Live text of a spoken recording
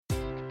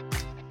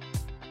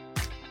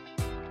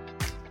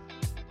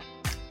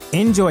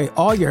Enjoy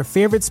all your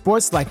favorite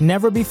sports like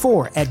never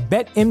before at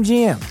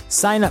BetMGM.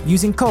 Sign up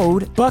using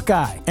code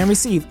Buckeye and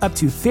receive up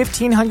to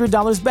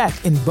 $1,500 back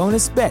in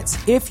bonus bets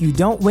if you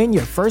don't win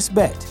your first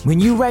bet. When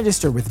you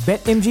register with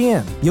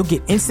BetMGM, you'll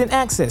get instant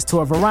access to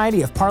a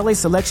variety of parlay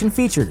selection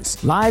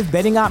features, live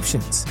betting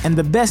options, and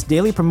the best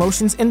daily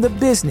promotions in the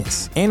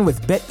business. And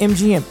with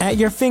BetMGM at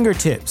your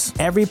fingertips,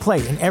 every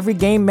play and every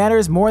game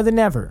matters more than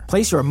ever.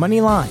 Place your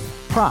money line,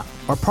 prop,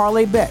 or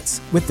parlay bets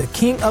with the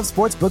king of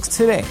sportsbooks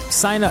today.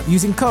 Sign up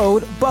using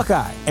code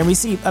Buckeye and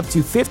receive up to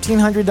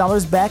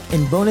 $1,500 back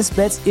in bonus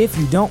bets if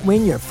you don't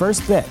win your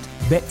first bet.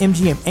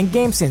 BetMGM and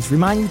GameSense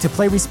remind you to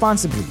play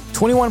responsibly.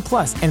 21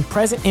 plus and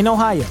present in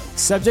Ohio,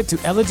 subject to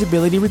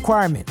eligibility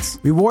requirements.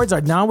 Rewards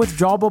are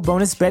non-withdrawable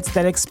bonus bets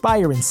that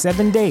expire in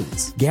 7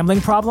 days. Gambling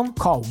problem?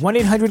 Call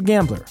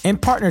 1-800-GAMBLER. In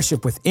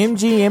partnership with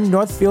MGM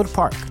Northfield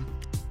Park.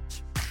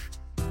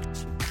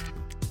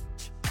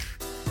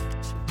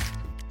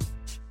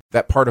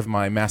 That part of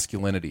my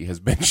masculinity has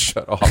been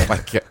shut off, I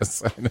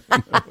guess. I don't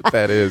know what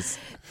that is.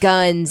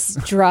 Guns,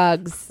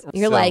 drugs.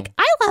 You're like,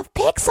 I love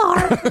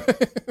Pixar.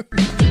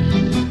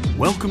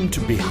 Welcome to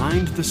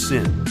Behind the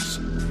Sins,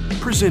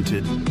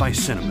 presented by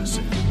CinemaSins.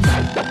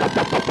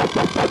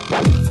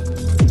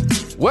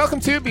 Welcome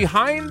to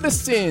Behind the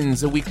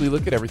Sins, a weekly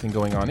look at everything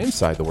going on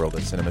inside the world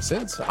of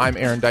CinemaSins. I'm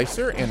Aaron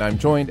Dicer, and I'm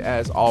joined,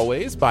 as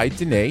always, by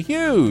Danae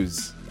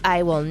Hughes.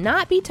 I will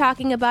not be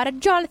talking about a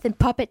Jonathan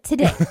puppet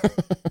today.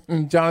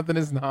 Jonathan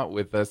is not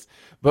with us,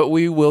 but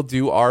we will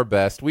do our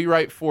best. We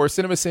write for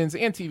CinemaSins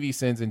and TV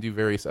Sins and do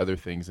various other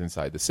things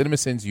inside the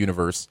CinemaSins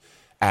universe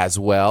as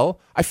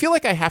well. I feel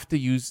like I have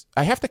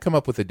to come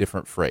up with a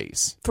different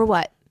phrase. For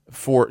what?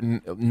 For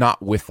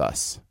not with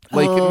us.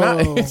 Like,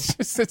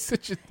 it's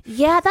such a...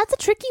 Yeah, that's a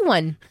tricky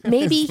one.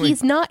 Maybe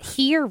he's not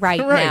here right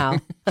now.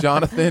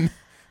 Jonathan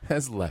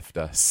has left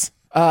us.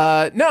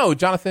 No,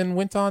 Jonathan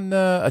went on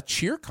a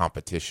cheer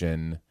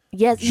competition.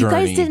 Yes, journey. You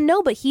guys didn't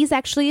know, but he's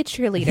actually a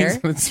cheerleader.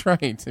 That's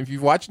right. If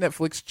you've watched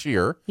Netflix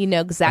Cheer, you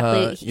know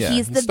exactly.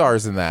 He's the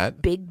stars in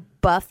that. Big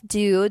buff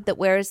dude that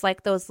wears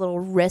like those little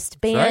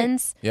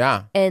wristbands. Right.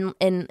 Yeah, and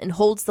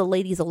holds the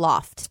ladies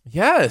aloft.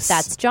 Yes,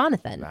 that's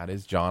Jonathan. That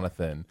is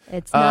Jonathan.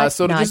 It's not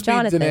so to not just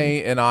Jonathan. be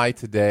Danae and I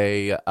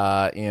today,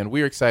 and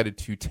we're excited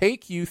to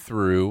take you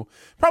through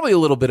probably a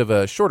little bit of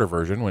a shorter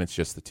version when it's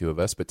just the two of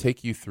us, but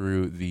take you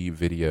through the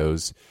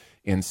videos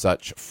and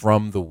such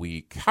from the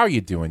week. How are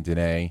you doing,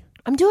 Danae?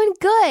 I'm doing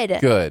good.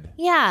 Good.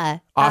 Yeah.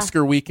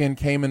 Oscar weekend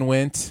came and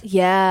went.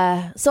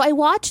 Yeah. So I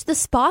watched the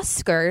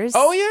Sposkers.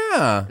 Oh,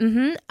 yeah.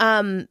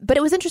 Mm-hmm. But it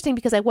was interesting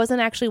because I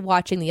wasn't actually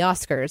watching the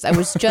Oscars. I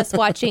was just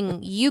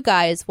watching you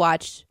guys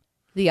watch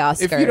the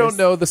Oscars. If you don't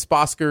know, the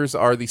Sposkers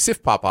are the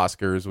Sif Pop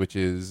Oscars, which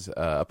is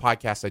a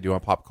podcast I do on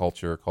pop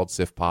culture called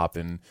Sif Pop,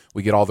 and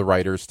we get all the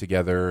writers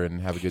together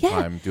and have a good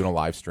time doing a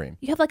live stream.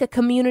 You have like a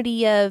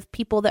community of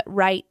people that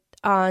write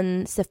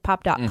on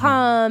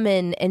sifpop.com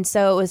and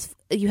so it was,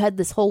 you had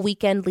this whole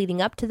weekend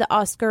leading up to the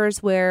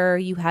Oscars where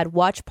you had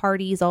watch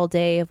parties all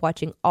day of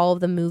watching all of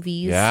the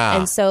movies. Yeah.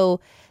 And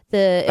so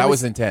that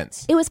was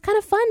intense. It was kind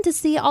of fun to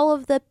see all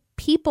of the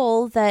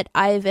people that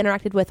I've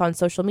interacted with on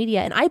social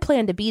media, and I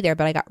planned to be there,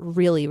 but I got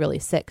really, really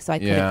sick, so I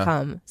couldn't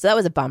come. So that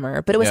was a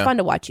bummer, but it was fun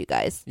to watch you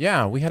guys.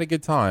 Yeah, we had a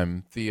good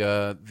time.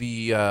 It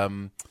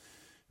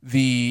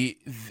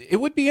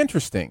would be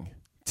interesting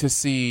to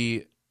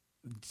see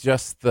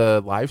just the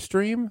live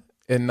stream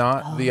and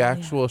not the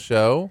actual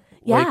show.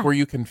 Yeah. Like, were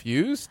you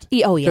confused?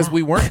 Oh, yeah. Because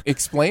we weren't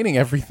explaining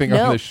everything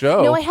on the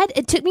show. No,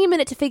 it took me a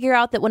minute to figure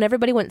out that when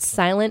everybody went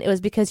silent, it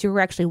was because you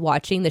were actually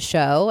watching the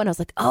show. And I was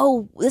like,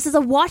 oh, this is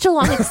a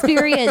watch-along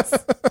experience.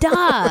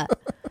 Duh.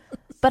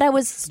 But I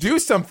was... Do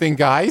something,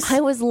 guys.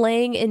 I was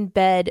laying in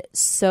bed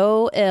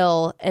so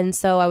ill. And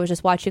so I was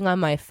just watching on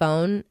my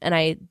phone. And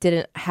I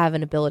didn't have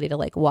an ability to,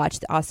 like, watch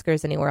the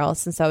Oscars anywhere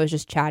else. And so I was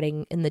just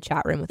chatting in the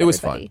chat room with everybody. It was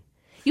fun.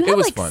 You had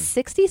like fun.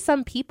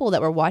 60-some people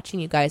that were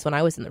watching you guys when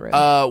I was in the room.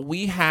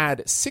 We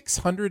had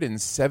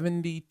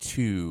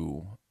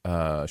 672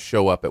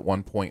 show up at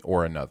one point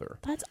or another.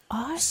 That's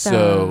awesome.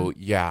 So,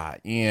 yeah.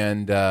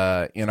 And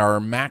in our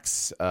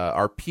max,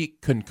 our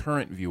peak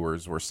concurrent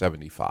viewers were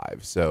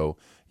 75. So,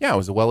 yeah, it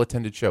was a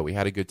well-attended show. We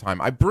had a good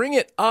time. I bring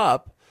it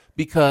up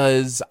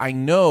because I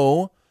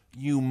know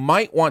you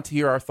might want to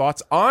hear our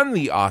thoughts on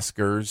the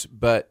Oscars,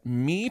 but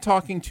me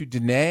talking to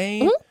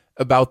Danae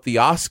about the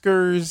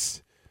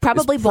Oscars...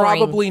 Probably boring.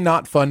 Probably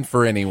not fun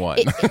for anyone.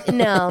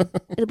 No,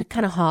 it'll be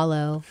kind of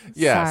hollow.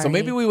 Yeah, Sorry. so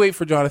maybe we wait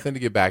for Jonathan to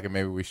get back and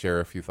maybe we share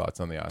a few thoughts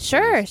on the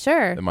Oscars.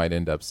 Sure. That might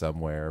end up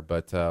somewhere,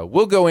 but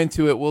we'll go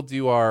into it. We'll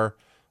do our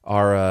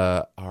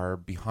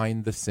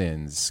behind the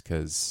sins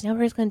because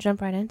we're just gonna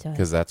jump right into it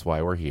because that's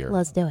why we're here.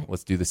 Let's do it.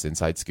 Let's do this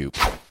inside scoop.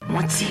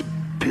 What's he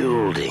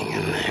building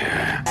in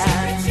there?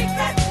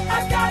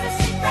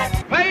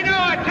 Pay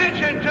no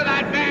attention to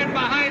that man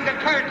behind the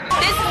curtain.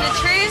 This is a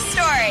true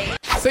story.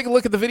 Let's take a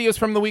look at the videos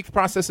from the week, the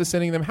process of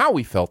sending them, how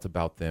we felt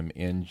about them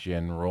in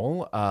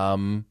general.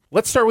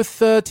 Let's start with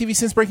TV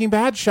Sins Breaking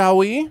Bad, shall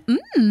we?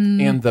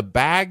 And the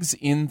bags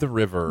in the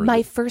river.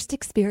 My first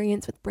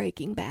experience with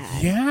Breaking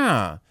Bad.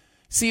 Yeah.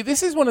 See,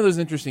 this is one of those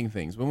interesting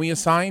things. When we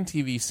assign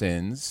TV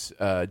sins,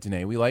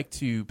 Danae, we like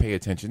to pay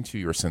attention to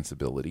your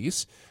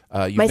sensibilities.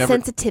 My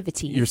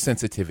sensitivity. Your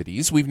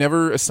sensitivities. We've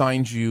never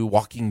assigned you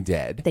Walking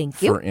Dead, Thank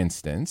you. for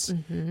instance.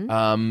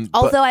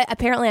 Although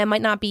apparently I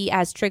might not be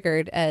as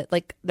triggered.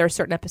 Like there are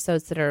certain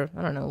episodes that are,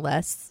 I don't know,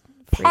 less.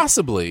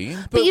 Possibly,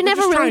 but you we're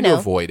never just really trying know. to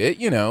avoid it,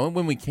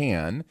 when we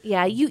can.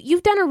 Yeah,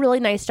 you've done a really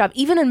nice job.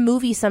 Even in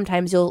movies,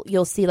 sometimes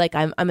you'll see like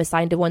I'm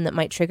assigned to one that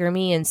might trigger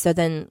me, and so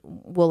then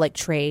we'll like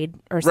trade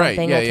or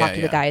something. Yeah, we'll talk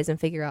to yeah. the guys and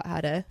figure out how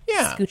to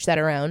scooch that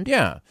around.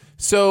 Yeah.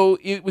 So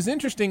it was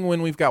interesting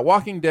when we've got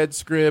Walking Dead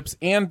scripts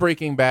and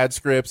Breaking Bad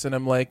scripts, and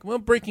I'm like, well,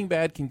 Breaking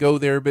Bad can go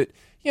there, but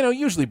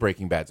usually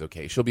Breaking Bad's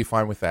okay. She'll be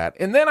fine with that.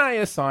 And then I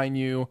assign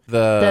you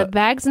the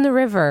Bags in the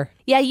River.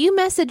 Yeah, you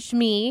messaged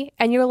me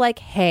and you're like,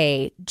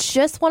 hey,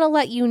 just want to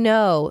let you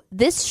know,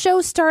 this show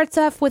starts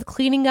off with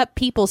cleaning up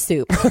people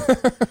soup.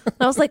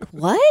 I was like,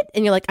 what?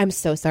 And you're like, I'm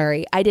so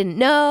sorry. I didn't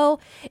know.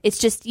 It's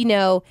just,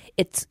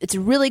 it's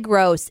really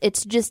gross.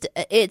 It's just,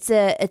 it's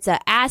an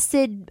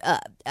acid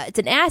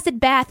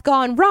bath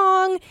gone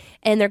wrong,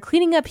 and they're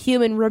cleaning up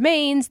human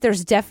remains.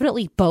 There's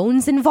definitely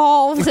bones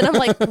involved. And I'm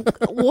like,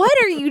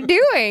 what are you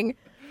doing?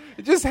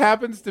 It just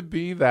happens to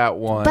be that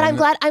one. But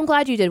I'm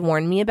glad you did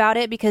warn me about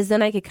it, because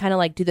then I could kind of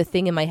like do the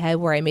thing in my head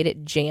where I made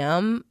it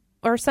jam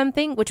or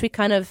something, which we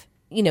kind of,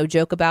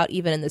 joke about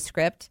even in the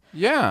script.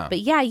 Yeah. But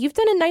yeah, you've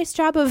done a nice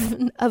job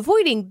of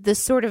avoiding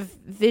this sort of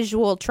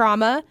visual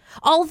trauma.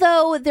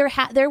 Although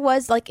there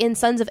was like in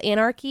Sons of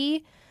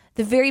Anarchy,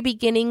 the very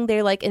beginning,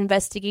 they're like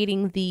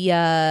investigating the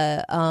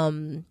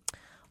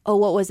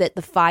what was it?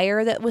 The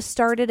fire that was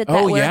started at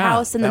that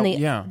warehouse, and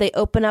then they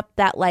open up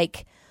that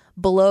like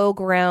below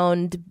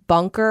ground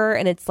bunker,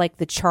 and it's like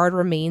the charred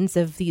remains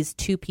of these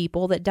two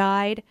people that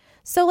died.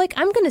 So like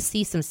I'm gonna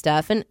see some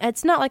stuff, and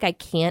it's not like I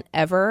can't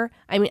ever.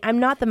 I mean, I'm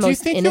not the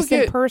most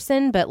innocent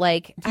person, but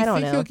like I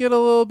don't know. You'll get a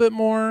little bit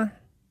more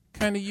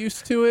kind of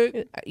used to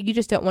it? You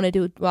just don't want to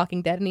do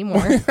Walking Dead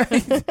anymore.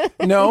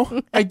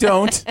 No, I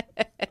don't.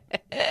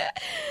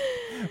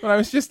 But I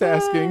was just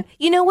asking.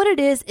 You know what it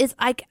is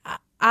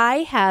I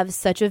have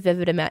such a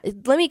vivid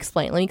Let me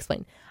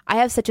explain. I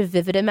have such a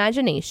vivid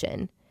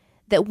imagination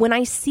that when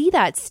I see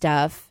that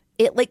stuff,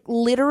 it like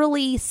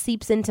literally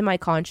seeps into my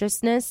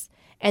consciousness,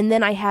 and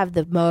then I have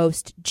the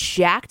most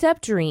jacked up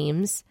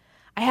dreams.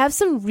 I have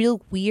some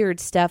real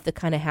weird stuff that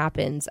kind of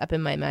happens up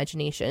in my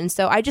imagination.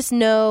 So I just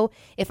know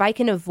if I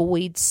can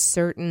avoid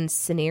certain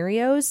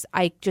scenarios,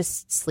 I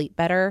just sleep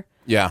better.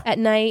 Yeah. At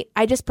night,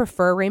 I just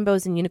prefer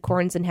rainbows and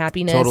unicorns and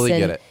happiness. Totally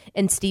and, get it.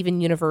 And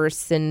Steven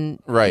Universe and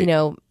right.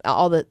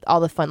 all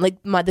the fun,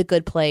 like The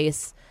Good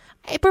Place.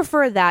 I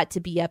prefer that to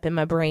be up in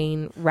my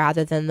brain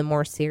rather than the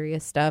more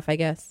serious stuff, I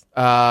guess.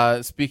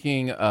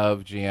 Speaking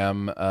of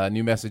jam, a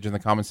new message in the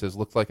comments says,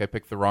 looks like I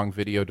picked the wrong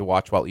video to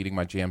watch while eating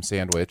my jam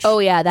sandwich. Oh,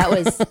 yeah, that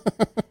was...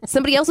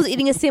 Somebody else was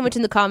eating a sandwich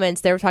in the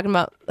comments. They were talking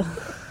about...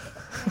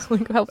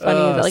 like how funny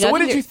is it? Like, so what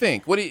did you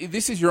think?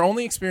 This is your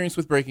only experience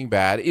with Breaking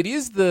Bad. It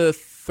is the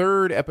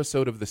third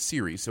episode of the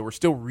series, so we're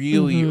still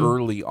really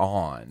early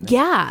on.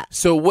 Yeah.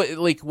 So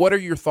what are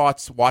your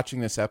thoughts watching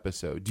this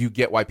episode? Do you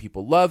get why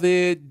people love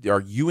it?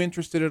 Are you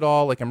interested at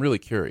all? Like, I'm really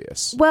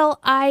curious.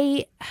 Well,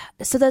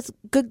 so that's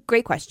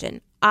great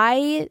question.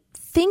 I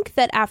think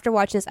that after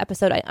watching this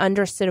episode, I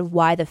understood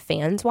why the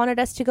fans wanted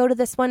us to go to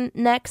this one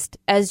next,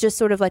 as just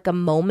sort of like a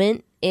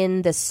moment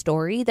in the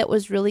story that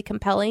was really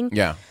compelling.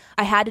 Yeah.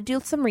 I had to do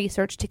some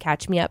research to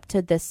catch me up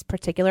to this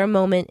particular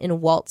moment in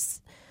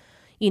Walt's,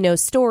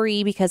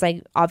 story, because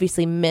I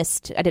obviously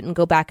I didn't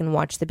go back and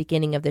watch the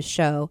beginning of the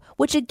show,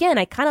 which again,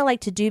 I kind of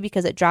like to do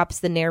because it drops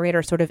the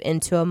narrator sort of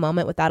into a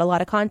moment without a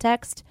lot of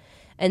context.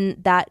 And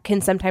that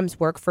can sometimes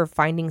work for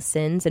finding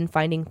sins and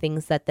finding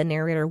things that the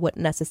narrator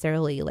wouldn't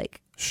necessarily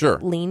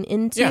lean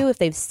into if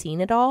they've seen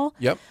it all.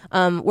 Yep.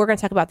 We're going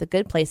to talk about The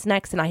Good Place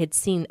next, and I had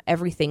seen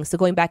everything. So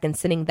going back and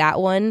sitting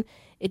that one,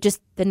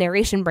 the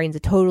narration brings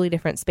a totally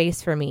different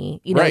space for me,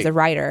 as a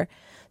writer.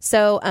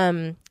 So,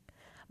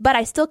 but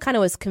I still kind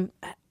of was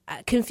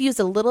confused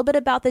a little bit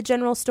about the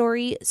general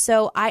story.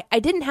 So I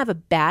didn't have a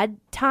bad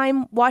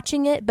time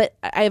watching it, but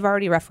I've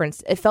already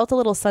referenced, it felt a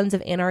little Sons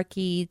of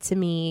Anarchy to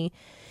me,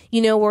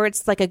 where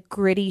it's like a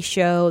gritty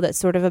show that's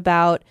sort of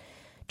about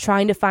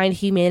trying to find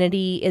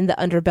humanity in the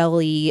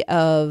underbelly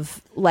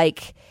of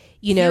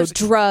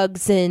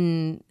drugs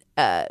and,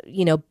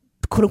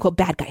 quote unquote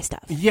bad guy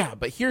stuff. Yeah,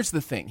 but here's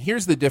the thing.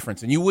 Here's the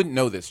difference. And you wouldn't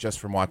know this just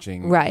from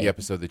watching the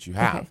episode that you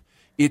have. Okay.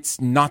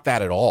 It's not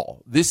that at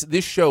all. This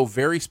show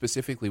very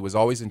specifically was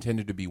always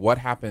intended to be what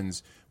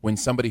happens when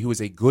somebody who is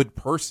a good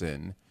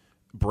person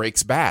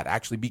breaks bad,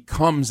 actually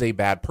becomes a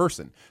bad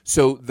person.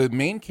 So the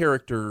main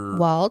character,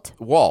 Walt,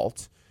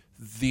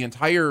 the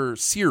entire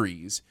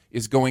series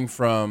is going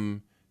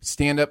from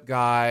stand-up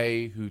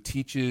guy who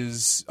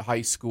teaches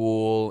high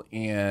school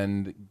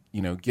and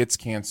gets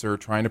cancer,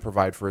 trying to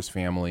provide for his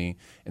family,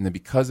 and then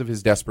because of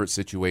his desperate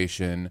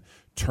situation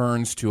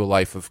turns to a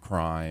life of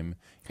crime,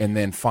 and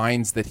then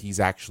finds that he's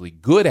actually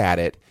good at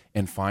it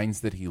and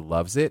finds that he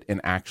loves it and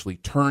actually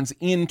turns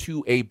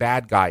into a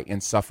bad guy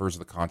and suffers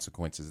the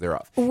consequences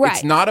thereof. Right.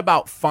 It's not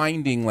about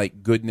finding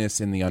like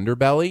goodness in the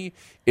underbelly.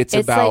 It's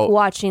like about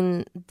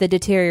watching the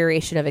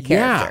deterioration of a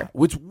character. Yeah,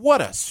 which what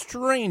a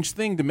strange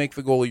thing to make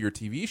the goal of your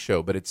TV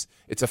show, but it's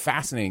a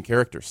fascinating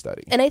character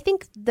study. And I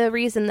think the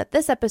reason that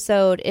this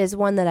episode is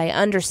one that I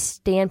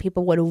understand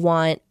people would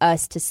want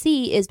us to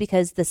see is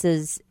because this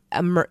is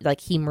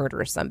like he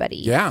murders somebody.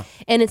 Yeah.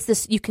 And it's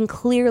this, you can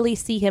clearly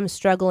see him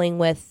struggling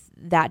with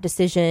that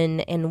decision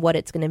and what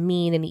it's going to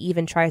mean. And he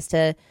even tries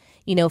to,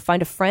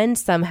 find a friend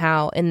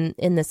somehow in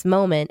this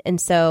moment.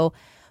 And so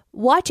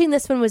watching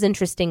this one was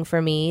interesting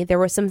for me. There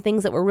were some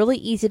things that were really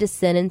easy to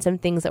sin and some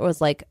things that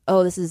was like,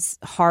 oh, this is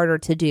harder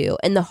to do.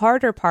 And the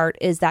harder part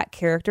is that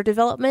character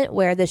development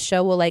where this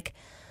show will like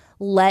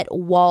let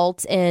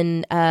Walt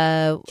and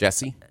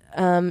Jesse?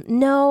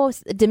 No,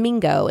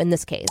 Domingo in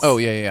this case. Oh,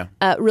 yeah.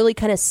 Really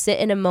kind of sit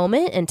in a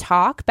moment and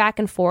talk back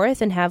and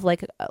forth and have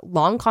like a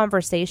long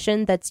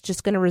conversation that's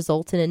just going to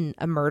result in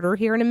a murder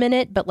here in a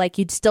minute. But like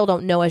you still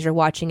don't know as you're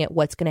watching it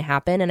what's going to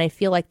happen. And I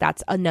feel like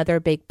that's another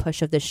big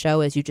push of the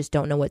show is you just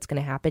don't know what's going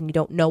to happen. You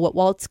don't know what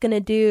Walt's going to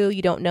do.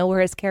 You don't know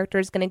where his character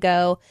is going to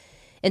go.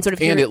 And sort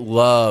of it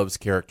loves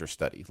character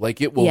study.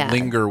 Like it will Yeah.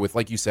 linger with,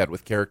 like you said,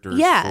 with characters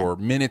Yeah. for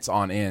minutes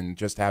on end,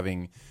 just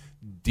having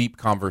deep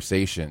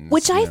conversations.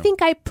 Which I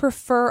think I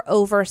prefer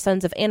over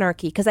Sons of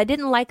Anarchy because I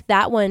didn't like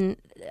that one.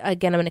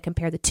 Again, I'm going to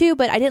compare the two,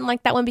 but I didn't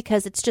like that one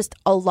because it's just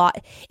a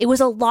lot. It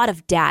was a lot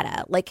of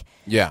data. Like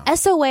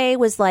SOA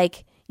was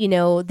like,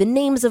 the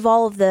names of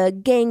all of the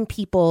gang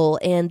people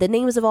and the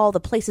names of all the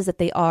places that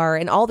they are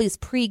and all these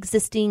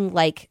pre-existing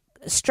like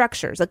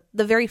structures. Like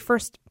the very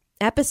first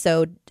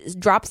episode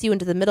drops you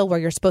into the middle where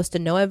you're supposed to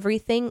know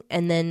everything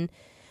and then,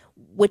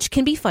 which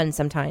can be fun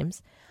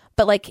sometimes.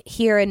 But like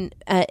here in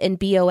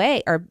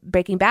BOA or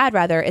Breaking Bad,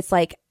 rather, it's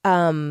like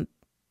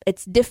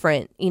it's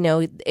different.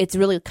 It's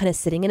really kind of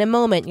sitting in a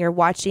moment. You're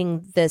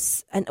watching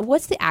this. And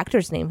what's the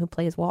actor's name who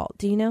plays Walt?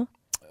 Do you know?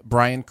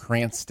 Bryan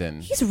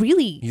Cranston. He's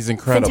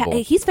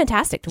incredible. He's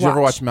fantastic to watch. Did you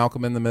ever watch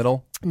Malcolm in the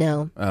Middle?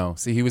 No. Oh,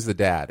 see, he was the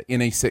dad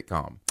in a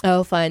sitcom.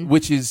 Oh, fun.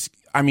 Which is,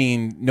 I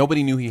mean,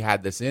 nobody knew he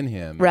had this in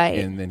him. Right.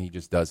 And then he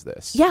just does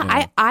this.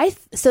 Yeah,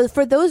 so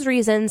for those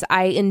reasons,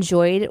 I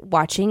enjoyed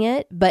watching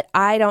it, but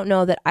I don't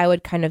know that I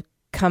would kind of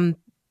come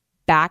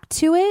back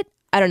to it.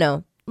 I don't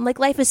know. Like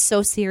life is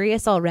so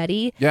serious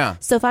already. Yeah.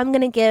 So if I'm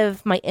going to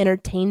give my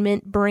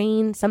entertainment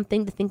brain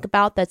something to think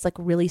about that's like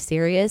really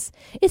serious,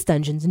 it's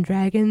Dungeons and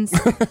Dragons,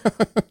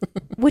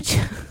 which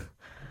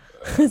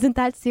isn't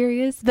that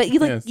serious. But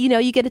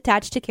you get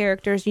attached to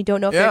characters. You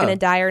don't know if they're going to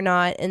die or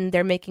not, and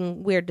they're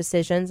making weird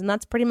decisions. And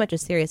that's pretty much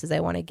as serious as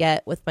I want to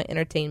get with my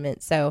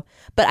entertainment. So,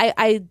 but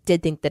I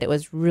did think that it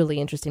was really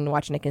interesting to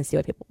watch, and I can see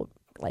why people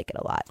like it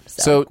a lot.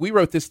 So we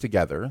wrote this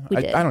together. We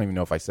did. I don't even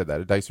know if I said that.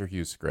 A Dicer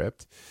Hughes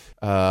script.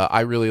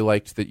 I really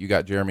liked that you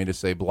got Jeremy to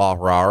say blah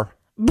rar.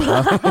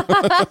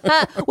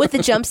 With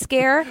the jump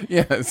scare.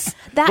 Yes.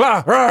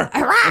 Well,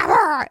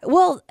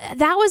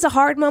 that was a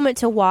hard moment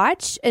to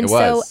watch. And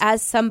so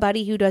as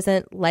somebody who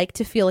doesn't like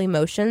to feel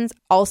emotions,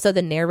 also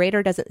the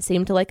narrator doesn't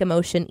seem to like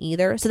emotion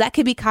either. So that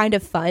could be kind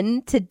of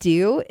fun to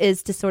do,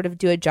 is to sort of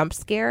do a jump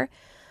scare.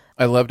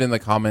 I loved in the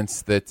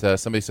comments that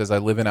somebody says, I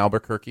live in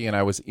Albuquerque and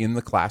I was in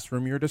the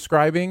classroom you're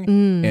describing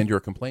and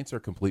your complaints are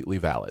completely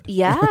valid.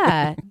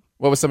 Yeah.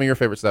 What was some of your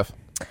favorite stuff?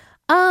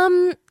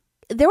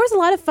 There was a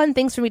lot of fun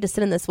things for me to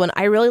sit in this one.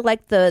 I really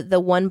liked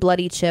the one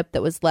bloody chip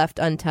that was left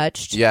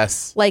untouched.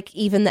 Yes. Like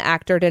even the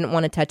actor didn't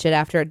want to touch it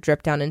after it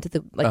dripped down into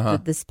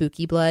the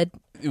spooky blood.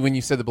 When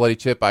you said the bloody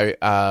chip,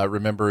 I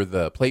remember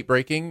the plate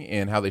breaking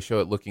and how they show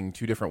it looking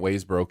two different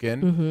ways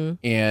broken. Mm-hmm.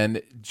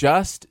 And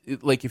just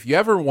like if you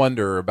ever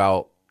wonder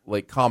about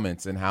like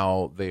comments and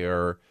how they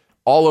are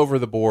all over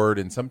the board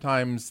and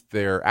sometimes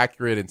they're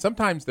accurate and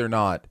sometimes they're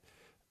not,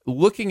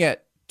 looking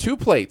at two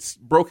plates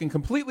broken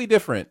completely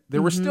different,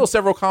 there were still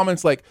several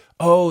comments like,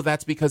 oh,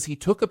 that's because he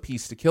took a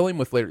piece to kill him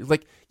with later.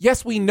 Like,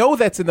 yes, we know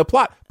that's in the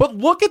plot, but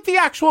look at the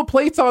actual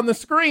plates on the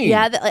screen.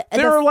 Yeah,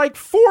 there are like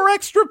 4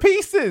 extra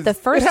pieces. The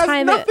first it has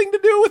time nothing to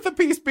do with the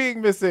piece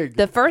being missing.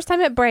 The first time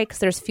it breaks,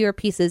 there's fewer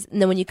pieces,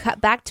 and then when you cut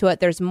back to it,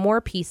 there's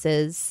more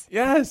pieces.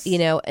 Yes.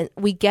 And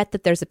we get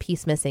that there's a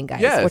piece missing,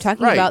 guys. Yes, we're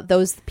talking about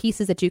those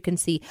pieces that you can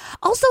see.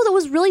 Also, that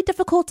was really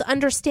difficult to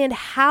understand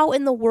how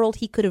in the world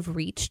he could have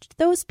reached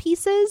those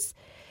pieces.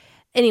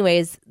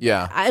 Anyways,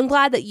 yeah, I'm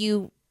glad that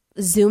you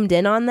zoomed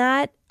in on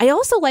that. I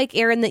also like,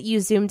 Aaron, that you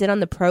zoomed in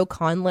on the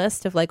pro-con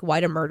list of like why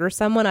to murder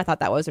someone. I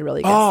thought that was a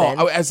really good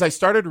sin. As I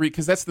started to read,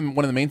 because that's one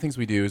of the main things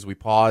we do is we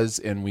pause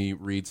and we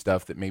read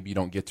stuff that maybe you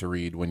don't get to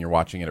read when you're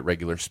watching it at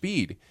regular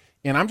speed.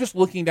 And I'm just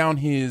looking down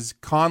his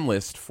con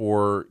list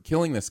for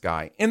killing this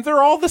guy, and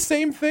they're all the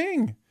same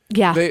thing.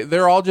 Yeah.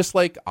 They're all just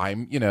like,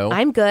 I'm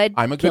good.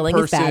 I'm a good Killing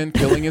is person. bad.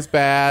 Killing is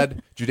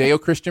bad.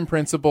 Judeo-Christian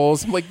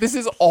principles. I'm like, this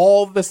is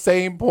all the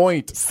same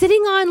point.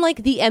 Sitting on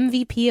like the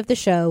MVP of the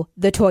show,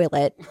 the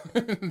toilet.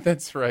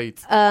 That's right.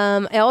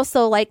 I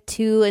also like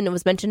to, and it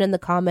was mentioned in the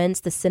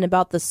comments, the sin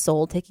about the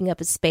soul taking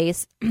up a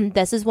space.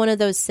 This is one of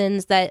those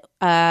sins that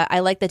I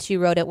like that you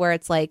wrote it, where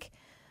it's like,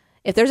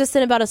 if there's a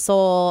sin about a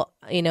soul,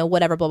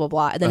 whatever, blah blah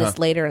blah, and then it's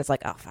later, and it's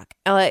like, oh fuck,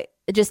 I like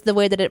just the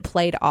way that it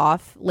played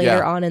off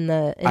later on in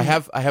the. I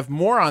have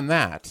more on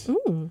that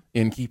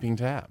in keeping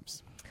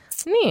tabs.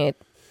 Neat.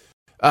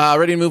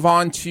 Ready to move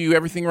on to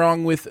everything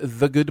wrong with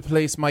The Good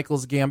Place,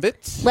 Michael's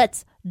Gambit.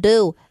 Let's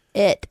do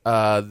it.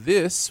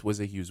 This was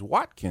a Hughes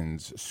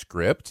Watkins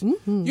script.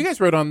 You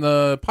guys wrote on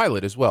the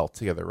pilot as well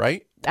together,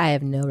 right? I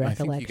have no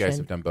recollection. I think you guys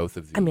have done both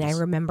of these. I mean, I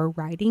remember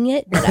writing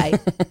it,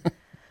 but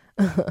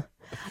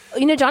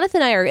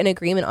Jonathan and I are in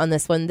agreement on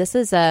this one. This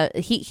is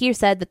he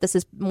said that this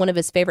is one of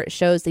his favorite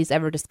shows he's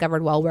ever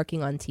discovered while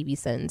working on TV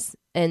Sins,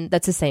 and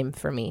that's the same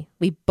for me.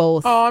 We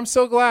both. Oh, I'm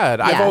so glad.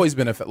 Yeah. I've always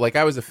been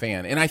I was a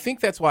fan, and I think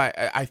that's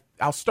why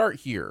I'll start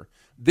here.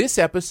 This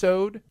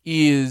episode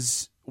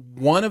is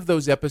one of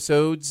those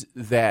episodes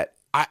that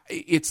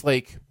it's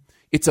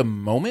a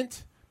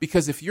moment.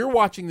 Because if you're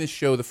watching this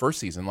show the first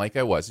season, like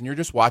I was, and you're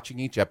just watching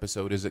each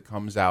episode as it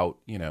comes out,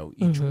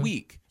 each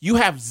week, you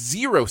have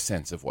zero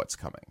sense of what's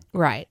coming.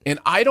 Right. And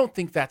I don't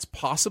think that's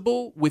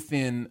possible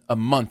within a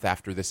month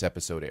after this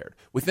episode aired.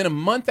 Within a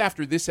month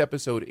after this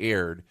episode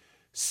aired,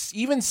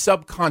 even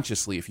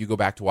subconsciously, if you go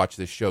back to watch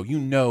this show,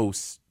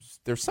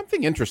 there's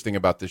something interesting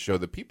about this show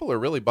that people are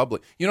really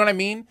bubbling. You know what I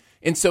mean?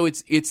 And so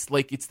it's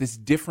this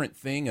different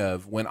thing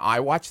of when I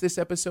watched this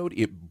episode,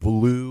 it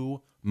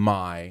blew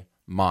my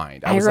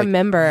mind. I was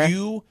remember. Like,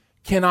 you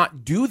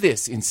cannot do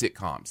this in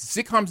sitcoms.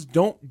 Sitcoms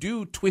don't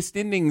do twist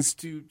endings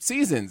to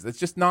seasons. That's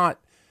just not,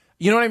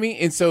 you know what I mean?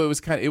 And so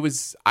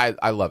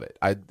I love it.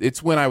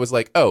 It's when I was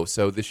like, oh,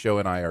 so this show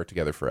and I are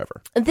together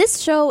forever.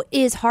 This show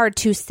is hard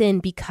to sin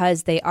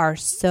because they are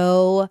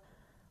so,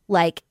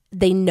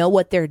 they know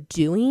what they're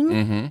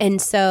doing.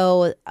 And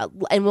so,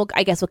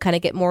 I guess we'll kind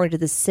of get more into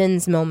the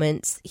sins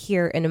moments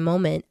here in a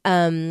moment.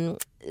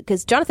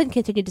 Because Jonathan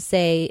continued to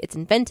say it's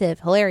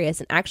inventive, hilarious,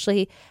 and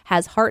actually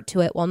has heart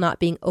to it while not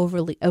being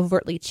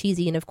overtly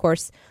cheesy. And of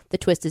course, the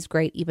twist is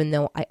great, even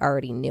though I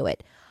already knew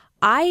it.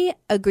 I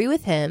agree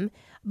with him.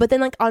 But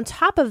then on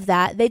top of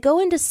that, they go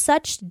into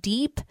such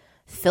deep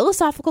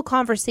philosophical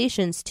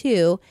conversations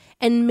too,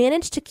 and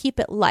manage to keep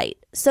it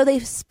light. So they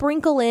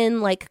sprinkle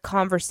in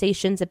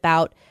conversations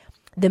about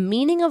the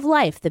meaning of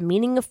life, the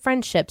meaning of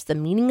friendships, the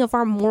meaning of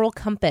our moral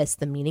compass,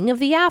 the meaning of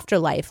the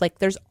afterlife.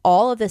 There's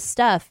all of this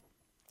stuff.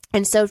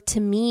 And so to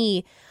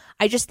me,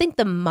 I just think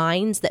the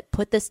minds that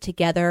put this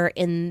together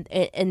and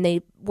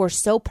they were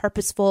so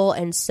purposeful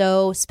and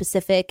so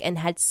specific and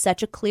had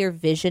such a clear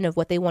vision of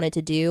what they wanted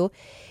to do.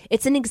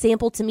 It's an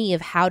example to me of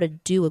how to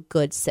do a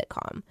good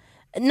sitcom.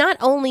 Not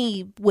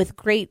only with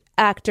great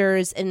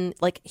actors and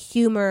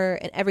humor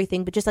and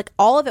everything, but just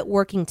all of it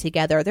working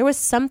together. There was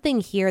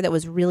something here that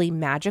was really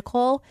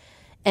magical.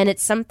 And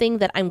it's something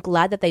that I'm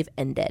glad that they've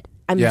ended.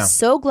 I'm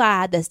so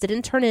glad this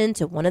didn't turn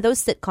into one of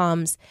those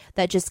sitcoms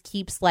that just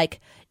keeps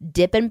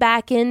dipping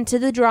back into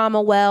the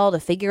drama well to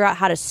figure out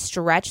how to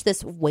stretch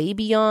this way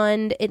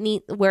beyond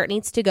where it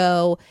needs to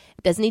go.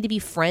 It doesn't need to be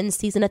Friends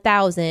season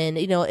 1000.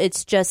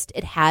 It's just,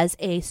 it has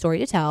a story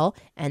to tell,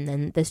 and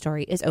then the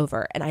story is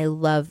over. And I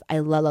love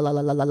that,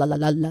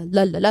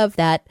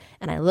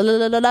 and I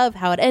love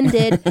how it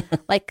ended.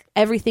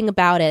 Everything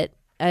about it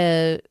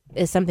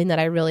is something that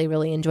I really,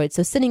 really enjoyed.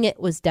 So Sinning It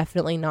was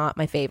definitely not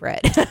my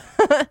favorite.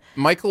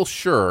 Michael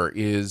Schur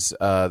is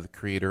the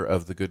creator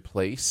of The Good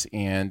Place,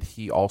 and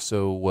he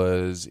also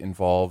was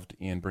involved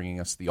in bringing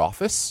us The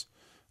Office,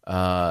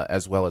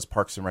 as well as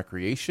Parks and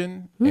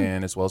Recreation,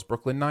 and as well as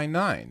Brooklyn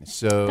Nine-Nine.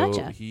 So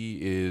Gotcha.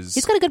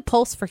 he's got a good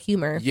pulse for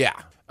humor. Yeah.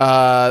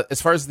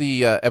 As far as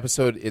the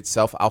episode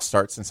itself, I'll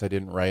start since I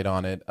didn't write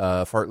on it.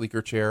 Fart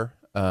Leaker Chair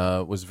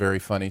was very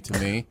funny to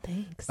me.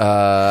 Thanks.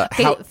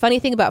 How, funny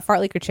thing about Fart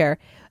Leaker Chair,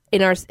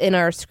 in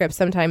our script,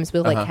 sometimes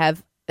we'll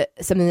have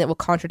something that will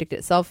contradict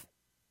itself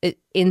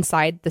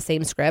inside the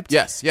same script.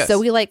 Yes. So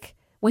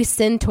we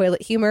send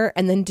toilet humor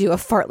and then do a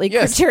Fart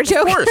Leaker Chair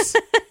joke. Of course.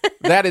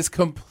 That is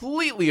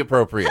completely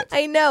appropriate.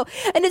 I know.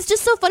 And it's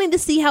just so funny to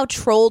see how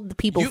trolled the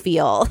people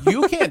feel.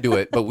 You can't do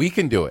it, but we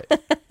can do it.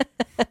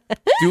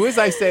 Do as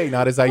I say,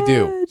 not as I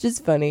do.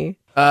 Just funny.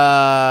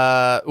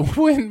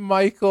 When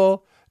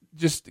Michael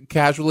just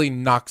casually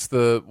knocks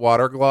the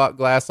water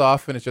glass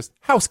off and it's just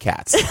house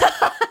cats.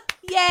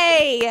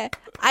 Yay!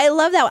 I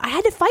love that one. I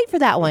had to fight for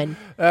that one.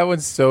 That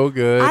one's so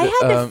good. I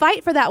had to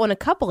fight for that one a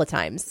couple of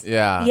times.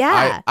 Yeah.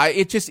 Yeah.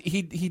 It just,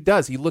 he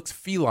does. He looks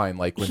feline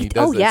when he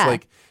does it. Yeah.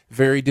 It's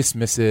very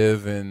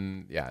dismissive,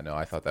 and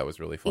I thought that was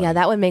really funny. Yeah,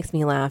 that one makes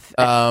me laugh.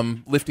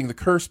 Lifting the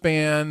curse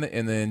ban,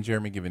 and then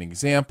Jeremy giving an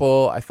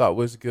example, I thought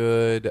was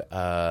good.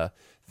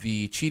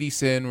 The Cheaty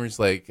Sin was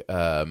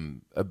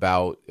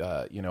about,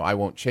 I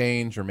won't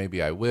change, or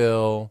maybe I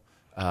will.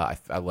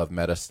 I love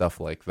meta stuff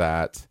like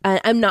that.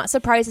 I'm not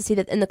surprised to see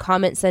that in the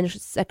comment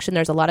section,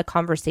 there's a lot of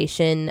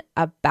conversation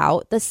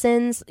about the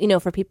sins,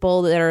 for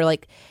people that are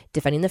like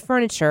defending the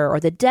furniture or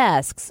the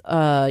desks,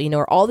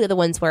 or all the other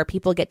ones where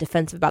people get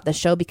defensive about the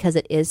show because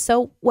it is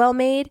so well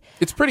made.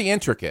 It's pretty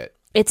intricate.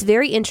 It's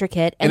very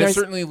intricate. And it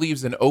certainly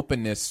leaves an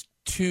openness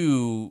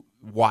to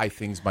why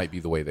things might be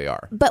the way they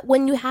are. But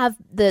when you have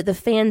the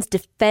fans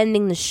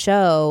defending the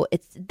show,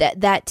 it's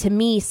that to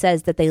me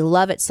says that they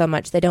love it so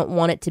much they don't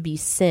want it to be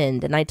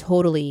sinned, and I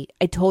totally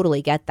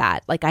get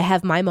that. Like, I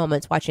have my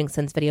moments watching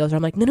Sins videos where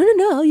I'm like,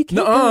 no, you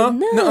can't,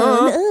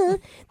 no,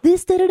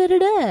 this da.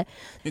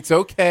 It's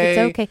okay.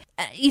 It's okay.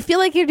 You feel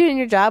like you're doing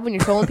your job when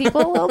you're trolling people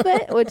a little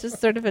bit, which is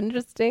sort of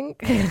interesting.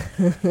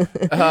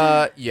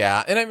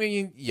 Yeah, and I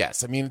mean,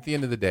 yes, I mean, at the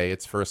end of the day,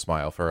 it's for a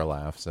smile, for a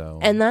laugh. So,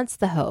 and that's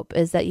the hope,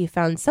 is that you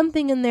found something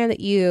in there that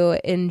you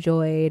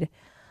enjoyed.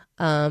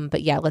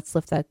 But yeah, let's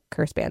lift that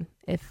curse ban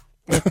if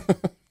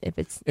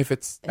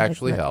it's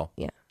actually not, hell.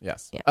 Yeah.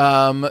 Yes. Yeah.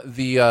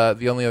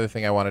 The only other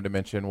thing I wanted to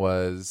mention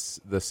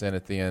was the sin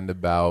at the end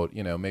about,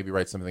 maybe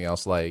write something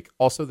else like,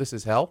 also this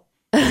is hell.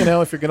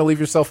 If you're going to leave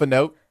yourself a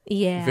note.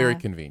 Yeah. Very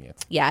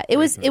convenient. Yeah, it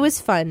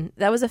was fun.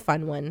 That was a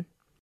fun one.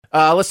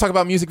 Let's talk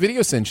about music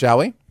video sin, shall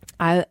we?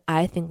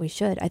 I think we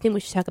should. I think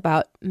we should talk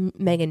about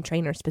Meghan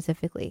Trainor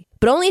specifically,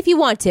 but only if you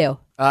want to.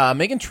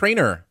 Meghan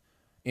Trainor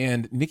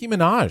and Nicki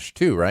Minaj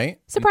too, right?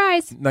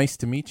 Surprise! Nice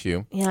to meet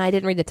you. Yeah, I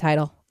didn't read the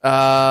title, so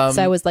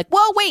I was like,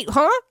 "Whoa, wait,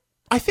 huh?"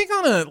 I think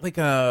on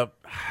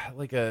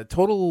a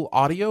total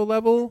audio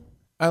level,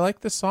 I like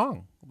this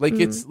song.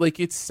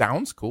 It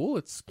sounds cool.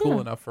 It's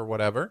cool enough for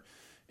whatever,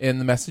 and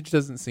the message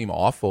doesn't seem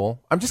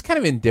awful. I'm just kind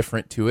of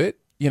indifferent to it.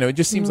 It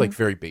just seems like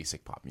very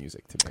basic pop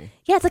music to me.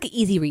 Yeah, it's like an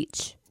easy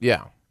reach.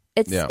 Yeah.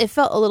 It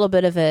felt a little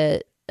bit of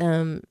a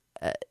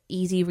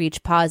easy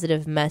reach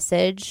positive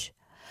message,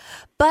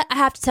 but I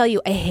have to tell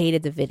you, I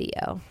hated the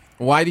video.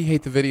 Why do you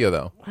hate the video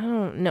though? I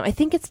don't know. I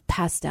think it's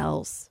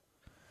pastels.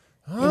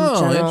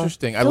 Oh,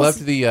 interesting. I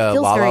loved the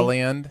La La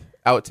Land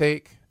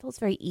outtake. Feels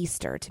very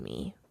Easter to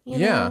me.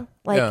 Yeah.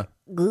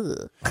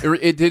 Ugh.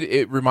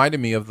 It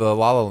reminded me of the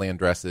La La Land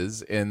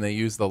dresses, and they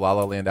used the La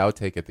La Land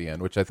outtake at the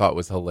end, which I thought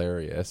was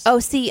hilarious. Oh,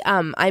 see,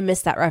 I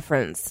missed that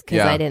reference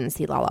because I didn't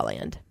see La La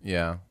Land.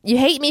 Yeah. You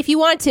hate me if you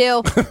want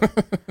to.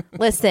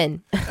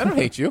 Listen. I don't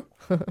hate you.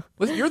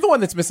 Listen, you're the one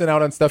that's missing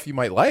out on stuff you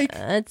might like.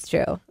 That's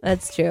true. It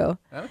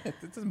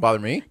doesn't bother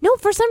me. No,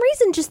 for some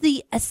reason, just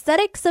the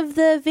aesthetics of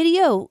the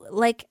video.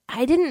 Like,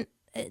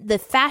 the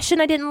fashion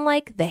I didn't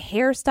like, the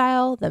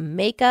hairstyle, the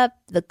makeup,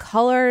 the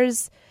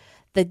colors,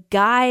 the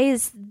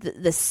guys,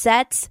 the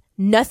sets,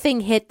 nothing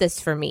hit this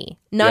for me.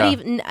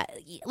 Even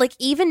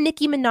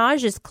Nicki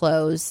Minaj's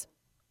clothes.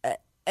 It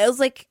was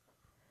like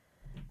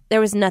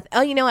there was nothing.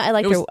 Oh, you know what?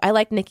 I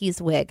liked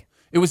Nicki's wig.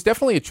 It was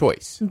definitely a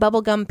choice.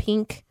 Bubblegum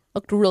pink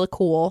looked really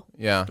cool.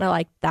 Yeah, I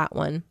liked that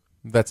one.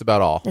 That's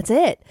about all. That's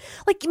it.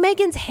 Like,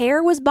 Megan's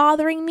hair was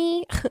bothering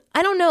me.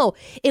 I don't know.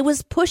 It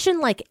was pushing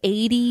like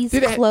 80s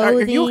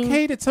clothing. Are you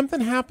okay? Did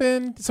something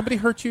happen? Did somebody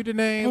hurt you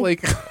today?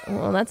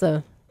 Well, that's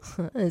a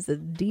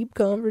deep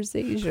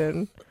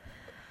conversation.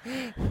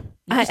 You're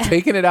just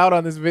taking it out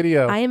on this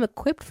video. I am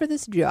equipped for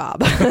this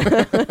job.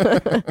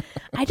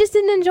 I just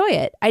didn't enjoy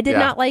it. I did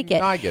not like it.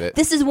 No, I get it.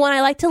 This is one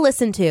I like to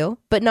listen to,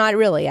 but not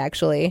really,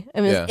 actually.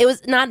 I mean, it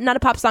was not a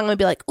pop song. I'd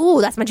be like,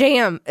 ooh, that's my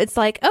jam. It's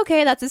like,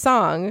 okay, that's a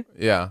song.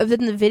 Yeah. But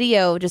then the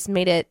video just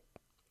made it,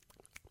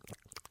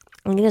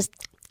 kind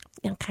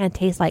of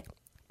taste like,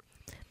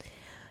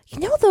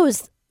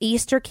 those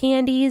Easter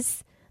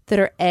candies that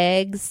are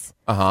eggs?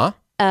 Uh-huh.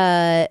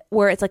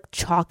 Where it's like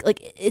chocolate,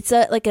 it's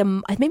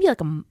maybe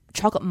like a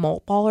chocolate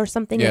malt ball or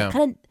something. Yeah. It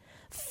kind of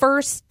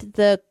first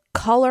the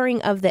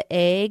coloring of the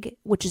egg,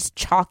 which is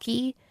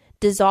chalky,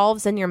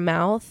 dissolves in your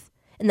mouth,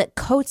 and that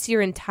coats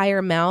your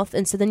entire mouth,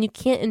 and so then you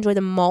can't enjoy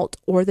the malt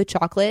or the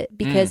chocolate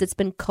because it's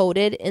been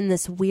coated in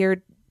this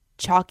weird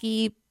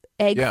chalky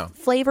egg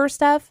flavor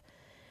stuff.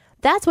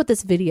 That's what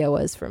this video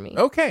was for me.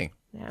 Okay.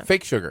 Yeah.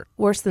 Fake sugar.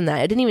 Worse than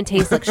that. It didn't even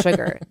taste like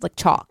sugar. It's like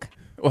chalk.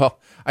 Well,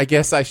 I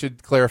guess I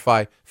should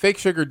clarify. Fake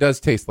sugar does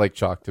taste like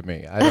chalk to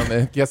me.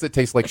 I guess it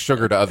tastes like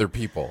sugar to other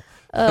people.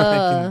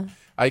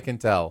 I can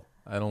tell.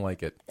 I don't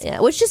like it. Yeah,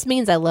 which just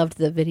means I loved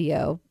the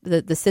video,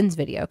 the Sins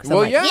video.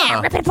 Well, I'm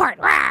like, rip it apart.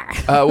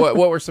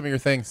 What were some of your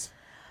things?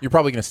 You're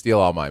probably going to steal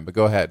all mine, but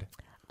go ahead.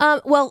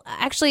 Well,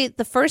 actually,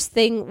 the first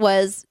thing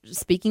was,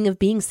 speaking of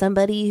being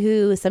somebody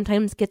who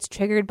sometimes gets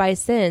triggered by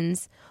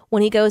sins,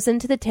 when he goes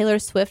into the Taylor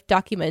Swift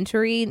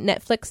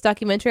Netflix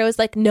documentary, I was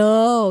like,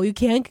 no, you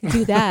can't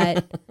do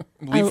that.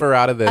 Leave her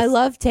out of this. I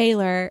love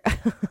Taylor.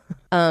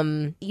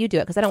 You do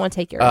it because I don't want to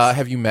take yours.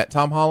 Have you met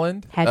Tom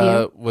Holland? Have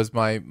you? Was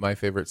my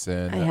favorite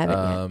sin. I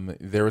haven't yet.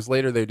 There was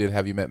later they did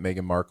Have You Met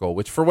Meghan Markle,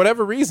 which for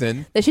whatever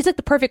reason, she's like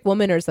the perfect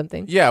woman or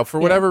something. Yeah, for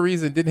whatever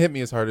reason, didn't hit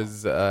me as hard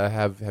as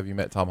Have You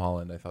Met Tom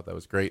Holland. I thought that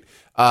was great.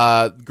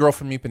 Girl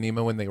from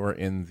Ipanema, when they were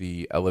in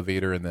the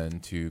elevator, and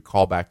then to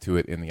call back to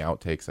it in the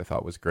outtakes, I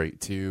thought was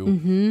great too.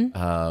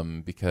 Mm-hmm.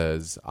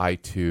 Because I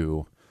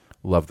too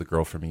love the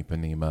Girl from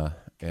Ipanema.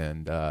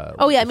 And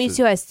Oh yeah, me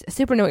too. I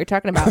super know what you're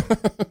talking about.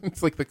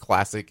 It's like the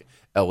classic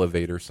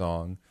elevator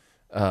song.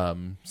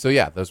 So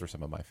yeah, those were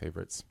some of my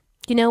favorites.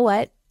 You know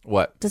what?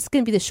 What? This is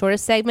going to be the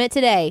shortest segment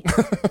today.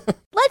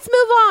 Let's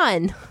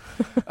move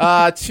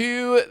on.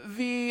 To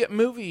the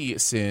movie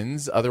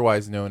sins,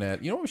 otherwise known as,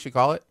 you know what we should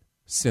call it?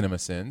 Cinema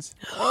sins.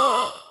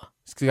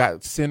 It's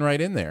got sin right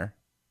in there.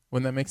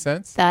 Wouldn't that make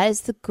sense? That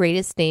is the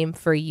greatest name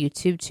for a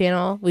YouTube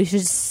channel. We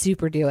should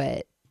super do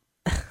it.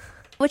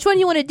 Which one do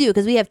you want to do?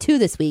 Because we have 2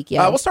 this week.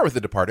 Yeah, We'll start with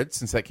The Departed,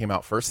 since that came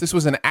out first. This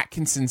was an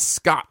Atkinson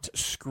Scott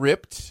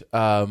script.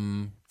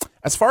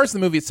 As far as the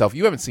movie itself,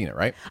 you haven't seen it,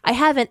 right? I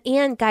haven't.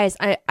 And guys,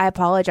 I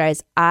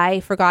apologize. I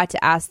forgot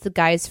to ask the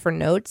guys for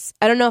notes.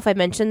 I don't know if I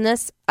mentioned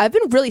this. I've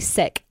been really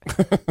sick.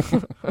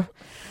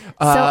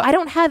 So I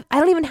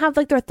don't even have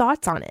like their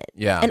thoughts on it.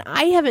 Yeah. And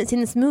I haven't seen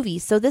this movie.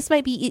 So this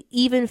might be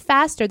even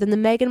faster than the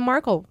Meghan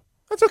Markle.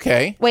 That's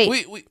okay.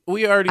 Wait.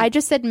 we already... I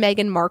just said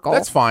Meghan Markle.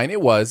 That's fine. It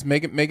was.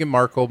 Meghan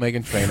Markle,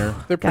 Meghan Trainor.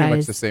 They're pretty much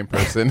Guys. the same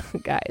person.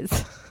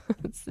 Guys,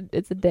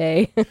 it's a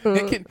day.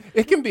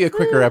 It can be a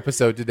quicker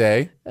episode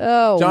today.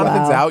 Oh,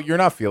 Jonathan's wow. out. You're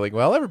not feeling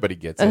well. Everybody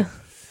gets it.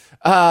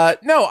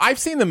 No, I've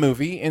seen the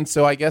movie, and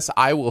so I guess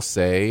I will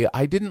say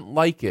I didn't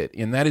like it,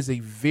 and that is a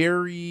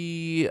very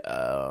You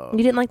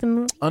didn't like the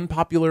movie?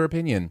 unpopular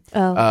opinion.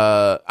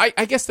 Oh.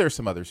 I guess there are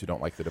some others who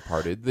don't like The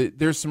Departed.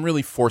 There's some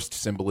really forced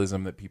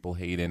symbolism that people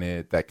hate in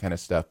it, that kind of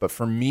stuff. But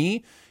for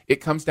me, it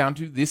comes down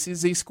to this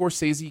is a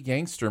Scorsese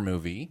gangster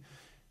movie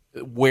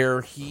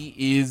where he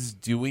is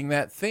doing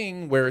that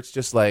thing where it's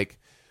just like,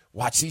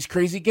 watch these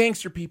crazy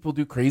gangster people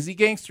do crazy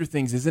gangster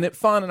things. Isn't it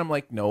fun? And I'm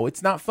like, no,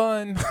 it's not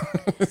fun.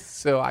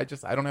 So I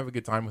don't have a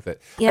good time with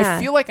it. Yeah.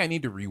 I feel like I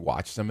need to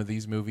rewatch some of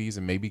these movies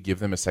and maybe give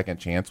them a second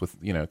chance with,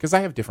 because I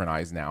have different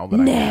eyes now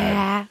than I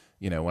had,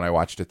 when I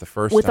watched it the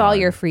first With time. all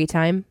your free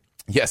time.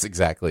 Yes,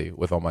 exactly.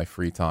 With all my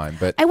free time.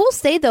 But I will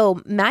say,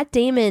 though, Matt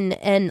Damon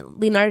and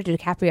Leonardo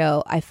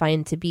DiCaprio, I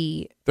find to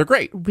be they're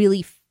great.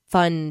 really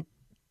fun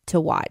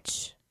to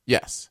watch.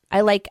 Yes.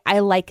 I like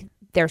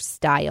their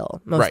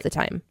style most of the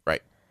time.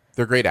 Right.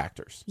 They're great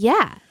actors.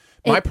 Yeah.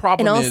 My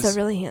problem and is... also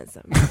really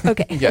handsome.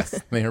 Okay.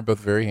 Yes, they are both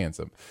very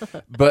handsome.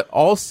 But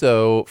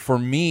also, for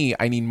me,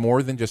 I need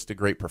more than just a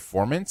great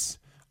performance.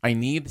 I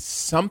need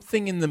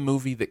something in the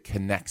movie that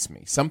connects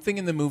me. Something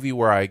in the movie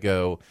where I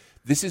go,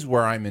 this is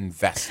where I'm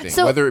investing.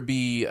 So- whether it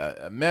be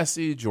a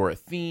message or a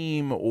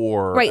theme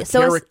or Right, a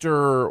so as-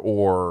 character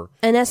or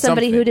And as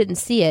somebody who something. didn't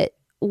see it,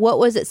 what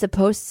was it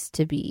supposed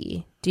to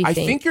be? Do you I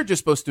think? think you're just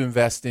supposed to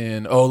invest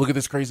in, oh, look at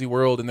this crazy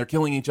world, and they're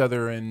killing each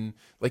other, and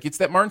like it's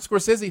that Martin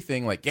Scorsese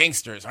thing, like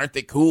gangsters, aren't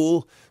they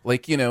cool?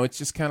 Like, it's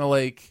just kind of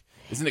like,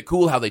 isn't it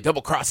cool how they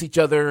double cross each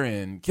other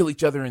and kill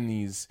each other in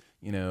these,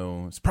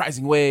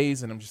 surprising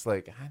ways? And I'm just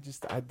like,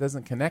 it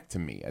doesn't connect to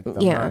me.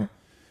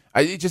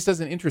 It just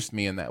doesn't interest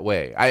me in that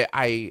way.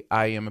 I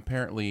am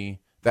apparently,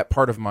 that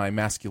part of my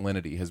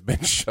masculinity has been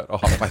shut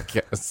off, I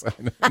guess. I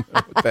don't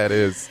know what that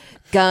is.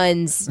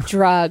 Guns,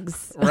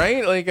 drugs.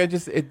 Right? Like,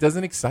 it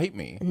doesn't excite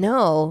me.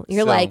 No.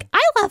 You're So- like,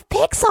 I love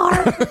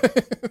Pixar.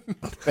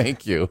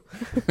 Thank you.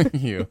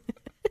 You.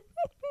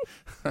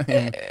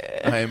 I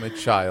am a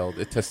child,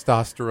 a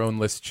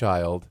testosterone-less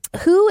child.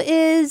 Who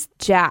is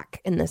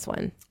Jack in this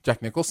one?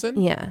 Jack Nicholson?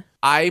 Yeah.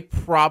 I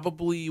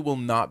probably will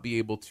not be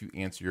able to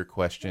answer your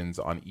questions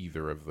on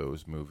either of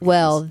those movies.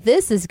 Well,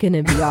 this is going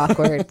to be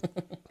awkward.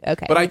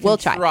 Okay. but I can we'll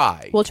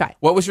try. We'll try.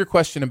 What was your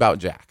question about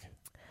Jack?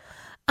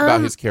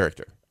 About his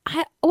character?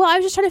 I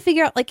was just trying to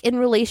figure out, like, in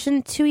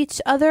relation to each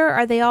other,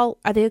 are they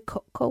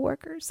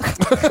co-workers?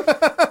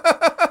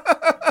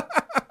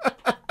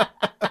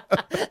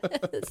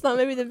 It's not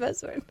maybe the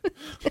best word.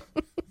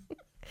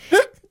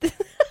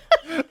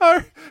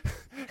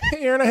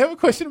 Hey, Aaron, I have a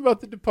question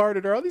about The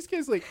Departed. Are all these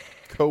guys like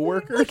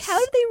co-workers? Like, how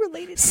are they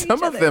related to Some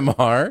each of other? them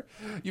are.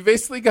 You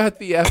basically got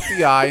the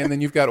FBI, and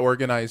then you've got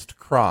organized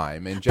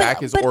crime, and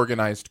Jack is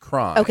organized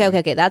crime.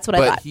 Okay. That's what I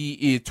But thought.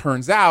 it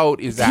turns out,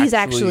 he's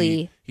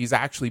actually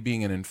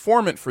being an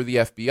informant for the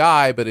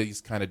FBI, but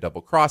he's kind of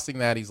double crossing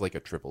that. He's like a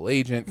triple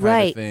agent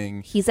kind of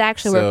thing. He's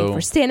actually working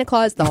for Santa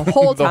Claus the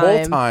whole the time.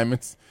 whole time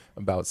it's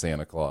about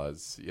Santa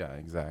Claus. Yeah,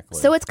 exactly.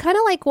 So it's kind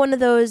of like one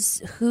of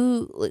those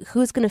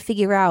who's going to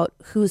figure out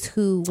who's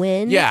who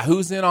when. Yeah,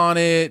 who's in on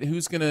it?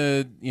 Who's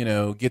gonna,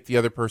 get the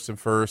other person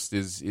first?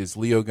 Is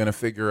Leo gonna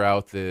figure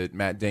out that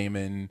Matt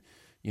Damon,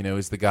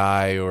 is the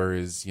guy, or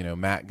is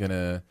Matt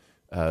gonna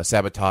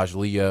sabotage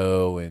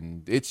Leo?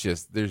 And it's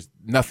just there's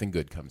nothing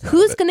good comes out of it.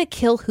 Who's going to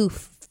kill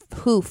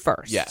who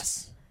first?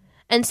 Yes.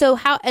 And so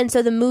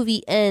the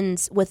movie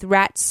ends with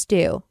rat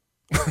stew.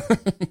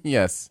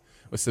 Yes.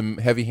 With some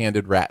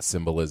heavy-handed rat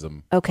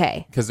symbolism.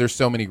 Okay. Because there's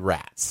so many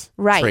rats.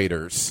 Right.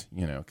 Traitors,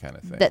 kind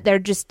of thing. That they're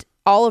just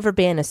Oliver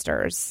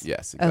Bannister's.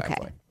 Yes,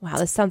 exactly. Okay. Wow,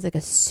 this sounds like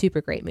a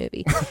super great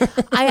movie.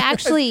 I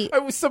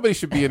wish somebody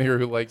should be in here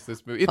who likes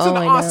this movie. It's Oh, an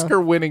I know.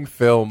 Oscar-winning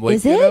film. Like,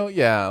 Is you it? know,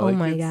 yeah. Oh like,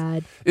 my it's-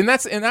 God.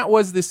 And that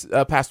was this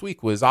past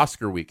week was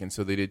Oscar week, and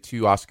so they did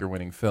 2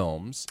 Oscar-winning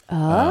films.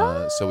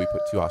 So we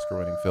put 2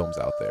 Oscar-winning films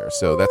out there.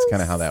 So that's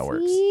kind of how that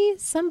works. See?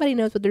 Somebody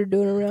knows what they're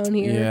doing around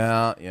here.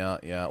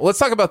 Yeah. Well, let's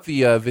talk about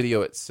the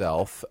video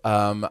itself.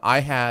 I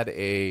had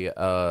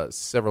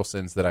several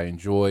sins that I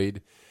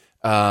enjoyed.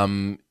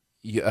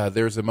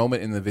 There's a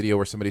moment in the video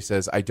where somebody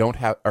says, "You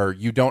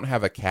don't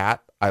have a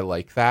cat. I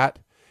like that."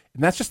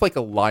 And that's just like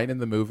a line in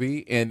the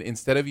movie. And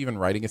instead of even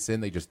writing a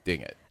sin, they just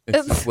ding it.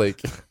 It's just like,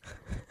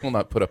 we'll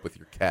not put up with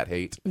your cat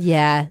hate.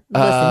 Yeah.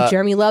 Listen,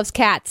 Jeremy loves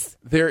cats.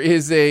 There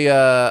is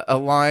a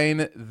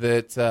line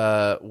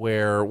that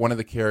where one of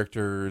the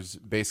characters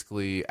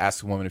basically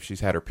asks a woman if she's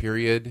had her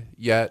period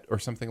yet or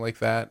something like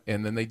that.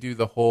 And then they do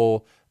the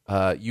whole,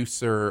 you,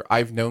 sir,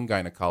 I've known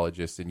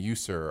gynecologists, and you,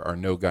 sir, are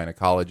no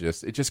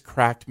gynecologist. It just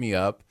cracked me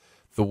up.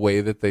 The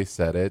way that they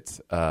said it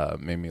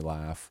made me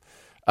laugh.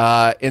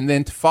 And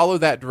then to follow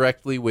that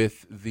directly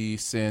with the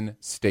sin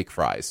steak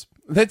fries.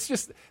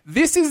 This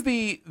is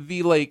the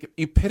like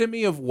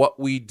epitome of what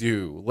we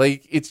do.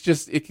 Like,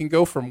 it can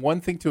go from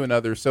one thing to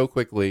another so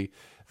quickly.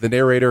 The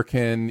narrator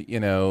can,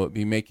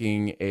 be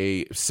making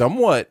a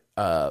somewhat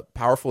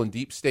powerful and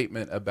deep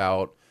statement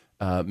about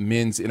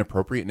men's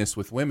inappropriateness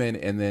with women,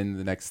 and then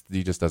the next,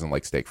 he just doesn't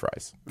like steak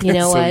fries. You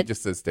know so what? he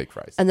just says steak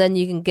fries. And then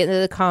you can get into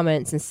the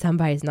comments, and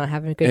somebody's not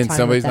having a good time. And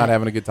somebody's with not that.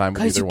 having a good time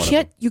with Guys, either one of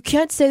them. you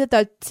can't say that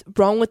that's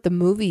wrong with the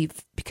movie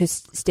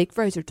because steak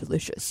fries are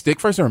delicious. Steak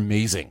fries are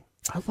amazing.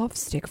 I love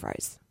steak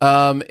fries.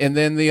 And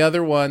then the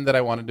other one that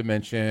I wanted to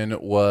mention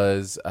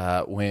was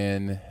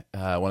when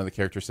one of the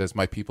characters says,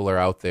 "My people are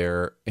out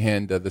there,"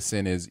 and the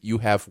sin is, "You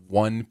have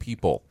one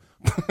people."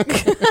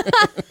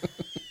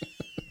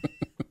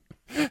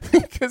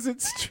 Because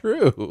it's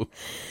true.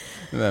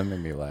 That made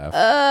me laugh.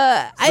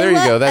 There you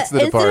go. That's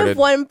The Instead Departed. of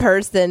one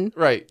person,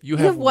 Right. You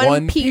you have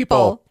one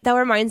people. That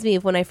reminds me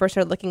of when I first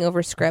started looking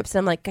over scripts. And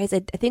I'm like, guys, I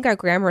think our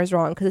grammar is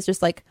wrong because it's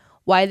just like,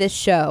 why this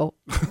show?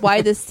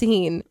 Why this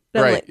scene? And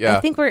I'm Right, like, yeah.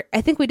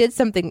 I think we did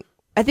something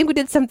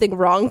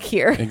wrong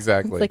here.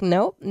 Exactly. It's like,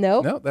 nope.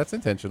 No, that's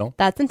intentional.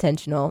 That's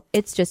intentional.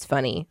 It's just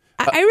funny.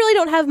 I really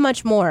don't have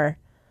much more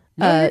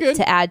No, you're good.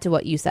 to add to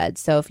what you said.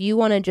 So if you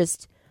want to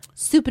just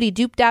soupity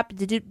doop dap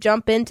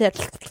jump into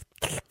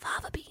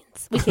lava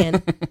beans, we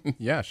can.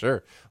 Yeah,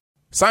 sure.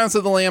 Silence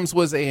of the Lambs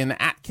was an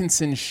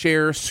Atkinson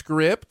Share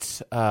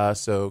script.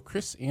 So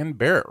Chris and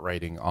Barrett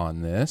writing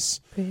on this.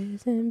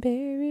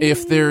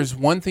 If there's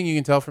one thing you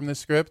can tell from this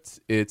script,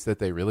 it's that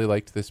they really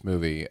liked this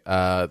movie.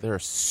 There are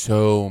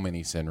so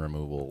many sin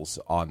removals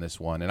on this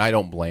one, and I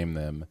don't blame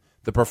them.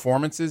 The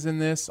performances in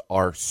this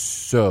are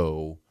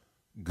so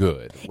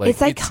good. It's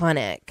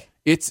iconic.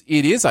 It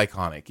is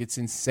iconic. It's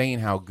insane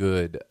how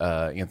good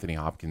Anthony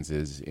Hopkins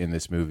is in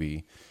this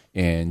movie,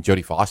 and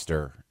Jodie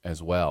Foster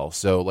as well.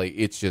 So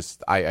it's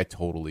just, I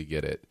totally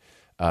get it.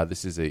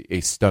 This is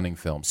a stunning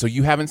film. So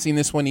you haven't seen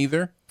this one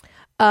either?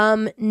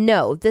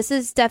 No, this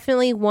is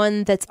definitely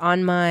one that's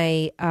on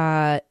my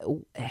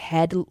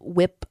head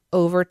whip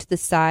over to the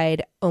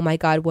side. Oh my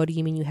God, what do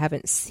you mean you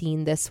haven't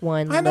seen this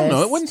one? I don't know.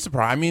 list? It wouldn't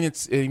surprise.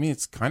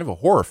 It's kind of a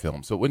horror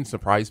film, so it wouldn't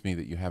surprise me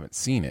that you haven't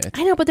seen it.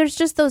 I know, but there's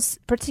just those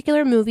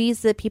particular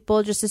movies that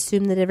people just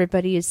assume that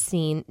everybody has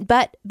seen.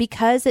 But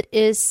because it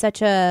is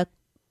such a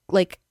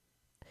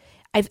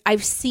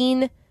I've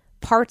seen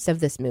parts of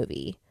this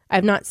movie.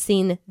 I've not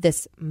seen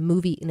this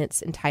movie in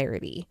its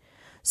entirety.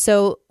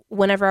 So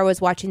whenever I was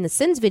watching the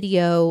Sins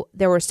video,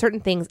 there were certain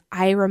things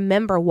I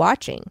remember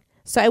watching.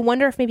 So I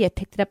wonder if maybe I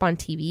picked it up on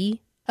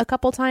TV a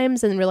couple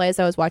times and realized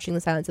I was watching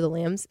The Silence of the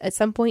Lambs at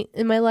some point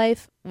in my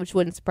life, which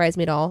wouldn't surprise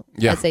me at all.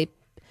 Yeah. As a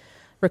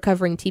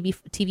recovering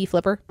TV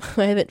flipper.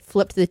 I haven't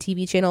flipped the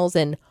TV channels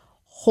in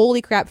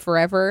holy crap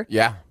forever.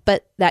 Yeah.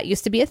 But that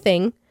used to be a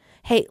thing.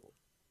 Hey,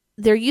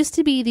 there used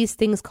to be these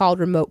things called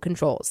remote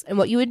controls. And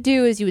what you would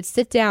do is you would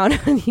sit down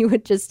and you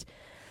would just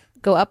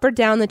go up or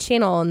down the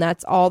channel, and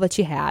that's all that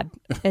you had.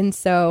 And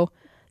so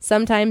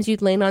sometimes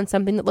you'd land on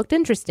something that looked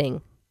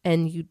interesting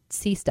and you'd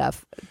see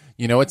stuff.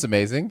 You know what's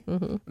amazing?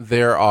 Mm-hmm.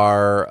 There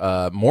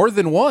are more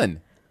than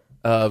one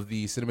of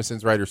the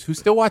CinemaSins writers who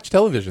still watch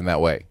television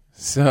that way.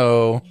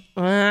 So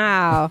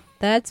Wow,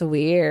 that's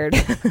weird.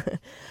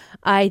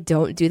 I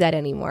don't do that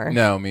anymore.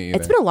 no, me either.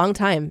 It's been a long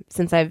time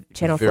since I've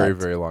channel very,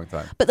 flipped. very long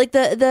time. But like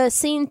the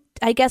scene,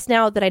 I guess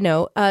now that I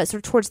know, sort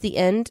of towards the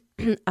end,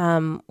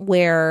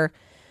 where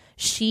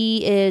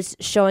she is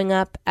showing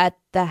up at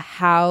the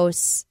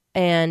house,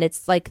 and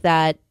it's like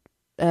that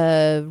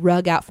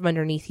rug out from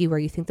underneath you where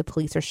you think the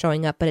police are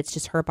showing up, but it's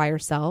just her by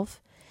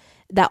herself.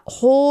 That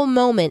whole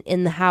moment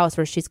in the house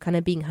where she's kind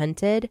of being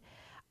hunted,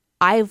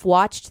 I've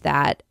watched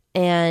that,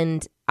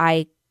 and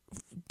I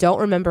don't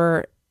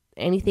remember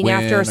anything When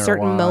after or a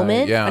certain why,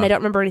 moment, yeah. and I don't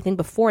remember anything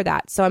before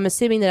that. So I'm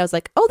assuming that I was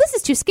like, "Oh, this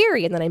is too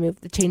scary," and then I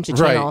changed the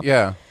channel. Right,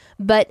 yeah.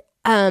 But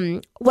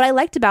what I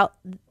liked about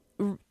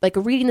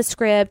reading the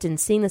script and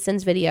seeing the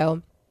Sins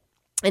video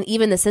and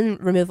even the sin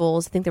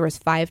removals, I think there was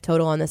 5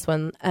 total on this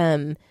one,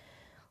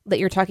 that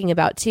you're talking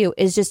about too,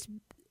 is just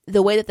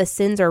the way that the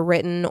sins are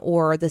written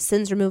or the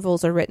sins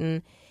removals are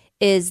written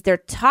is they're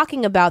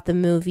talking about the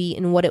movie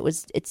and what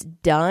it's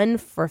done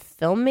for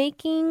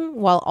filmmaking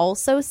while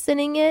also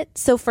sinning it.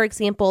 So for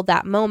example,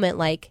 that moment,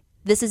 like,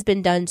 this has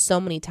been done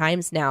so many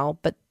times now,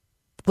 but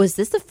was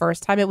this the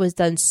first time it was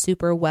done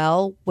super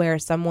well where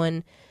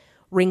someone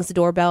rings the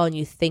doorbell and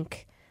you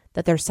think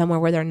that they're somewhere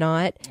where they're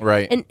not?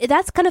 Right. And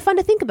that's kind of fun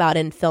to think about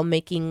in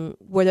filmmaking,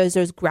 where there's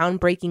those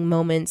groundbreaking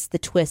moments, the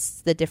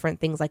twists, the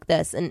different things like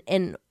this.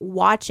 And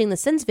watching the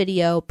Sins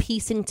video,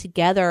 piecing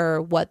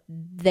together what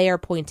they are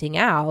pointing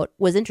out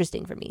was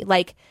interesting for me.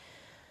 Like,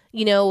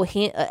 you know,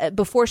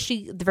 before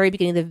the very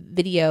beginning of the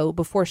video,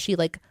 before she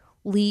like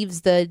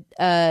leaves the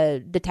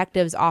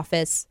detective's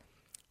office,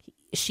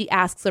 she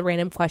asks a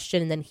random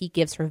question and then he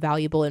gives her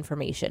valuable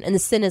information. And the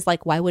sin is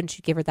like, why wouldn't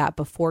you give her that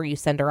before you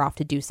send her off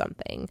to do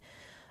something?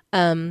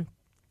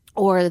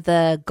 Or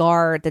the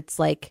guard that's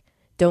like,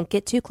 don't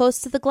get too close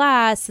to the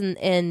glass,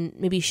 and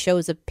maybe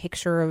shows a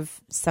picture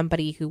of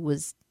somebody who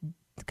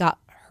got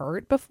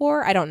hurt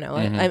before. I don't know.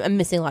 I'm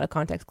missing a lot of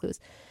context clues.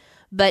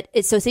 But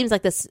it seems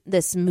like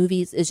this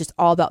movie is just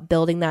all about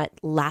building that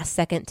last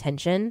second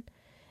tension.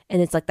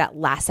 And it's like that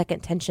last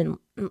second tension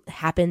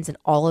happens in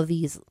all of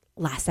these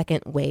last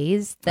second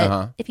ways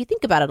that if you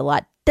think about it a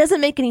lot,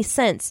 doesn't make any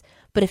sense.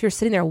 But if you're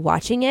sitting there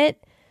watching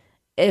it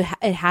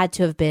had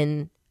to have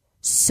been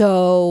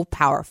so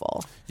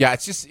powerful. Yeah,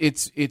 it's just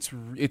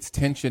it's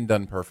tension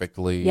done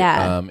perfectly.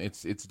 Yeah.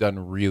 It's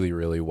done really,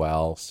 really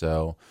well.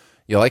 So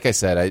yeah, like I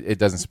said, it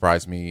doesn't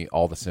surprise me,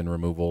 all the sin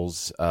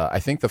removals.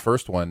 I think the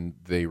first one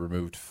they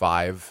removed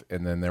 5,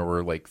 and then there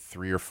were like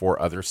 3 or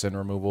 4 other sin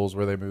removals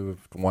where they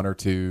moved 1 or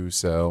 2.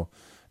 So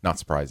not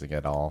surprising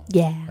at all.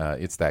 Yeah.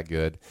 It's that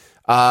good.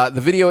 The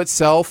video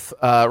itself,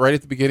 right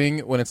at the beginning,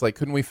 when it's like,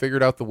 couldn't we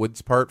figured out the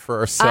woods part for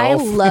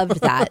ourselves? I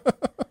loved that.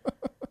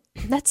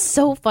 That's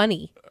so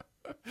funny.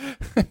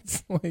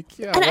 It's like,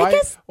 yeah,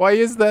 And why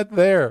is that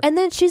there? And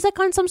then she's like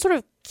on some sort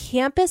of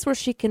campus where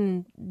she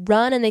can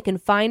run and they can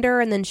find her,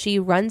 and then she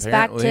runs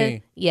back to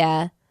Apparently.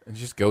 and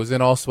just goes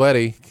in all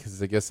sweaty,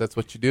 because I guess that's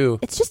what you do.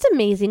 it's just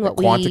amazing what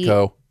we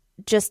Quantico.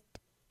 just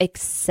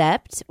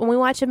accept when we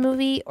watch a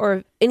movie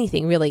or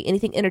anything, really,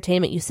 anything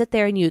entertainment. You sit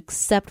there and you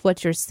accept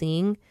what you're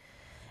seeing,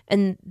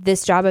 and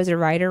this job as a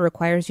writer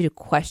requires you to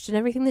question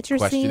everything that you're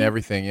seeing. Question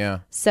everything, yeah.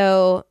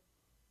 So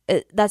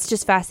that's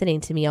just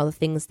fascinating to me, all the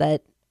things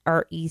that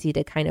are easy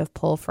to kind of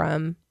pull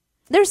from.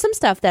 There's some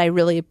stuff that I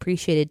really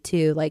appreciated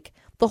too, like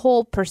the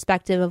whole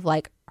perspective of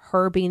like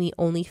her being the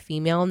only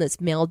female in this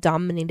male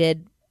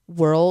dominated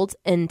world,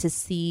 and to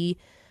see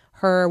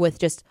her with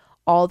just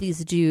all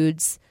these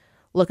dudes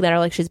looking at her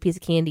like she's a piece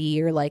of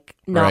candy or like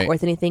not Right.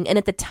 worth anything. And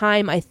at the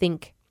time, I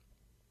think,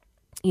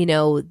 you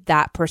know,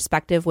 that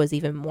perspective was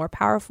even more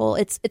powerful.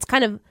 It's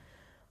kind of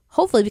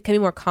hopefully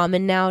becoming more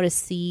common now to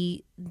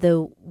see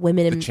the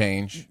women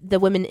Change. the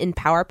women in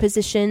power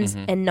positions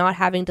and not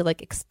having to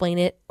like explain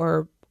it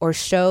or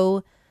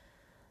show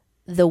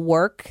the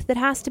work that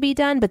has to be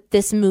done. But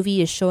this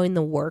movie is showing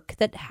the work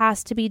that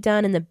has to be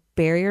done and the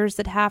barriers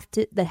that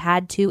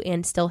had to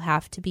and still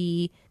have to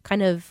be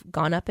kind of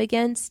gone up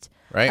against.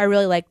 Right. I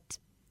really liked,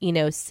 you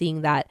know,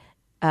 seeing that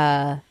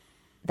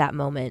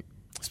moment.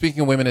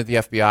 Speaking of women at the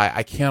FBI,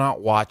 I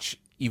cannot watch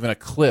even a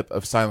clip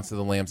of Silence of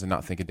the Lambs and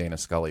not think of Dana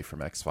Scully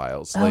from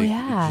X-Files. Oh,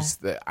 yeah.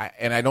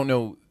 And I don't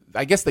know,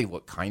 I guess they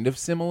look kind of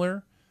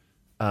similar,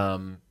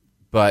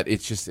 but it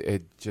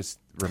just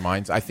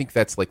reminds, I think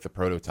that's like the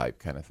prototype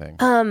kind of thing.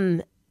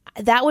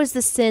 That was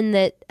the sin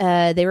that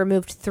they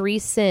removed 3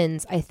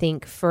 sins, I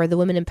think, for the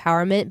women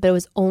empowerment, but it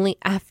was only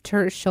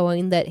after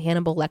showing that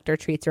Hannibal Lecter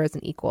treats her as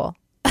an equal.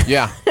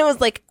 Yeah. I was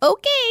like,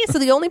 okay, so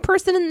the only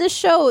person in this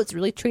show is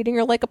really treating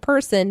her like a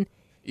person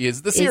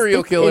Is the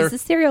serial killer. Is the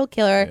serial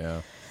killer.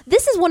 Yeah.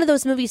 This is one of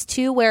those movies,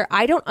 too, where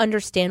I don't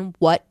understand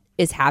what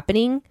is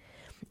happening.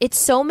 It's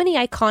so many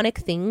iconic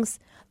things.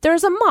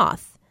 There's a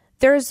moth.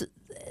 There's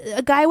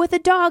a guy with a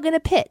dog in a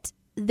pit.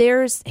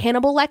 There's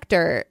Hannibal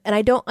Lecter, and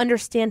I don't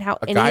understand how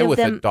any guy of with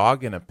them. a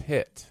dog in a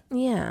pit.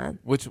 Yeah,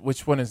 Which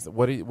one is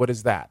what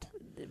is that?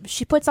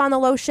 she puts on the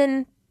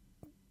lotion.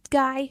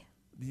 Guy,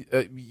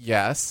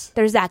 Yes.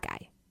 there's that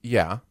guy.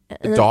 Yeah.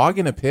 A dog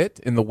in a pit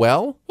in the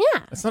well?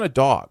 Yeah, That's not a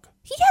dog.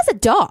 he has a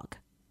dog.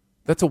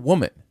 That's a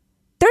woman.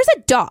 There's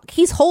a dog.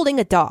 He's holding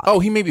a dog. Oh,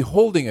 he may be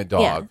holding a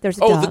dog. Yeah, there's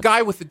a the dog.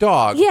 guy with the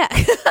dog. Yeah.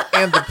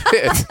 And the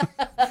pit.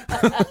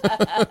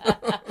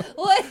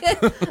 What?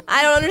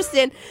 I don't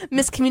understand.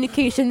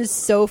 Miscommunication is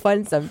so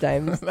fun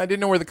sometimes. I didn't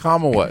know where the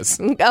comma was.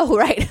 Oh,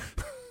 right.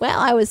 Well,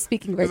 I was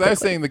speaking very Because I was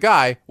quickly. saying the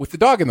guy with the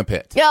dog in the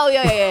pit. Oh,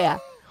 yeah.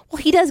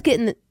 Well, he does get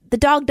in the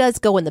dog does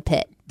go in the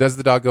pit. Does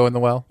the dog go in the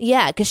well?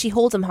 Yeah, because she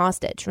holds him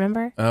hostage,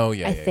 remember? Oh,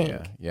 yeah. I yeah,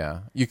 think. Yeah.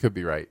 You could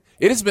be right.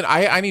 It has been,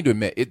 I need to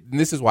admit, and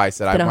this is why I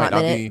said I Been a might hot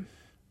not minute. be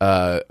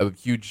a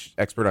huge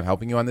expert on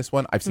helping you on this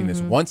one. I've seen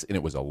this once, and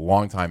it was a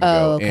long time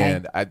ago. Oh, okay.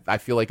 And I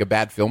feel like a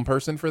bad film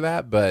person for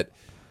that, but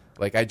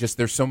Like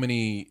there's so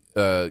many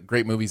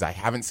great movies I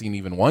haven't seen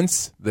even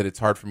once that it's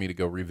hard for me to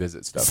go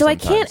revisit stuff. So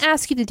sometimes. I can't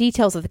ask you the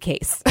details of the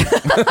case.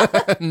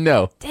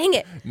 No. Dang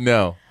it.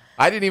 No.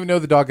 I didn't even know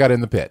the dog got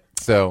in the pit.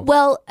 So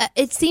Well,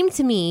 it seemed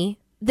to me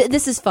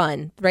this is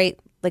fun, right?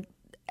 Like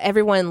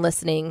everyone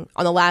listening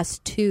on the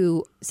last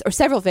 2 or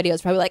several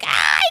videos probably like,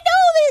 I know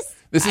this.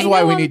 This is I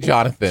why know we all need the-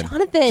 Jonathan.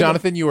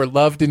 Jonathan, you are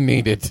loved and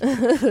needed.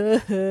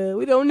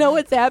 We don't know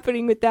what's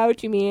happening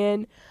without you,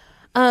 man.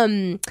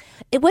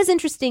 It was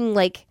interesting,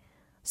 like,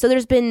 so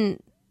there's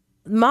been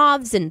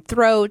mouths and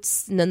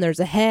throats, and then there's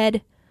a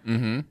head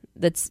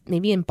that's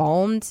maybe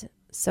embalmed.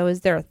 So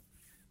is there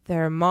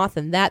a moth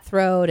in that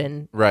throat?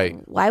 And Right.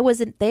 why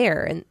wasn't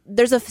there? And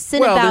there's a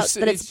sin Well, about there's-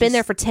 that it's it's been just-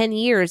 there for 10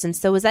 years. And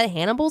so was that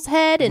Hannibal's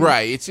head? And,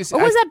 Right. It's just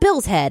or was that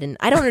Bill's head? And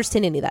I don't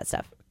understand any of that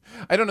stuff.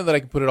 I don't know that I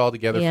can put it all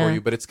together Yeah. for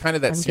you, but it's kind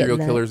of that I'm serial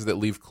getting that. killers that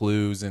leave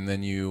clues, and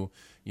then you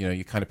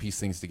kind of piece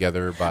things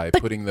together by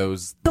putting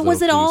those. But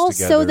was it little all clues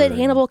so together that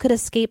and- Hannibal could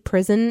escape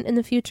prison in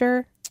the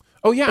future?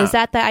 Oh yeah, Is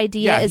that the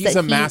idea? Yeah, Is he's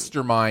that a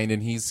mastermind,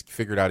 and he's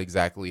figured out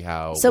exactly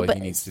what he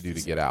needs to do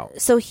to get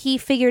out. So he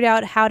figured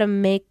out how to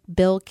make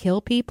Bill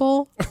kill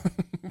people.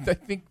 I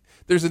think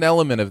there's an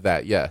element of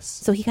that. Yes.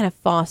 So he kind of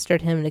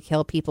fostered him to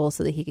kill people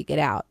so that he could get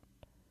out.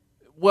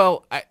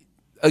 Well,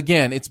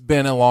 again, it's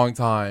been a long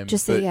time.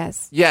 Just but say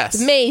yes. Yes.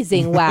 It's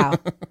amazing. Wow.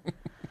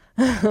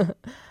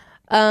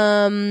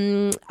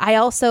 I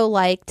also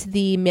liked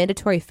the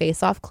mandatory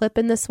face-off clip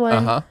in this one.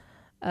 Uh-huh.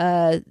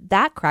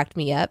 That cracked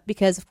me up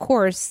because, of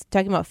course,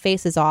 talking about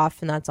faces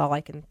off, and that's all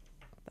I can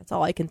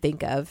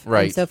think of.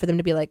 Right. And so for them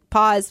to be like,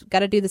 pause, got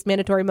to do this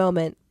mandatory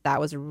moment, that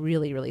was a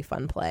really, really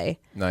fun play.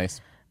 Nice.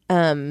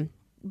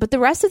 But the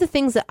rest of the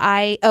things that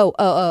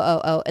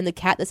and the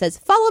cat that says,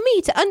 follow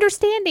me to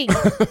understanding.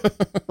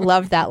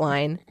 Loved that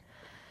line.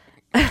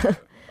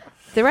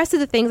 The rest of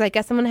the things, I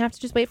guess I'm going to have to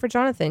just wait for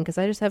Jonathan because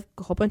I just have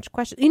a whole bunch of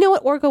questions. You know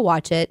what? Or go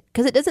watch it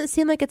because it doesn't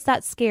seem like it's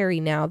that scary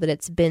now that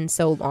it's been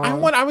so long.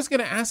 I was going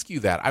to ask you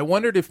that. I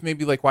wondered if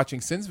maybe like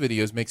watching Sins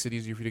videos makes it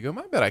easier for you to go,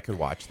 I bet I could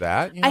watch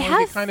that. You know,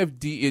 it kind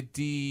of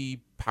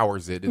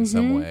de-powers it in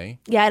some way.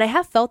 Yeah, and I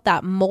have felt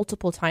that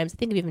multiple times. I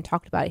think we've even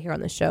talked about it here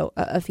on the show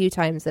a few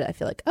times that I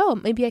feel like, oh,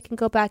 maybe I can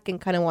go back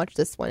and kind of watch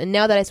this one. And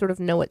now that I sort of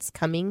know what's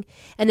coming,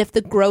 and if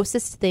the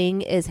grossest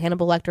thing is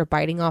Hannibal Lecter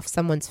biting off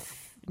someone's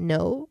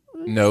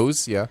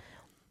Nose, yeah.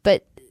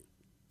 but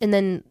and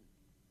then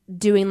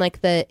doing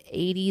like the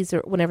 80s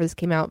or whenever this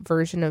came out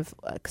version of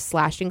like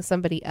slashing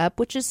somebody up,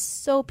 which is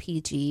so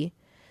PG.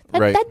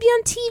 Right. That'd be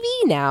on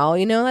TV now,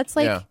 you know? That's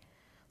like, Yeah.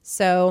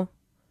 So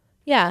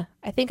yeah,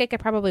 I think I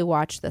could probably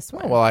watch this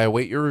one. Oh, well, I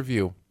await your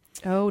review.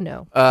 Oh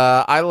no.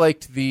 I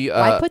liked the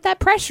Why put that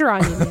pressure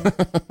on you, man?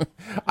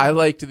 I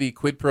liked the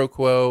quid pro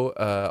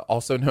quo,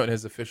 also known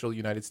as official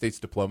United States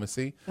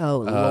diplomacy. Oh,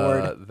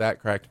 Lord. That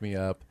cracked me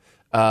up.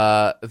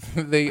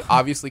 They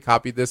obviously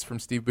copied this from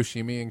Steve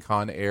Buscemi and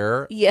Con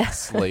Air.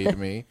 Yes. Slayed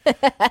me.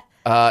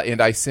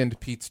 And I sinned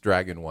Pete's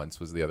Dragon once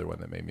was the other one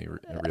that made me really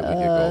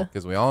giggle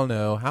because we all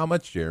know how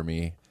much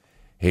Jeremy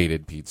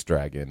hated Pete's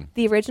Dragon.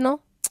 The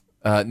original?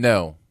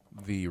 No,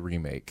 the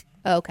remake,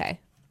 Okay.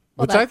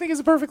 which I think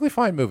is a perfectly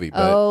fine movie.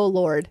 But Oh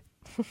Lord.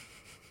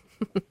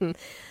 don't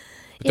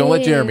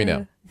let Jeremy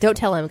know. Don't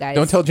tell him, guys.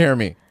 Don't tell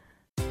Jeremy.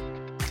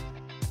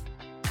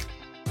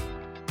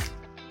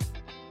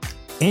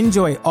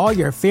 Enjoy all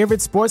your favorite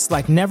sports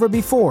like never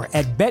before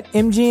at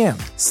BetMGM.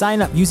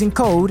 Sign up using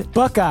code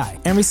Buckeye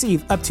and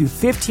receive up to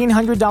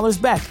 $1,500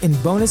 back in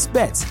bonus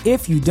bets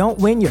if you don't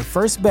win your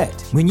first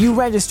bet. When you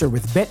register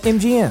with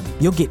BetMGM,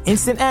 you'll get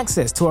instant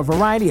access to a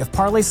variety of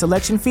parlay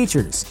selection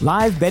features,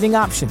 live betting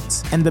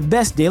options, and the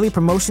best daily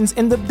promotions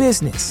in the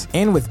business.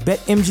 And with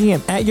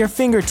BetMGM at your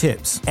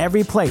fingertips,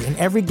 every play and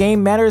every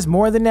game matters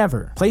more than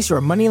ever. Place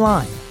your money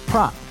line,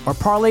 prop, or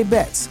parlay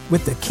bets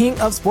with the king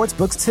of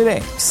sportsbooks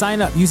today.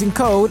 Sign up using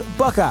code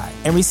Buckeye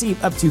and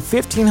receive up to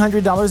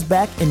 $1,500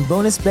 back in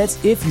bonus bets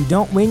if you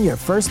don't win your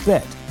first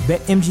bet.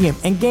 BetMGM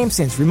and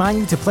GameSense remind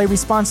you to play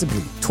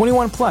responsibly.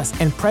 21 plus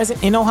and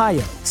present in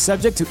Ohio,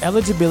 subject to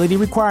eligibility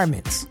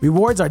requirements.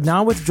 Rewards are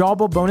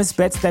non-withdrawable bonus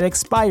bets that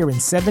expire in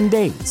 7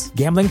 days.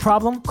 Gambling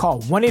problem?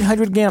 Call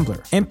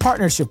 1-800-GAMBLER in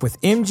partnership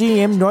with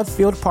MGM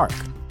Northfield Park.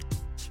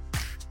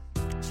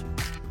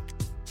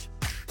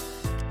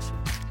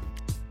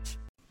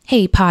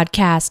 Hey,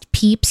 podcast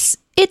peeps,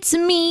 it's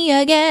me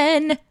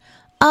again.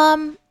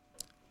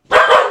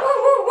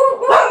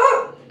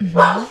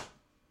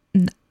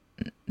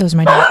 Those are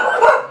my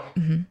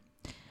dogs.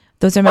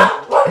 Those are my.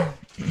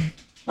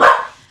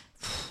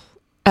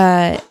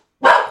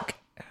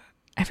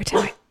 Every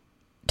time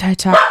I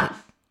talk,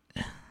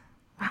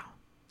 wow.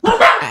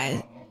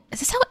 Is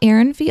this how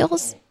Aaron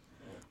feels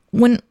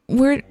when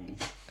we're?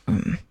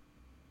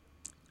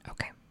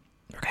 Okay,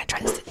 we're gonna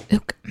try this.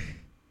 Okay.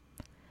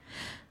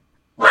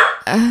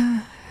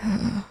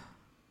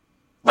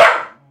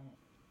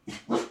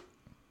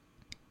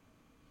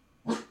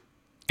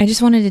 I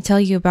just wanted to tell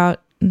you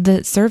about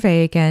the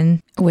survey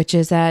again, which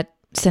is at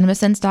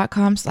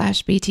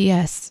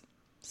cinemasense.com/BTS.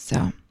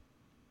 So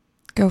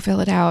go fill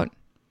it out.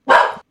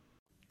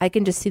 I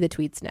can just see the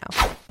tweets now.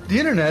 The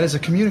internet is a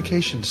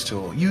communications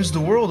tool used the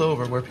world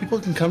over where people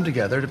can come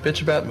together to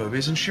bitch about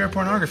movies and share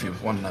pornography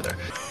with one another.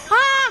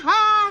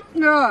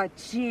 Oh,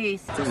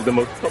 jeez. This is the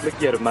most public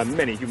yet of my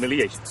many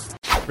humiliations.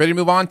 Ready to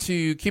move on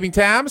to keeping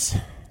tabs?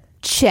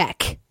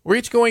 Check. We're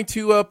each going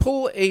to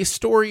pull a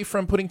story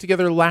from putting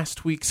together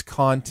last week's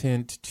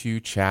content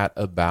to chat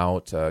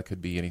about.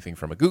 Could be anything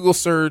from a Google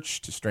search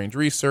to strange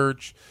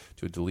research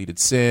to a deleted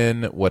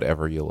sin,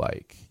 whatever you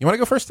like. You want to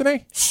go first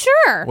today?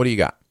 Sure. What do you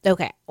got?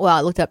 Okay. Well,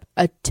 I looked up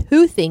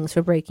 2 things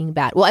for Breaking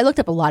Bad. Well, I looked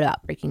up a lot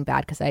about Breaking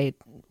Bad because I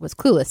was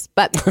clueless.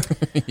 But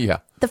Yeah.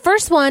 the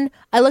first one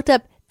I looked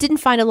up, didn't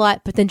find a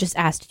lot, but then just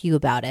asked you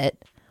about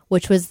it,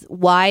 which was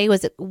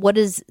what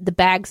does the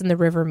bags in the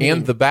river mean?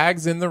 And the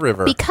bags in the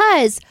river.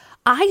 Because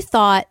I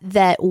thought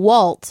that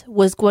Walt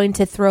was going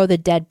to throw the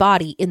dead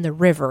body in the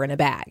river in a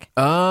bag.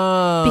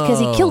 Oh. Because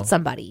he killed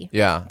somebody.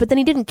 Yeah. But then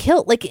he didn't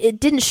kill, it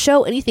didn't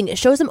show anything. It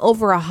shows him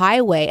over a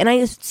highway. And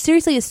I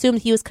seriously assumed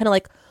he was kind of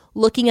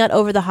looking out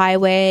over the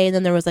highway, and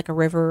then there was a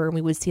river, and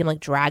we would see him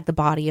drag the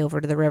body over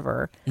to the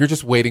river. You're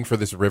just waiting for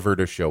this river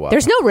to show up.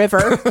 There's no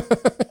river.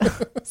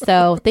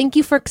 So thank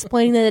you for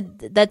explaining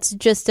that. That's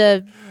just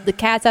the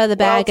cat's out of the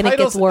bag, and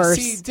titles, it gets worse.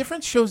 See,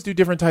 different shows do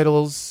different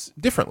titles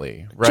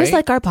differently, right? Just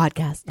like our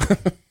podcast.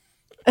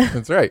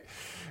 That's right.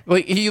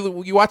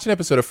 You watch an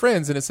episode of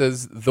Friends and it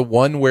says the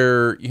one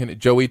where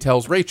Joey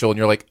tells Rachel, and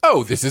you're like,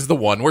 oh, this is the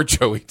one where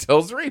Joey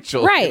tells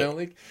Rachel.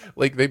 Right.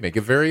 They make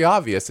it very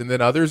obvious, and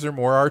then others are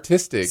more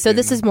artistic. So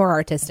this is more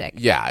artistic.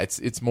 Yeah,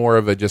 it's more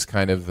of a just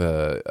kind of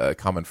a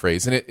common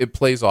phrase, and it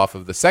plays off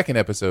of the second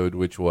episode,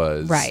 which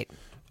was right.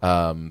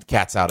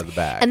 Cat's out of the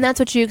bag, and that's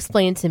what you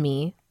explained to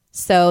me.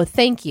 So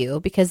thank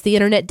you, because the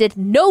internet did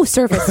no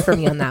service for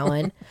me on that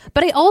one.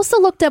 But I also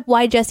looked up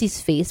why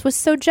Jesse's face was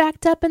so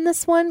jacked up in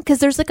this one, because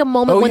there's a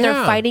moment when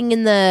they're fighting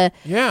in the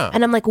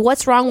and I'm like,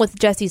 what's wrong with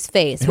Jesse's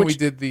face? And we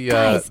did the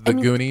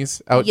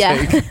Goonies outtake.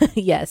 Yeah.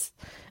 Yes.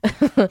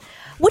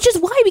 Which is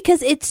why,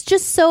 because it's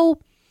just so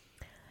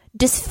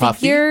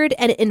disfigured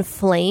and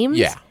inflamed.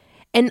 Yeah.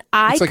 And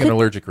it's an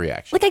allergic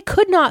reaction. I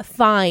could not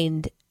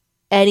find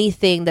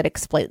anything that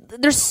explains.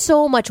 There's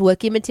so much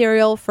wiki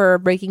material for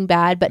Breaking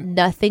Bad, but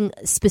nothing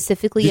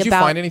specifically about. Did you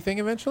find anything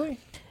eventually?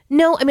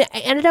 No, I mean, I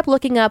ended up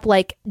looking up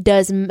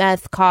does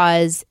meth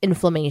cause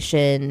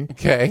inflammation?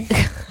 Okay.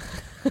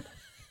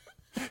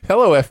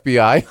 Hello,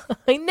 FBI.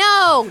 I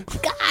know,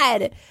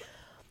 God.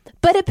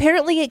 But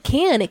apparently it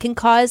can. It can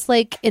cause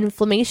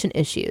inflammation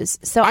issues.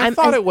 So I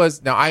thought it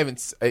was. Now I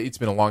haven't. It's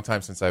been a long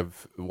time since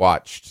I've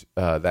watched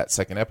that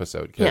second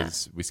episode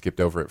because we skipped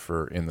over it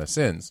for In the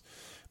Sins.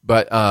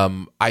 But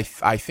I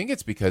think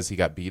it's because he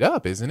got beat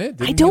up, isn't it?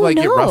 Didn't he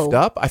get roughed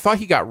up? I thought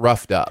he got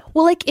roughed up.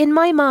 Well, in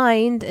my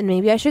mind, and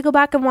maybe I should go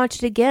back and watch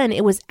it again,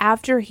 it was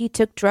after he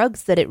took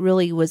drugs that it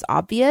really was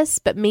obvious.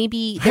 But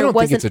maybe there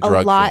wasn't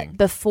a lot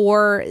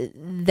before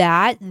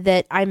that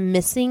I'm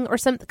missing or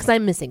something, because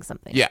I'm missing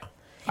something. Yeah.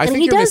 I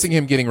think you're missing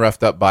him getting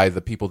roughed up by the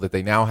people that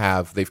they now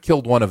have. They've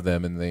killed one of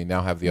them, and they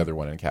now have the other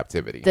one in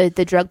captivity.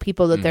 The drug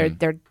people that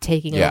they're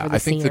taking over the scene. Yeah, I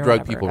think the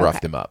drug people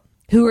roughed him up.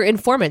 Who were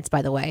informants,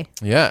 by the way.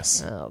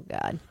 Yes. Oh,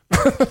 God.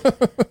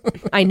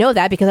 I know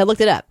that because I looked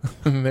it up.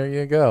 There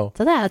you go.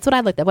 So that's what I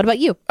looked at. What about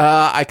you?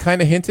 I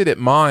kind of hinted at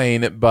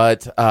mine,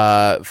 but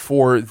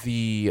for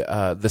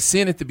the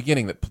sin at the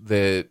beginning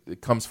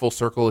that comes full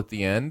circle at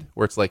the end,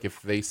 where it's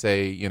if they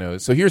say,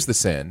 so here's the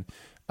sin.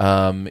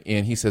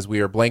 And he says, we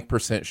are blank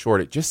 %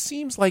 short. It just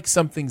seems like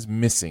something's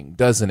missing,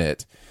 doesn't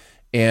it?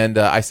 And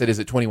I said, is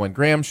it 21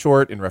 grams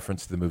short, in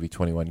reference to the movie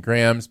 21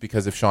 Grams?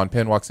 Because if Sean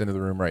Penn walks into the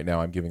room right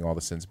now, I'm giving all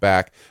the sins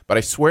back. But I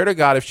swear to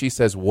God, if she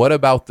says, what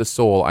about the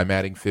soul? I'm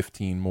adding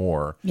 15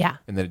 more. Yeah.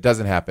 And then it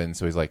doesn't happen.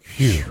 So he's like,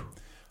 phew.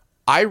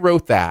 I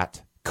wrote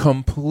that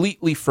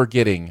completely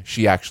forgetting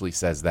she actually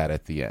says that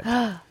at the end.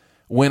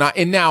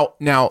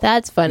 Now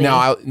that's funny.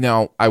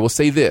 Now I will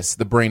say this: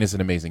 the brain is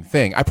an amazing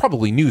thing. I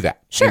probably knew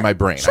that in my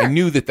brain. Sure. I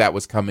knew that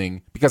was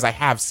coming because I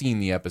have seen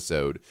the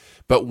episode.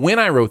 But when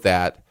I wrote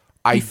that,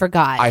 I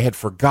forgot. I had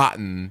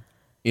forgotten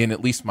in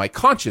at least my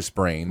conscious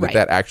brain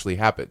that actually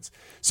happens.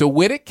 So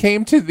when it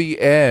came to the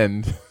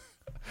end,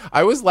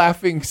 I was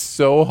laughing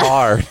so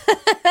hard.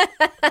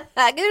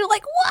 You're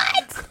like,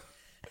 what?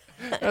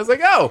 I was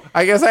like, oh,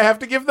 I guess I have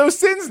to give those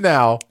sins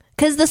now.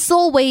 Because the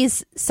soul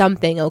weighs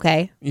something,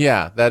 okay?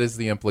 Yeah, that is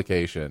the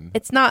implication.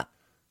 It's not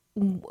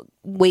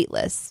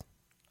weightless.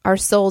 Our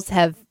souls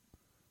have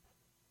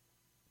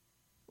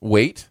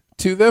weight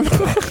to them.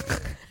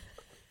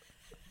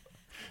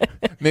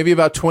 Maybe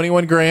about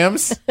 21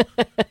 grams.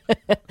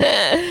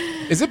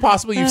 Is it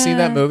possible you've seen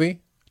that movie,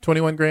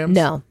 21 Grams?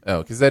 No.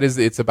 Oh, because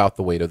it's about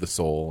the weight of the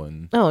soul.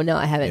 And oh, no,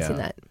 I haven't seen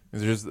that.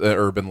 There's the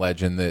urban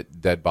legend that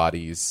dead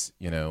bodies,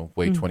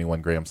 weigh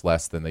 21 grams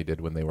less than they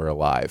did when they were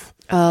alive.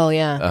 Oh,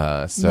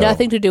 yeah.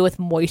 Nothing to do with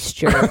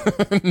moisture.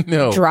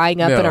 No.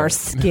 Drying up in our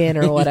skin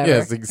or whatever.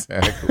 Yes,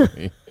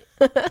 exactly.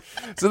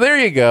 So there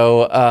you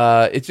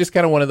go. It's just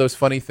kind of one of those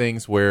funny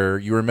things where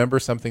you remember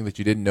something that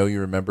you didn't know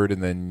you remembered,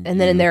 and then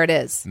there it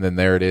is. And then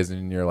there it is,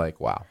 and you're like,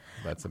 wow.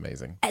 That's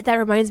amazing. That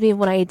reminds me of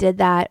when I did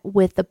that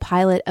with the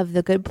pilot of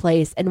The Good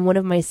Place, and one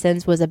of my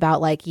sins was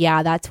about like,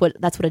 yeah, that's what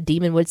a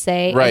demon would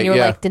say. Right, and you were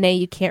yeah. like, Danae,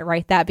 you can't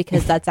write that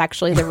because that's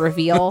actually the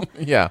reveal.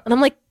 Yeah. And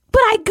I'm like,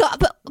 but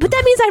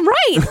that means I'm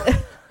right.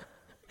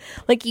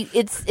 Like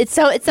it's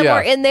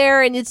somewhere in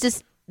there, and it's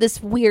just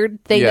this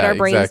weird thing that our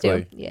brains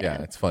do.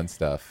 Yeah, it's fun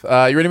stuff. You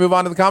ready to move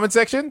on to the comment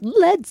section?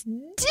 Let's do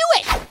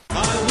it.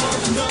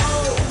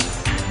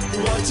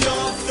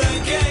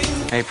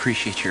 I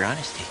appreciate your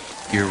honesty.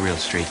 You're a real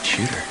straight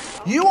shooter.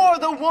 You are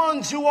the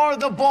ones who are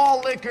the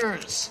ball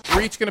lickers.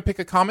 We're each going to pick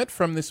a comment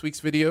from this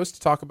week's videos to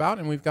talk about,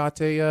 and we've got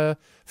a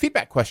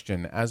feedback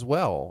question as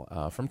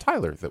well from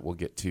Tyler that we'll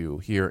get to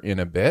here in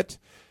a bit.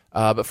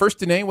 But first,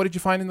 Danae, what did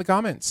you find in the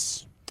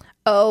comments?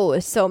 Oh,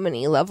 so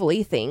many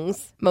lovely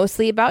things,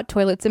 mostly about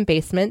toilets and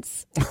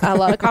basements. A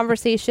lot of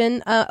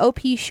conversation. OP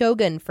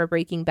Shogun for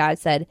Breaking Bad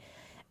said,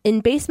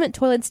 in basement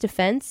toilets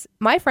defense,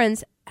 my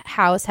friend's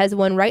house has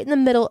one right in the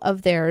middle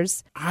of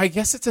theirs. I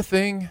guess it's a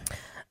thing.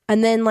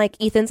 And then like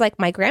Ethan's like,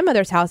 my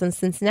grandmother's house in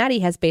Cincinnati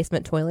has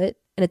basement toilet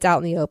and it's out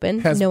in the open.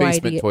 Has no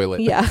basement idea.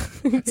 toilet. Yeah.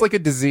 It's like a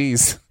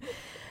disease.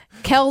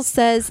 Kel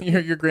says,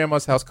 Your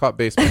grandma's house caught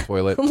basement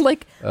toilet.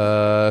 like,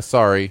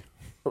 sorry.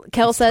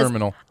 Kel It's says,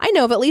 terminal. I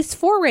know of at least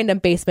 4 random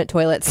basement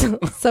toilets.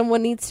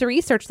 Someone needs to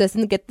research this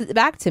and get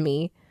back to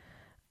me.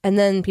 And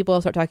then people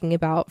start talking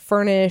about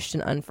furnished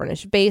and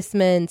unfurnished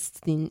basements,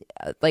 This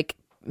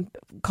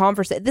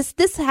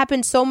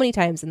happened so many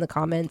times in the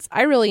comments.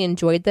 I really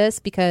enjoyed this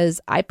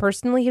because I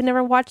personally have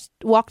never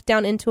walked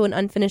down into an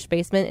unfinished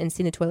basement and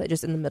seen a toilet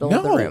just in the middle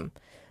of the room.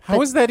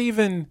 How is that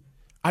even?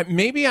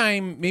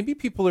 Maybe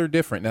people are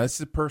different. Now this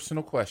is a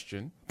personal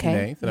question,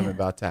 Danae, that I'm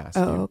about to ask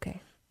you. Oh,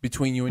 okay.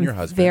 Between you and your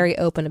husband, Very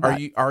open about.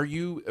 Are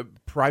you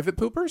private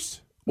poopers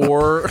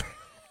or?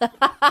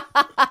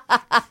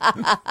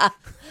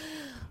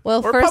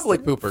 Well, or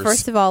public poopers?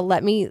 First of all,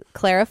 let me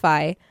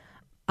clarify.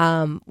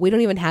 We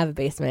don't even have a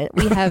basement.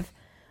 We have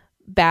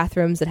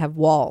bathrooms that have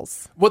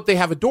walls. What, they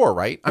have a door,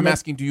 right? I'm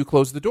asking, do you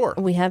close the door?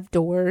 We have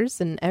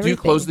doors and everything. Do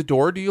you close the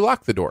door? Or do you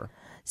lock the door?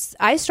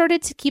 I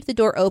started to keep the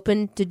door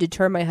open to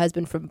deter my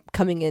husband from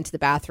coming into the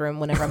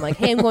bathroom whenever I'm like,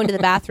 hey, I'm going to the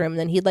bathroom. And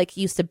then he'd like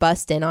used to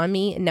bust in on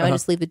me. And now I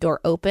just leave the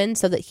door open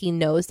so that he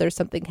knows there's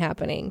something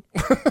happening.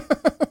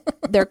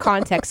 They're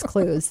context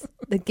clues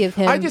that give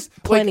him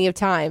plenty of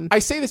time. I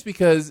say this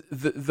because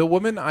the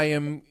woman I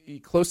am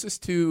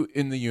closest to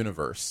in the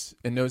universe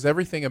and knows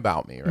everything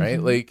about me, right?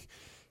 Mm-hmm. Like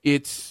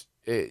it's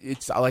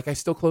like I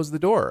still close the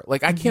door.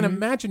 Like I can't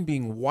imagine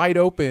being wide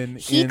open.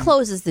 He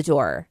closes the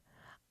door.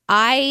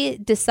 I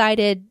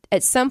decided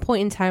at some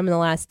point in time in the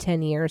last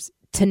 10 years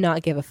to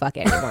not give a fuck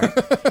anymore.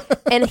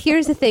 And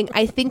here's the thing.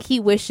 I think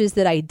he wishes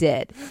that I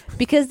did,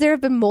 because there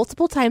have been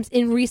multiple times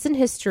in recent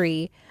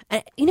history.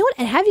 And you know what?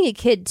 And having a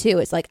kid too,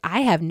 it's like I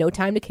have no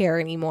time to care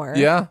anymore.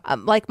 Yeah.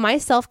 Like my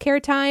self-care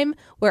time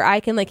where I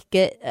can like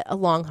get a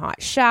long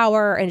hot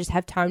shower and just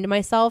have time to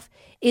myself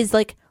is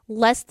like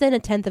less than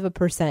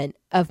 0.1%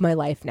 of my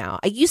life now.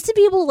 I used to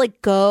be able to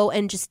like go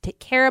and just take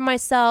care of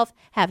myself,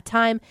 have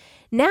time.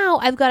 Now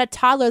I've got a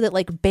toddler that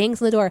like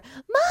bangs on the door,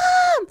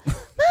 Mom,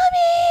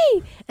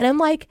 Mommy. And I'm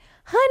like,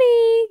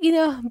 honey,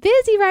 I'm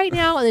busy right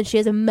now. And then she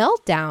has a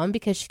meltdown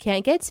because she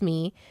can't get to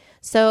me.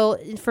 So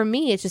for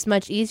me, it's just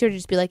much easier to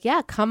just be like,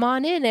 yeah, come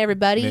on in,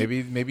 everybody.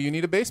 Maybe you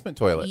need a basement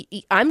toilet.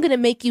 I'm going to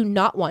make you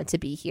not want to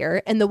be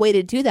here. And the way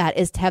to do that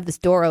is to have this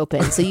door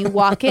open. So you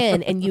walk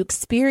in and you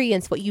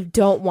experience what you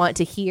don't want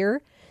to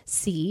hear,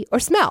 see, or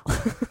smell.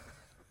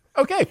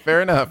 Okay,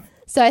 fair enough.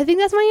 So I think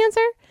that's my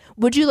answer.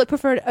 Would you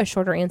prefer a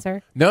shorter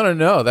answer?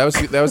 No. That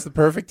was the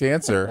perfect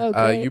answer.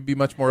 Okay. You'd be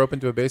much more open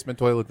to a basement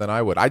toilet than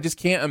I would. I just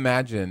can't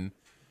imagine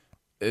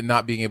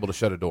not being able to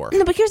shut a door.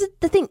 No, but here's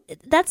the thing.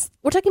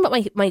 We're talking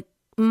about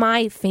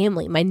my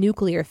family, my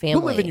nuclear family.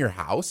 Who live in your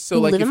house? So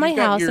who like, live if in my you've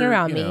got house and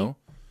around me.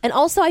 And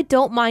also, I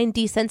don't mind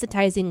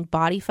desensitizing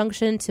body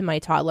function to my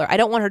toddler. I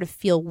don't want her to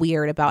feel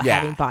weird about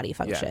having body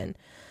function.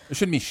 Yeah. There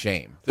shouldn't be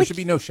shame. There should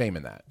be no shame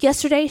in that.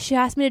 Yesterday, she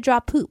asked me to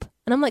draw poop.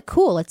 And I'm like,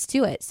 cool, let's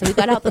do it. So we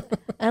got out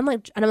and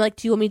I'm like,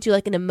 do you want me to do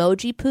like an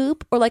emoji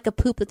poop or like a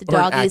poop that the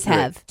doggies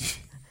have?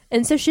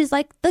 And so she's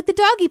like the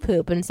doggy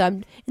poop. And so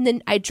and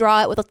then I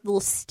draw it with like little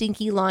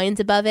stinky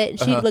lines above it. And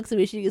she looks at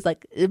me, she's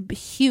like a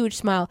huge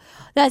smile.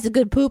 That's a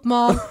good poop,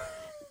 Mom.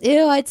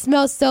 Ew, it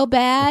smells so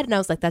bad. And I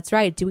was like, that's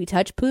right. Do we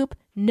touch poop?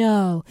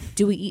 No.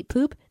 Do we eat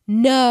poop?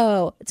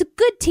 No. It's a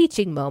good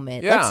teaching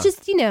moment. Yeah. Let's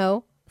just,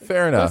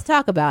 Fair enough. let's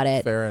talk about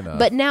it. Fair enough.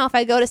 But now if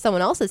I go to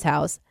someone else's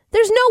house,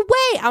 there's no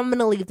way I'm going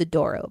to leave the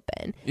door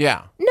open.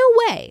 Yeah. No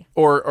way.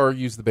 Or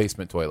use the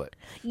basement toilet.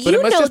 But You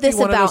it must know just be this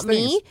one of those about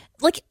me. things.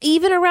 Like,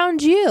 even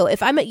around you.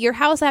 If I'm at your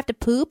house, I have to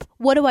poop.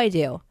 What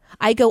do?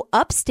 I go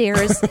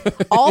upstairs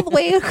all the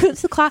way to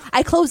the clock.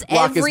 I close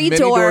Lock every as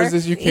many door. doors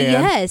as you can.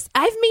 Yes.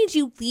 I've made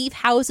you leave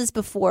houses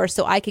before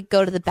so I could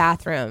go to the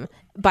bathroom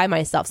by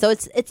myself. So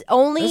it's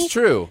only That's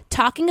true.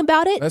 talking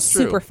about it. That's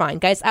super true. fine,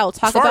 guys. I'll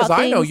talk As far about as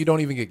things. I know, you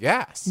don't even get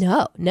gas.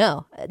 No,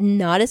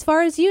 not as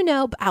far as you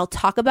know. But I'll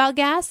talk about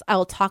gas.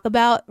 I'll talk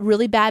about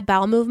really bad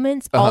bowel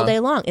movements all day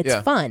long. It's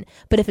fun.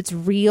 But if it's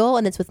real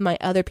and it's with my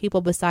other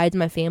people besides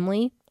my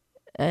family,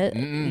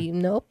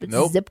 nope,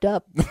 it's zipped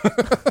up.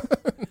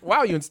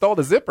 Wow, you installed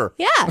a zipper.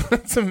 Yeah,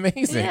 that's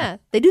amazing. Yeah,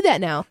 they do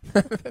that now.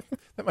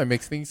 That might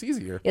make things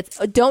easier.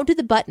 Don't do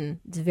the button.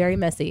 It's very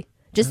messy.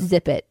 Just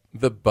zip it.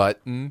 The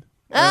button.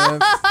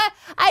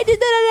 I did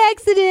that on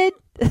accident.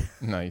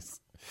 Nice.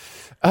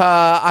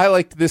 I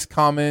liked this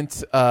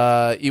comment.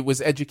 It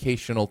was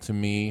educational to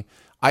me.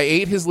 I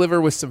ate his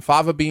liver with some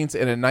fava beans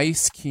and a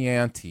nice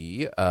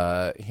Chianti,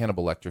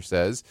 Hannibal Lecter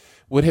says,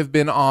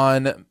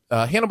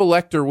 Hannibal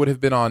Lecter would have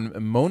been on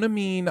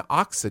monoamine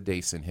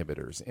oxidase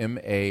inhibitors,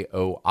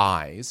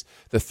 MAOIs.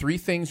 The 3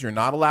 things you're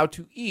not allowed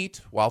to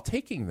eat while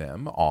taking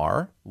them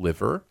are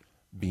liver,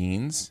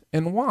 beans,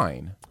 and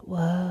wine.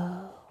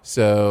 Whoa.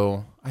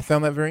 So I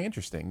found that very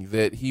interesting,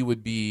 that he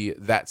would be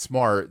that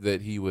smart,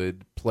 that he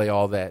would play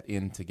all that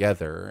in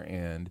together.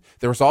 And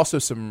there was also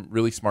some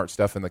really smart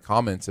stuff in the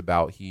comments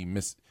about him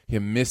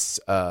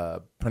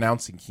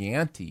mispronouncing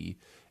Chianti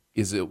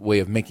is a way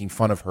of making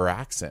fun of her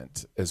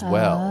accent as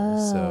well.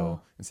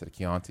 So instead of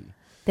Chianti.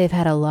 They've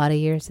had a lot of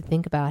years to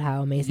think about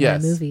how amazing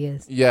that movie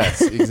is.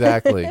 Yes,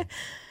 exactly.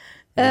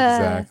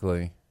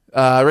 Exactly.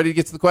 Ready to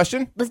get to the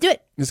question? Let's do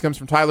it. This comes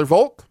from Tyler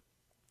Volk.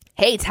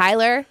 Hey,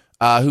 Tyler.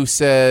 Who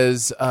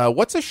says,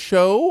 what's a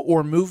show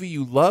or movie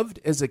you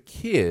loved as a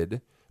kid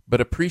but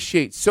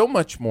appreciate so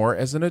much more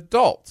as an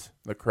adult?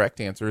 The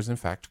correct answer is, in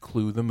fact,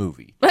 Clue the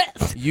movie.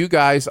 You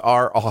guys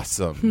are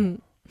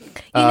awesome.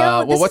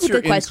 What's your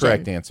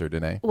incorrect answer,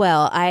 Danae?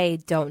 Well, I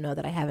don't know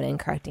that I have an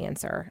incorrect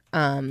answer.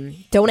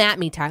 Don't at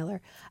me,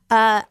 Tyler.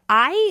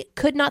 I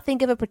could not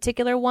think of a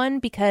particular one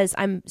because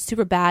I'm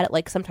super bad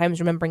at sometimes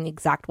remembering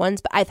exact ones,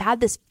 but I've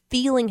had this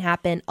feeling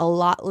happen a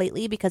lot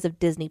lately because of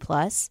Disney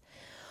Plus,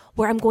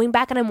 where I'm going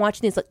back and I'm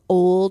watching these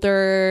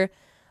older,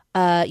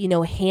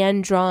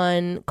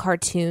 hand-drawn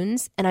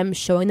cartoons, and I'm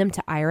showing them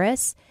to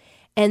Iris.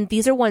 And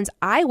these are ones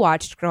I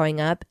watched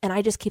growing up, and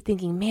I just keep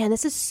thinking, man,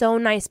 this is so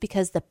nice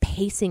because the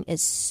pacing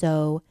is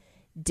so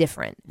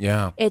different.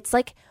 Yeah. It's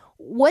like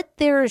what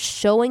they're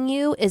showing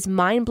you is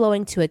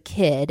mind-blowing to a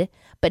kid,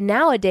 but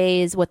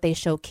nowadays what they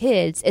show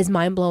kids is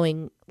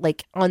mind-blowing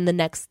on the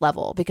next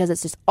level because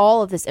it's just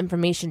all of this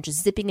information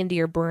just zipping into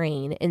your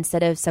brain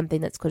instead of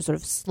something that's sort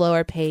of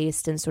slower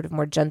paced and sort of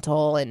more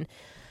gentle. And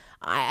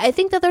I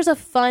think that there's a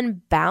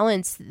fun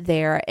balance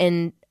there.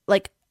 And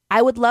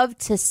I would love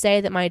to say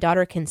that my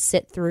daughter can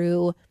sit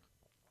through,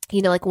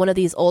 one of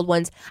these old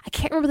ones. I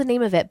can't remember the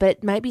name of it, but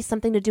it might be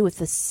something to do with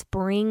the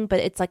spring,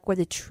 but it's where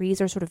the trees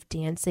are sort of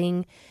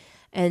dancing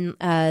and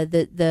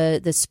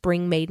the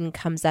spring maiden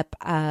comes up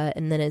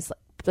and then it's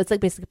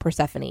basically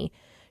Persephone.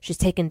 She's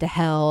taken to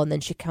hell and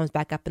then she comes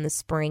back up in the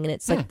spring, and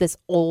it's this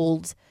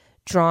old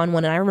drawn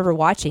one. And I remember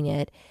watching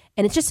it,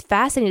 and it's just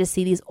fascinating to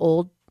see these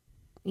old,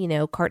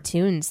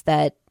 cartoons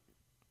that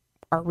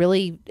are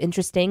really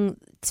interesting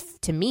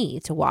to me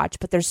to watch,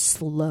 but they're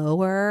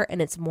slower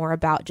and it's more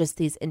about just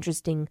these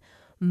interesting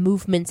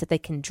movements that they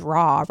can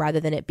draw rather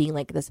than it being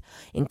this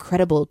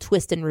incredible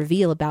twist and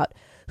reveal about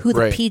who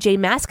the PJ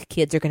Masks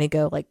kids are going to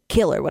go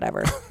kill or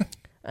whatever.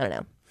 I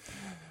don't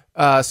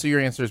know. So your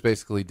answer is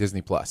basically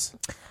Disney Plus.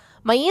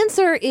 My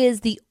answer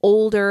is the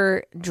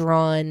older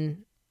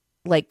drawn,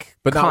 but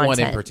not content. one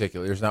in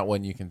particular. There's not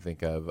one you can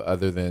think of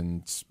other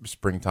than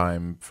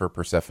Springtime for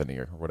Persephone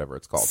or whatever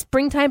it's called.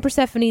 Springtime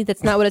Persephone,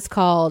 that's not what it's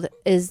called,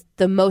 is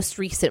the most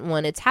recent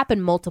one. It's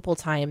happened multiple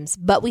times,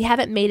 but we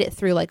haven't made it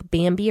through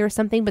Bambi or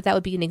something, but that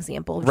would be an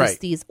example of just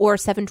these, or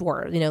Seven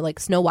Dwarfs, like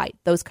Snow White,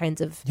 those kinds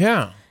of,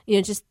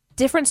 just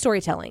different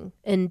storytelling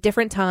and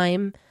different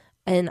time.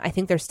 And I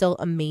think they're still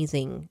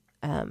amazing.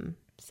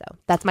 So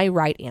that's my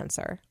right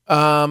answer.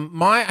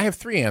 I have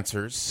 3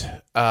 answers,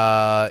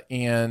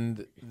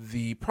 and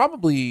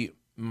probably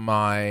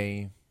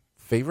my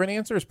favorite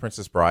answer is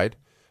Princess Bride,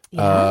 which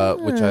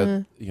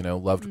I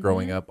loved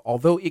growing up.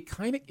 Although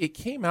it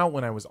came out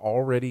when I was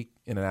already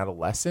an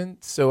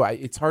adolescent, so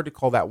it's hard to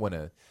call that one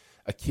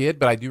a kid.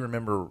 But I do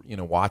remember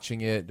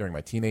watching it during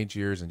my teenage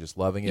years and just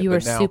loving it. You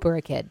were super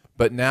a kid.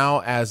 But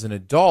now as an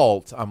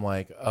adult, I'm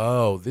like,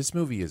 oh, this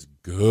movie is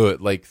good.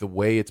 The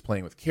way it's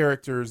playing with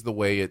characters, the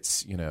way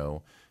it's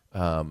the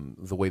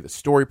way the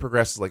story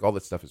progresses, all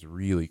that stuff is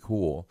really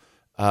cool.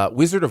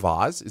 Wizard of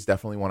Oz is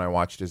definitely one I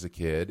watched as a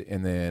kid,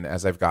 and then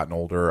as I've gotten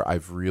older,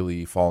 I've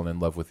really fallen in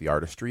love with the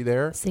artistry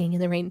there. Singing in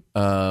the Rain.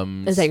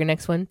 Is that your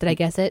next one? Did I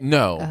guess it?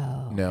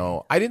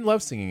 No. I didn't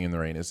love Singing in the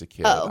Rain as a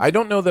kid. I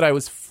don't know that I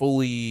was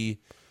fully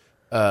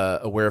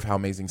aware of how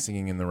amazing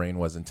Singing in the Rain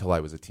was until I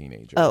was a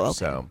teenager. Oh, okay.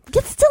 So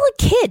it's still a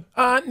kid.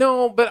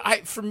 No,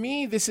 but for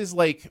me, this is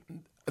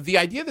the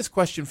idea of this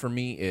question for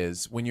me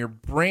is when your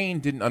brain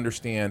didn't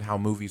understand how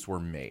movies were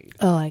made.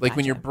 Oh, I like gotcha.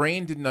 when your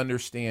brain didn't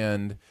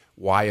understand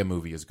why a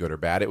movie is good or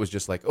bad. It was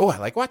just like, oh, I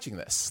like watching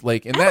this.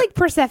 Like, and I like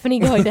Persephone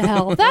going to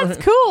hell. That's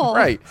cool.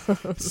 Right.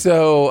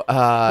 So,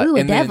 Ooh,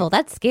 a devil.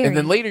 That's scary. And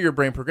then later your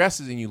brain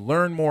progresses and you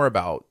learn more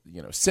about,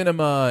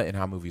 cinema and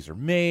how movies are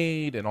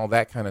made and all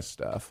that kind of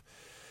stuff.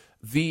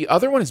 The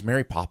other one is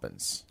Mary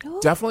Poppins.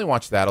 Definitely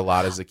watched that a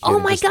lot as a kid. Oh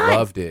and my just God.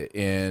 loved it.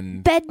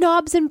 And Bed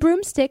Knobs and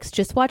Broomsticks.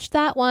 Just watched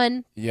that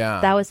one.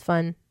 yeah, That was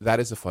fun. that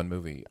is a fun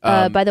movie.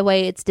 By the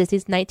way, it's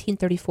Disney's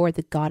 1934,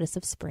 The Goddess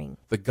of Spring.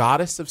 The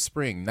Goddess of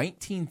Spring,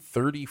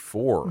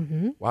 1934.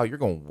 Mm-hmm. Wow, you're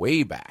going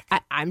way back.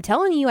 I'm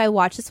telling you, I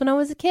watched this when I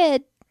was a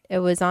kid. It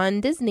was on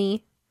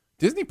Disney.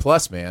 Disney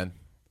Plus, man.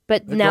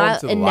 But They're now going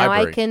to the now I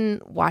library.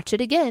 can watch it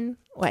again.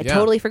 Well, I Yeah.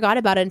 totally forgot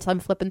about it until I'm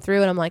flipping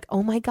through and I'm like,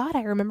 oh my God,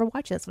 I remember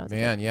watching this when I was a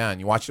kid. Man, yeah.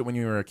 And you watched it when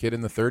you were a kid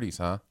in the 30s,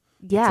 huh?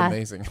 Yeah. It's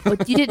amazing. Well,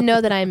 you didn't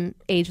know that I'm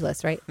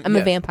ageless, right? I'm a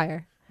Yes.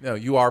 vampire. No,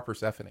 you are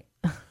Persephone.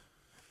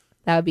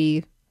 That would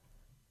be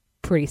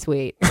pretty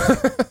sweet.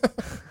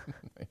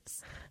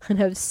 I'd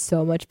have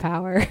so much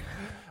power.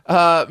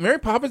 Mary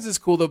Poppins is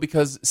cool, though,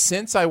 because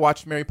since I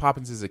watched Mary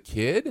Poppins as a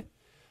kid,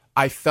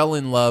 I fell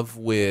in love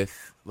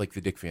with, like,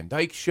 the Dick Van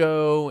Dyke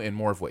Show and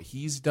more of what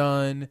he's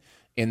done.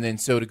 And then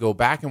so to go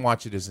back and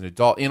watch it as an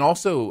adult, and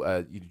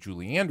also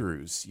Julie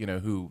Andrews,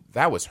 who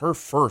that was her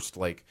first,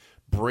 like,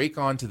 break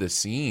onto the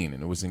scene,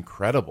 and it was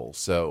incredible.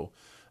 So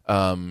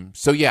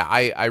yeah,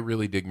 I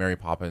really dig Mary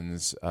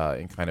Poppins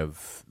and kind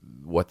of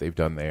what they've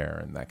done there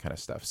and that kind of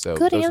stuff. So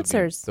Good those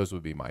answers. Those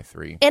would be my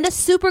three. And a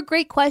super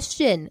great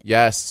question.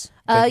 Yes.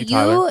 Thank you,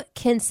 Tyler. You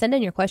can send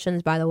in your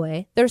questions, by the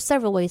way. There's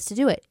several ways to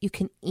do it. You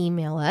can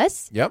email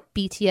us, Yep.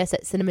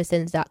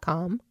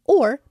 bts@cinemasins.com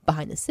or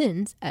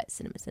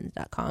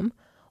behindthesins@cinemasins.com,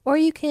 or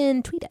you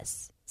can tweet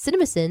us,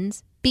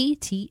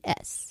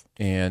 CinemaSinsBTS.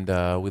 And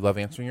we love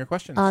answering your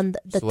questions. On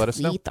the so let us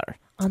know. Twitter.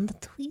 On the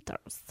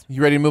tweeters.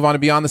 You ready to move on to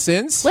Beyond the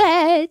Sins?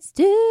 Let's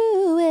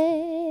do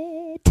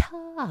it.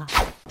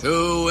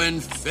 To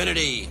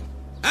infinity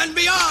and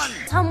beyond.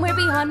 Somewhere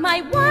beyond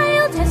my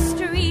wildest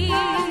dream.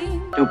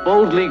 To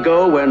boldly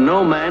go where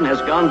no man has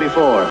gone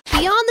before.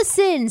 Beyond the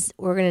Sins.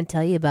 We're going to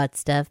tell you about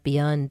stuff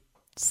beyond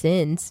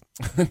sins.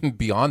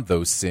 Beyond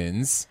those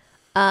sins.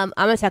 I'm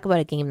going to talk about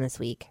a game this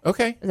week.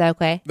 Okay. Is that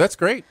okay? That's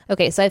great.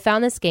 Okay, so I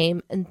found this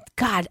game, and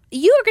God,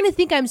 you are going to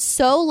think I'm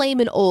so lame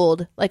and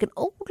old, like an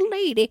old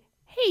lady.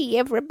 Hey,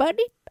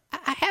 everybody,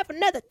 I have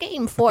another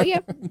game for you.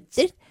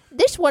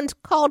 This one's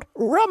called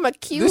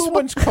Rummacube. This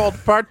one's called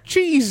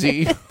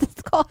Parcheesi.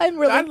 I'm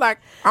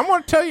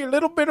going to tell you a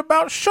little bit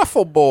about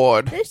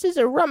Shuffleboard. This is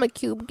a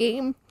Rummacube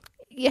game.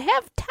 You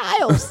have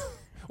tiles.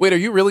 Wait, are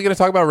you really going to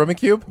talk about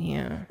Rummacube?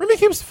 Yeah.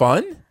 Rummacube's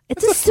fun.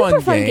 It's a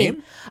super fun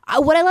game.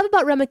 What I love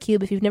about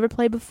Rummacube, if you've never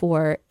played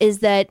before, is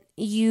that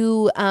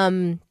you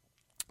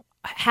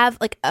have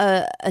like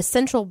a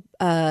central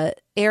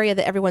area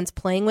that everyone's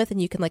playing with, and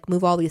you can like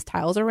move all these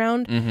tiles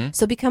around. Mm-hmm.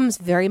 So it becomes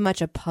very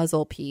much a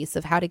puzzle piece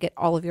of how to get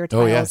all of your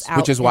tiles Oh, yes. out.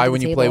 Which is why into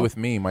when the you play table. with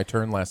me, my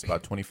turn lasts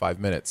about 25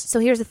 minutes.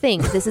 So here's the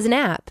thing. This is an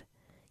app.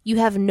 You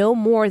have no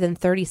more than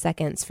 30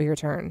 seconds for your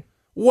turn.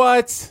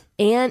 What?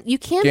 And you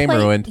can Game play.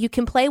 ruined. You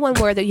can play one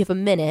where you have a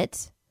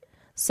minute.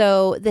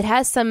 So that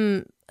has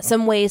some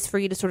ways for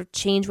you to sort of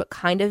change what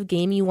kind of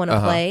game you want to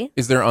play.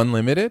 Is there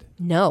unlimited?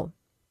 No.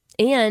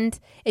 And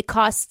it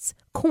costs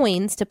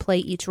coins to play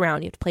each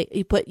round. You have to play.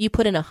 You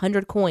put in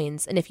 100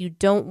 coins, and if you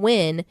don't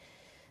win,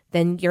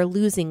 then you're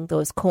losing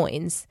those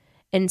coins.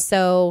 And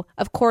so,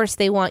 of course,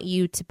 they want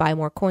you to buy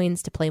more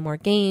coins to play more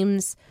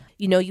games.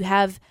 You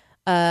have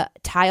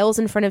tiles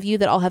in front of you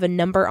that all have a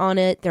number on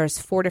it. There's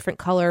 4 different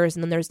colors,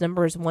 and then there's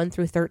numbers 1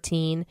 through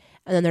 13,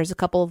 and then there's a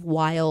couple of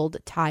wild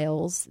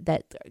tiles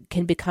that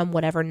can become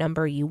whatever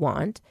number you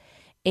want.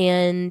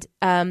 And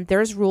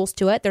there's rules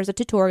to it. There's a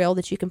tutorial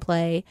that you can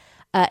play,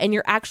 and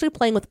you're actually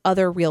playing with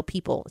other real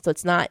people. So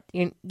it's not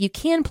you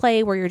can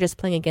play where you're just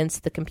playing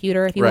against the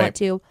computer if you want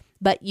to,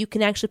 but you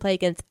can actually play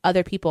against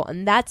other people,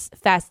 and that's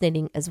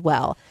fascinating as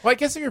well. Well, I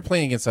guess if you're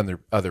playing against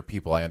other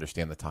people, I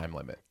understand the time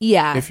limit.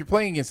 Yeah. If you're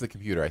playing against the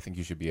computer, I think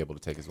you should be able to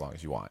take as long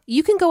as you want.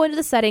 You can go into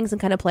the settings and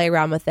kind of play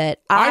around with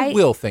it. I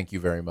will, thank you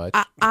very much.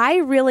 I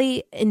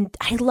really, and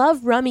I love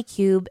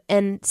Rummacube,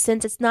 and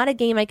since it's not a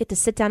game I get to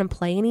sit down and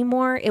play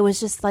anymore, it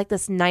was just like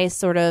this nice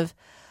sort of,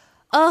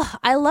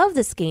 I love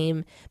this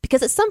game,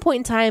 because at some point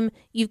in time,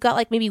 you've got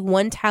like maybe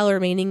 1 tile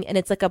remaining, and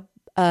it's like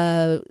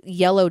a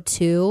yellow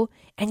 2,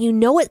 and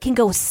it can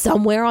go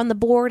somewhere on the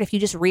board if you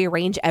just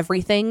rearrange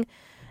everything.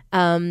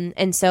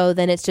 And so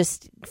then it's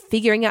just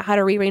figuring out how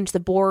to rearrange the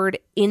board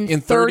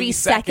in 30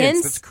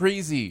 seconds. That's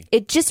crazy.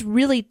 It just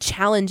really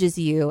challenges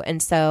you.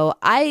 And so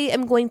I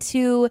am going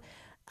to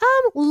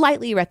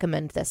lightly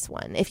recommend this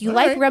one. If you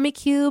like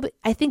Rummacube,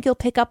 I think you'll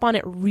pick up on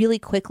it really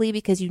quickly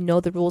because you know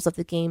the rules of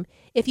the game.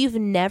 If you've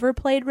never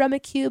played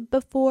Rummacube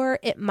before,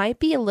 it might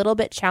be a little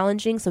bit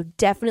challenging, so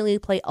definitely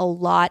play a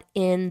lot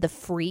in the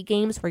free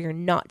games where you're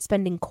not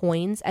spending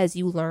coins as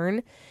you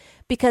learn.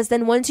 because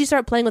then once you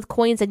start playing with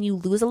coins and you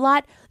lose a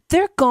lot,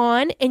 they're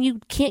gone and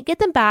you can't get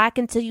them back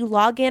until you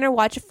log in or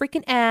watch a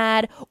freaking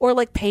ad or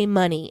like pay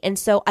money. And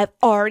so I've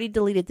already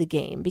deleted the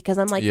game because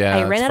I'm like,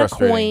 I ran out of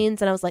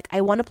coins and I was like,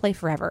 I want to play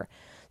forever.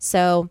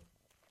 So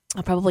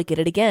I'll probably get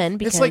it again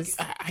because it's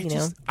like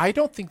I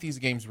don't think these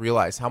games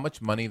realize how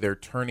much money they're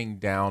turning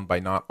down by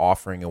not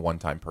offering a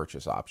one-time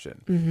purchase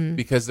option.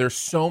 Because there's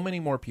so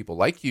many more people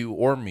like you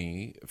or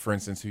me, for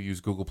instance, who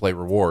use Google Play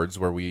Rewards,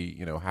 where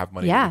we have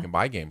money that we can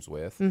buy games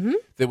with,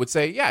 that would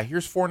say, yeah,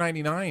 here's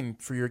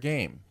 $4.99 for your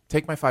game.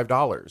 Take my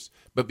 $5.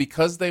 But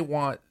because they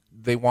want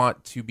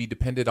to be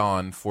dependent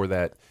on for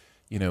that,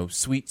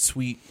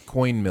 sweet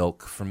coin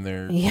milk from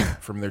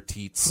their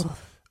teats.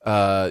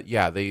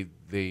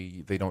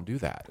 They don't do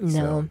that.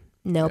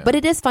 No, but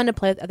it is fun to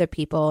play with other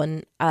people,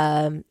 and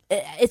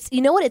it's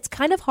it's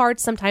kind of hard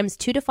sometimes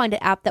too to find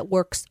an app that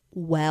works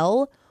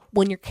well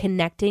when you're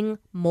connecting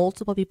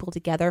multiple people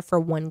together for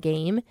one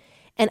game.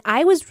 And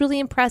I was really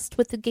impressed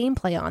with the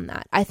gameplay on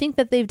that. I think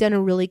that they've done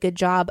a really good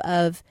job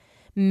of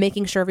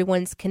making sure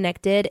everyone's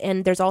connected,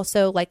 and there's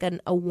also like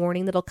a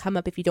warning that'll come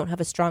up if you don't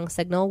have a strong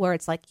signal, where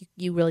it's like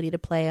you really need to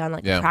play on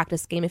like a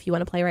practice game if you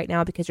want to play right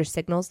now because your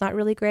signal's not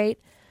really great.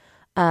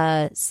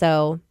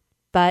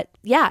 But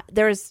yeah,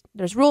 there's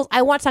rules.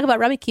 I want to talk about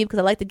Rummikub because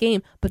I like the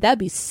game, but that'd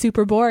be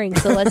super boring.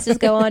 So let's just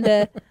go on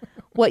to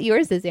what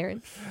yours is,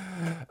 Aaron.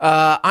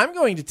 I'm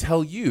going to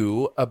tell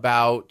you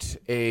about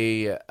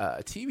a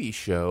TV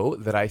show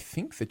that I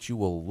think that you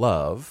will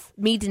love.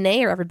 Me,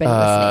 Danae, or everybody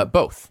listening?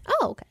 Both.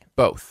 Oh, okay.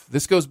 Both.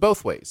 This goes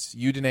both ways.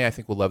 You, Danae, I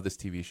think will love this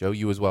TV show.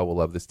 You as well will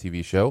love this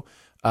TV show.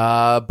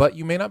 But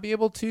you may not be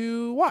able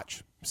to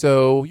watch.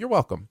 So you're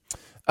welcome.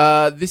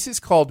 This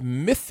is called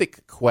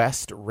Mythic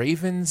Quest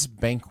Raven's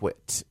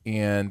Banquet.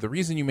 And the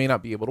reason you may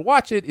not be able to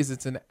watch it is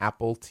it's an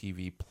Apple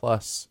TV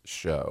Plus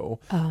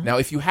show. Now,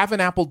 if you have an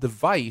Apple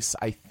device,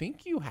 I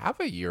think you have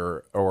a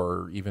year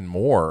or even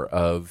more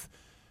of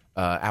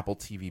Apple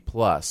TV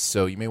Plus.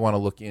 So you may want to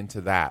look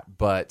into that.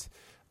 But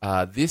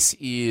this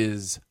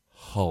is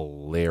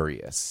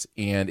hilarious.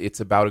 And it's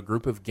about a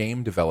group of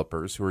game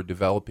developers who are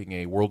developing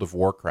a World of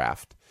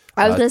Warcraft.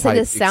 I was going to say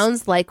this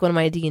sounds like one of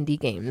my D&D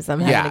games.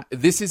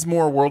 This is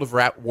more World of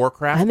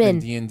Warcraft than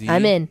D&D.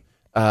 I'm in.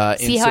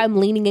 See how I'm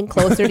leaning in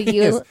closer to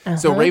you?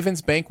 Yes. So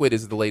Raven's Banquet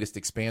is the latest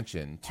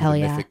expansion to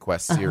the Mythic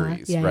Quest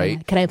series, right?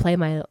 Yeah. Can I play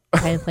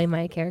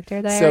my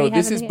character that I So already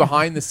have this is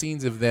behind the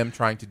scenes of them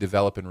trying to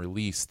develop and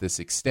release this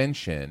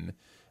extension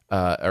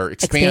or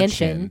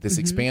expansion. This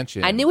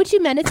expansion. I knew what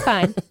you meant. It's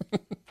fine.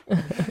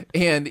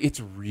 And it's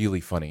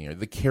really funny.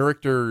 The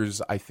characters,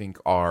 I think,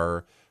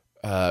 are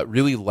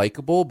really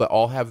likable, but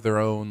all have their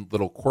own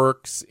little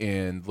quirks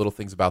and little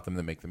things about them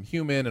that make them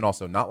human and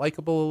also not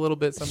likable a little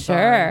bit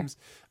sometimes.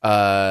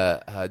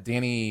 Sure.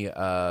 Danny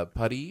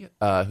Puddy,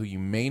 who you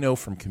may know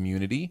from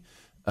Community,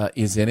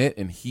 is in it,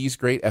 and he's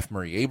great. F.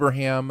 Murray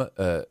Abraham,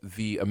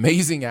 the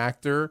amazing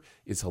actor,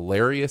 is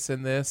hilarious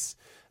in this.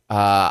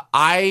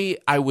 I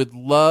would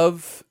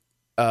love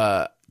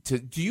to.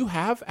 Do you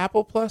have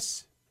Apple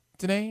Plus?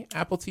 Danae,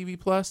 Apple TV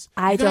Plus?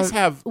 I don't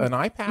have an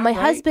iPad. My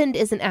husband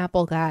is an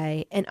Apple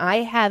guy, and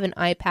I have an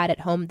iPad at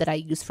home that I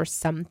use for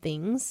some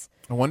things.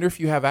 I wonder if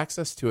you have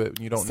access to it and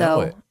you don't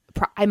know it.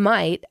 I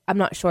might. I'm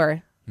not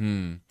sure.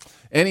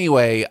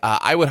 Anyway,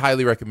 I would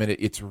highly recommend it.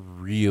 It's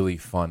really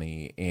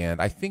funny, and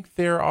I think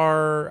they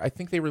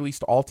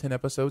released all 10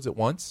 episodes at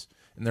once,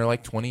 and they're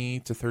like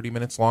 20 to 30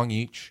 minutes long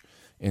each.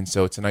 And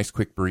so it's a nice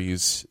quick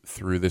breeze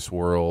through this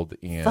world.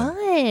 And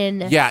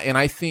fun. Yeah, and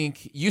I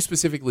think you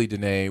specifically,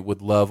 Danae,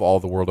 would love all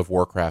the World of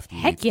Warcraft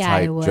type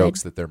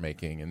jokes that they're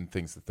making and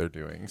things that they're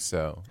doing.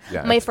 So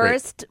yeah. My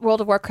first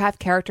World of Warcraft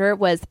character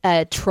was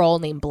a troll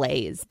named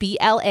Blaze.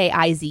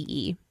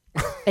 Blaize.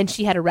 And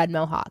she had a red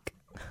mohawk.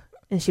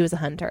 And she was a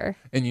hunter.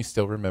 And you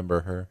still remember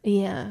her.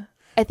 Yeah.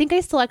 I think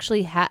I still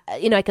actually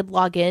I could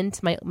log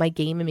into my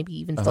game and maybe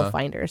even still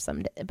find her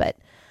someday. But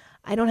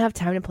I don't have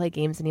time to play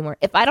games anymore.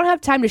 If I don't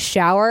have time to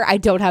shower, I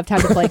don't have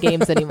time to play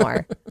games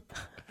anymore.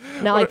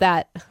 Not like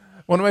that.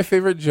 One of my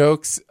favorite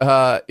jokes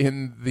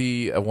in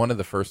the one of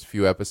the first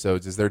few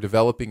episodes is they're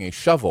developing a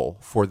shovel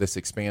for this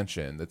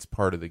expansion that's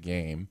part of the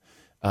game,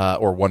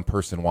 or one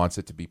person wants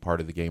it to be part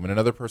of the game, and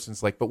another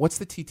person's like, but what's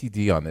the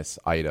TTD on this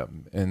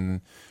item?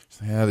 And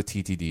the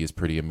TTD is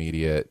pretty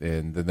immediate.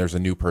 And then there's a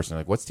new person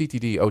like, what's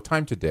TTD? Oh,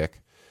 time to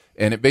dick.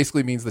 And it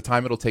basically means the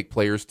time it'll take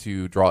players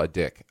to draw a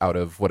dick out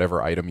of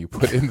whatever item you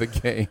put in the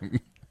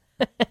game.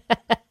 And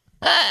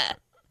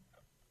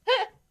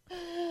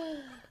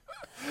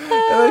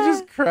that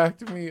just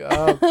cracked me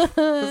up.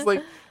 It's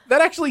like,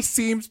 that actually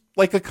seems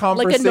like a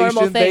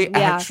conversation they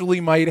actually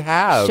might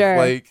have.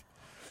 Sure.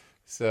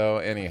 So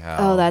anyhow.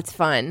 Oh, that's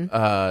fun.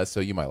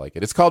 So you might like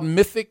it. It's called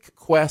Mythic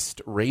Quest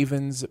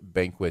Raven's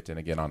Banquet, and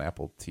again on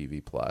Apple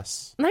TV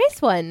Plus.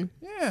 Nice one.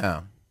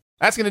 Yeah.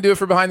 That's going to do it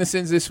for Behind the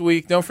Sins this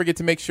week. Don't forget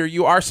to make sure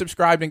you are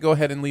subscribed and go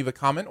ahead and leave a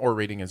comment or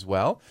rating as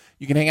well.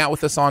 You can hang out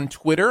with us on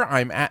Twitter.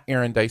 I'm at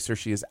Aaron Dicer.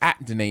 She is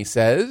at Danae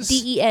Says.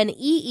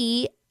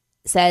 DENEE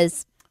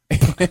says.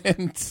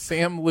 and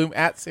Sam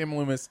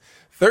Loomis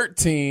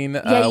 13.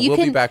 You we'll be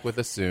can- back with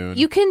us soon.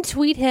 You can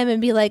tweet him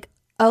and be like,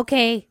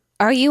 okay,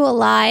 are you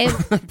alive?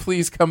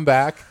 Please come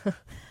back.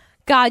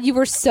 God, you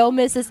were so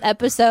missed this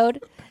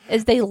episode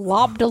as they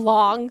lobbed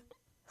along.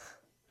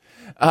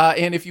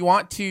 And if you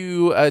want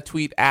to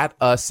tweet at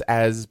us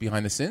as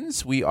Behind the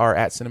Sins, we are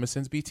at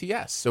CinemaSins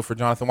BTS. So for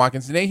Jonathan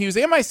Watkins, Danae Hughes,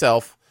 and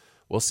myself,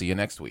 we'll see you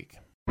next week.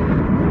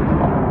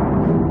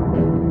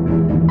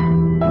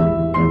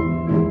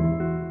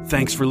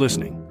 Thanks for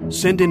listening.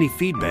 Send any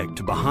feedback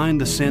to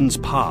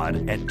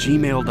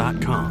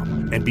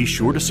behindthesinspod@gmail.com. And be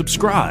sure to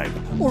subscribe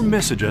or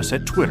message us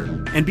at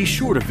Twitter. And be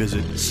sure to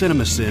visit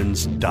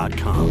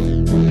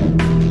cinemasins.com.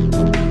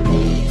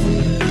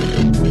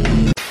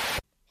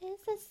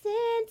 It's a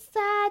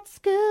Sinside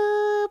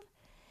scoop.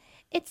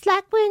 It's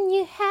like when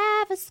you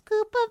have a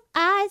scoop of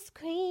ice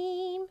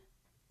cream,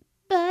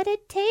 but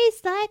it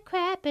tastes like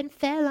crap and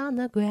fell on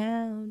the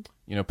ground.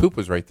 You know, poop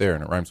was right there,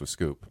 and it rhymes with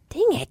scoop.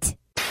 Dang it.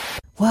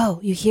 Whoa,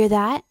 you hear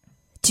that?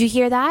 Do you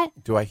hear that?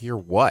 Do I hear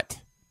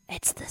what?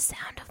 It's the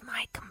sound of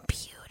my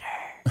computer.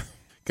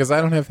 Because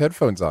I don't have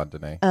headphones on,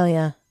 Danae. Oh,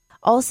 yeah.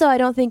 Also, I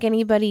don't think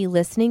anybody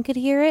listening could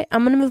hear it.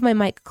 I'm going to move my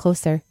mic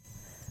closer.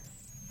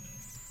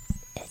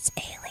 It's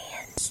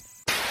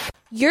aliens.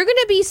 You're going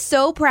to be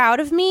so proud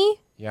of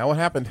me. Yeah, what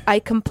happened? I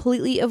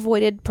completely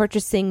avoided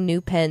purchasing new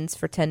pens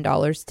for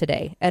 $10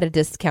 today at a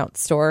discount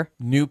store.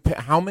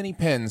 How many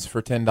pens for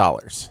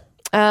 $10?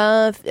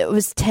 It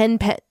was 10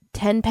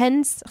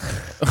 pens.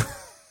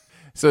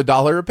 So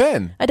 $1 a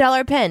pen. $1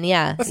 a pen,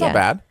 yeah. That's not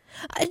bad.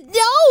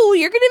 No,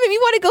 you're going to make me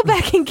want to go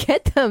back and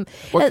get them.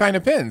 What kind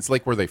of pens?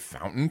 Like, were they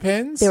fountain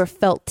pens? They were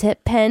felt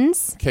tip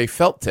pens. Okay,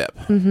 felt tip.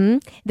 Mm-hmm.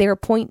 They were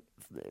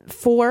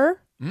 0.4.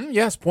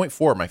 Yes,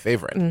 0.4, my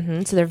favorite.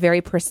 Mm-hmm. So they're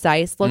very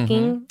precise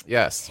looking.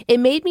 Yes.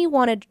 It made me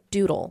want to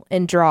doodle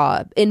and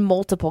draw in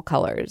multiple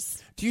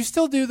colors. Do you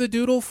still do the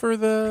doodle for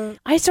the...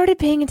 I started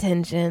paying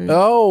attention.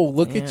 Oh,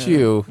 look at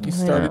you. You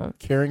started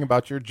caring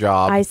about your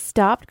job. I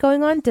stopped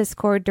going on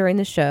Discord during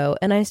the show,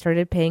 and I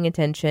started paying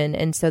attention,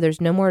 and so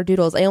there's no more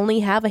doodles. I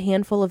only have a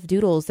handful of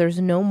doodles. There's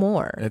no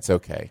more. It's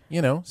okay.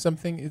 You know,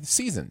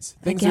 seasons.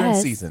 Things I are in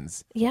guess.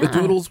 seasons. Yeah. The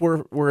doodles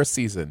were a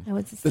season. It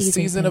was a the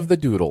season of the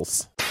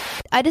doodles.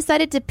 I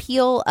decided to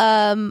peel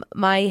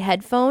my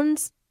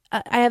headphones.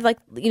 I have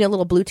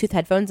little Bluetooth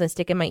headphones I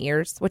stick in my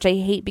ears, which I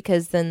hate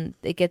because then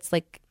it gets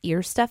like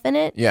ear stuff in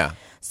it. Yeah.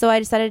 So I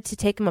decided to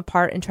take them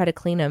apart and try to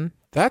clean them.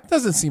 That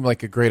doesn't seem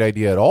like a great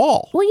idea at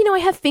all. Well, I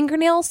have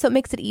fingernails, so it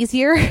makes it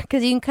easier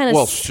because you can kind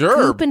of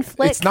scoop and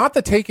flick. It's not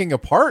the taking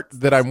apart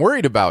that I'm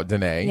worried about,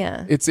 Danae.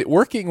 Yeah. It's it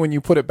working when you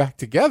put it back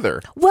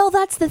together. Well,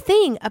 that's the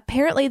thing.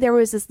 Apparently, there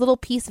was this little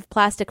piece of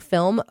plastic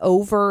film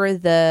over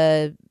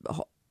the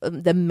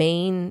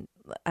main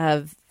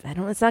of,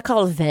 it's not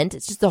called a vent.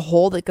 It's just a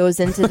hole that goes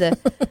into the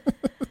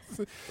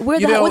where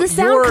the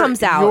sound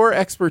comes out. Your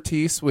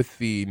expertise with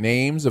the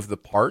names of the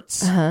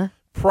parts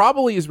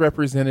probably is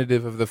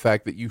representative of the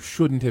fact that you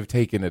shouldn't have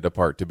taken it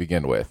apart to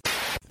begin with.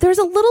 There's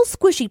a little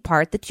squishy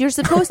part that you're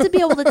supposed to be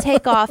able to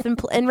take off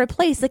and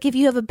replace, like if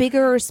you have a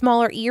bigger or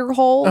smaller ear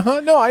hole.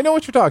 No, I know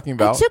what you're talking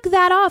about. I took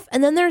that off,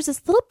 and then there's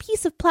this little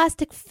piece of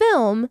plastic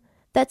film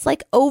that's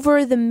like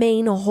over the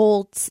main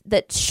hole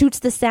that shoots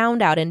the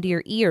sound out into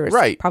your ears,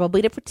 right?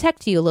 Probably to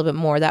protect you a little bit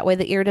more. That way,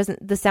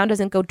 the sound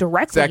doesn't go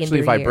directly. It's actually into a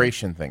your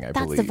vibration ear. thing, I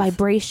That's believe. the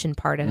vibration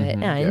part of it.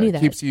 Yeah, I knew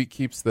that.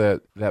 Keeps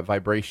that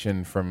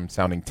vibration from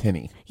sounding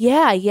tinny.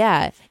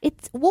 Yeah.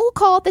 We'll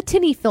call it the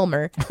tinny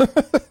filmer.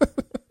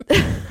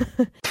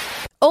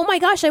 Oh my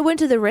gosh! I went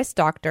to the wrist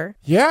doctor.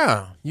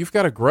 Yeah, you've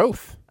got a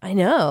growth. I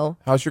know.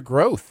 How's your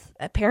growth?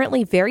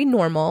 Apparently, very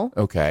normal.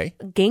 Okay.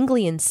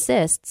 Ganglion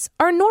cysts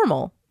are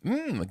normal.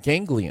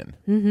 Ganglion.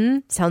 Mm-hmm.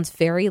 Sounds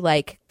very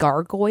like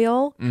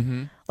gargoyle.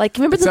 Mm-hmm. Like,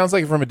 remember? It sounds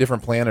like from a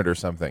different planet or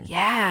something.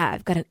 Yeah,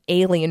 I've got an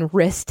alien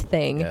wrist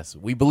thing. Yes,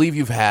 we believe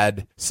you've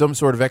had some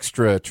sort of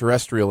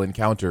extraterrestrial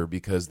encounter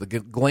because the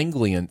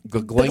ganglion.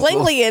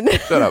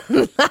 Shut up.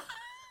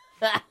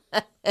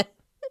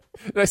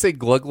 Did I say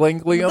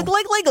gluglanglion?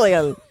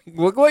 Gluglanglion.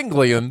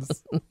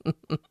 Gluglanglions.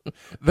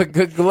 The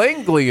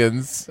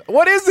ganglions.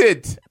 What is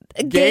it?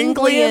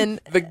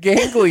 Ganglion. The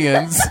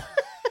ganglions.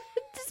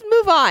 Just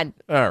move on.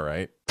 All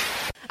right.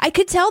 I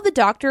could tell the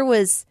doctor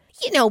was,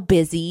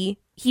 busy.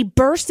 He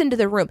burst into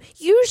the room.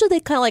 Usually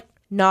they kind of like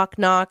knock,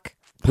 knock.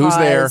 Pause, who's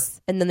there?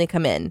 And then they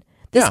come in.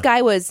 This guy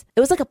it was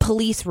like a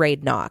police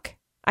raid knock.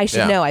 I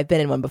should know. I've been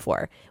in one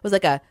before. It was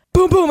like a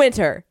boom, boom,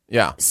 enter.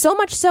 Yeah. So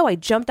much so I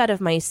jumped out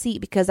of my seat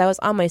because I was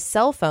on my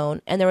cell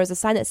phone and there was a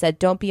sign that said,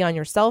 don't be on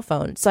your cell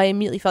phone. So I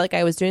immediately felt like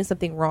I was doing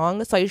something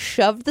wrong. So I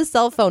shoved the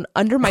cell phone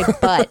under my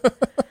butt.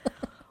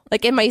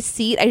 Like in my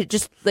seat. I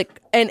just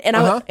and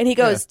he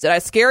goes, did I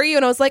scare you?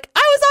 And I was like,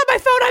 I was on my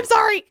phone. I'm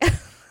sorry.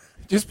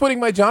 Just putting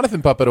my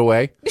Jonathan puppet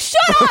away.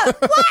 Shut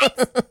up.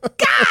 What?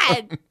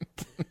 God.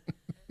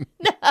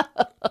 No.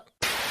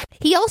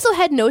 He also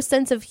had no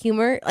sense of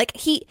humor. Like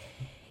he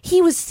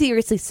was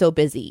seriously so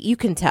busy. You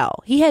can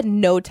tell. He had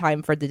no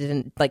time for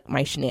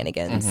my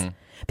shenanigans. Mm-hmm.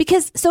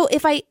 Because so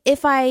if I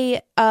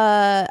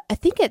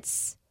think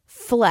it's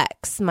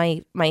flex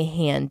my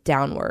hand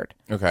downward.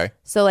 Okay.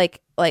 So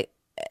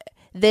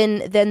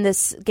then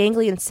this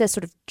ganglion cyst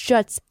sort of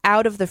juts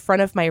out of the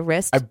front of my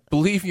wrist. I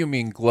believe you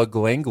mean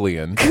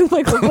ganglion.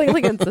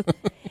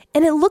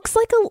 And it looks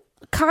like a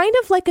kind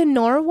of like a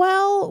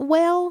narwhal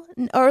whale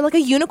or like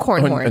a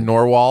unicorn horn. A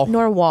narwhal?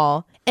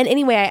 Narwhal. And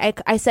anyway,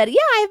 I said, yeah,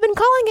 I've been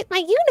calling it my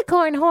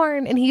unicorn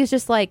horn. And he was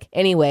just like,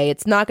 anyway,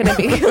 it's not going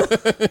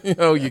to be.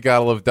 Oh, you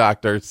gotta love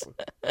doctors.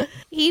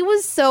 He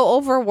was so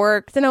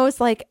overworked. And I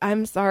was like,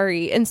 I'm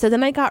sorry. And so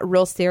then I got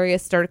real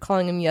serious, started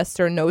calling him yes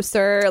sir, no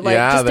sir.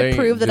 Just to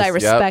prove that I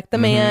respect the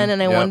man.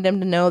 And I wanted him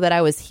to know that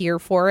I was here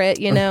for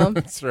it, you know?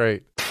 That's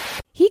right.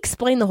 He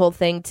explained the whole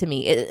thing to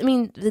me. I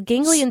mean, the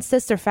ganglion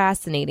cysts are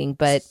fascinating,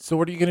 but... So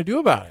what are you going to do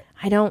about it?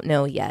 I don't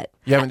know yet.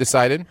 You haven't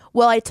decided?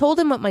 Well, I told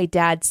him what my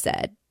dad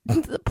said.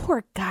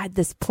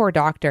 This poor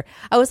doctor.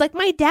 I was like,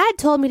 my dad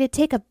told me to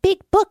take a big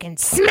book and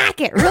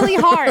smack it really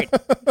hard.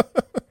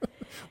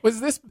 Was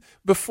this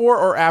before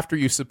or after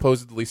you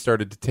supposedly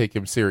started to take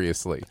him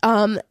seriously?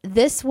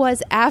 This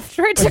was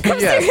after I took him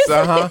yes,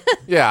 seriously.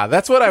 Yeah,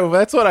 that's what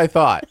I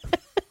thought.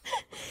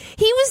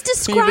 He was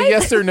describing... The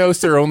yes or no,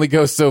 sir, only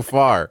goes so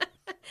far.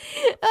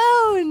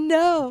 Oh,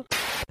 no.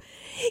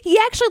 He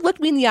actually looked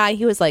me in the eye.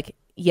 He was like,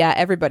 yeah,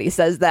 everybody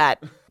says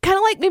that. Kind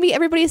of like maybe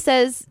everybody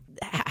says,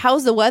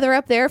 how's the weather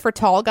up there for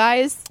tall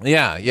guys?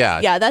 Yeah.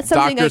 Yeah, that's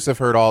something doctors have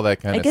heard all that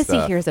kind of stuff. I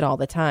guess he hears it all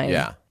the time.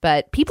 Yeah.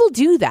 But people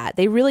do that.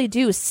 They really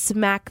do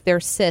smack their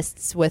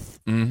cysts with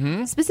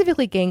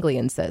specifically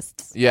ganglion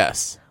cysts.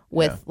 Yes.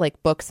 With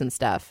like books and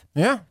stuff.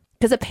 Yeah.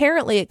 Because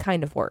apparently it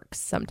kind of works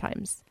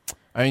sometimes.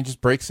 I mean,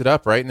 just breaks it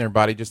up, right? And their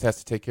body just has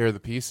to take care of the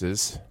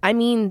pieces. I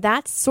mean,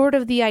 that's sort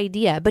of the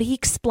idea. But he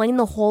explained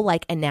the whole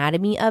like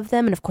anatomy of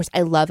them. And of course,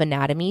 I love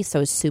anatomy, so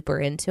I was super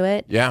into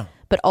it. Yeah.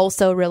 But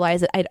also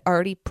realized that I'd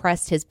already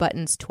pressed his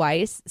buttons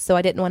twice. So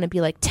I didn't want to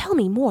be like, tell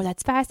me more.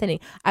 That's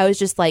fascinating. I was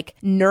just like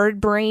nerd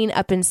brain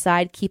up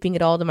inside, keeping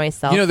it all to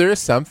myself. You know, there is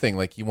something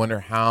like you wonder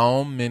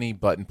how many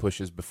button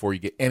pushes before you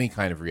get any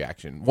kind of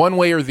reaction, one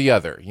way or the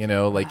other, you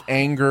know, like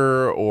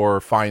anger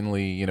or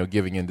finally, you know,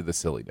 giving into the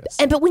silliness.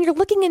 But when you're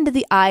looking into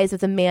the eyes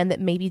of the man that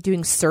may be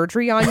doing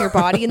surgery on your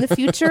body in the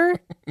future,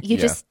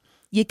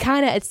 you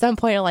kind of at some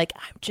point are like,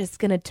 I'm just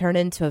going to turn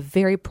into a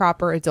very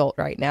proper adult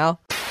right now.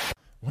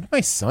 One of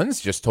my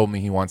sons just told me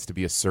he wants to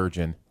be a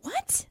surgeon.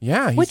 What?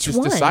 Yeah, he's Which just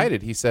one?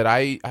 decided. He said,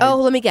 I... Oh,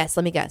 let me guess.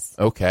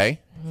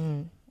 Okay.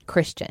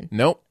 Christian.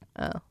 Nope.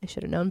 Oh, I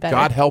should have known better.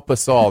 God help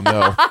us all.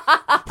 No.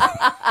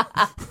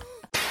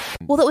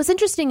 Well, what was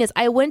interesting is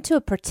I went to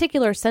a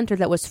particular center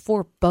that was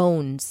for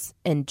bones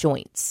and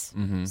joints.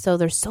 Mm-hmm. So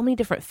there's so many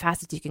different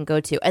facets you can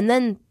go to. And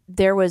then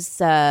there was,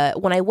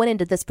 when I went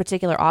into this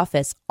particular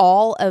office,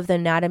 all of the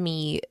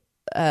anatomy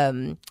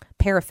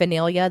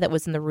paraphernalia that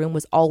was in the room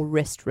was all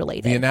wrist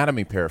related. The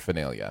anatomy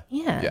paraphernalia.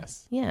 Yeah.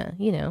 Yes. Yeah.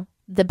 You know,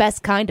 the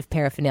best kind of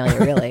paraphernalia,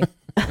 really.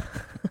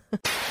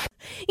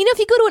 You know, if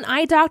you go to an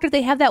eye doctor,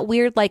 they have that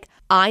weird like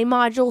eye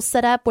module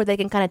set up where they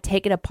can kind of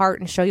take it apart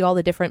and show you all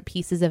the different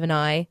pieces of an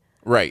eye.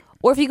 Right.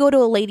 Or if you go to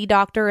a lady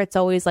doctor, it's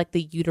always like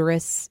the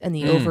uterus and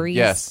the ovaries.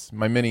 Yes.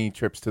 My many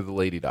trips to the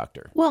lady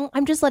doctor. Well,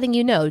 I'm just letting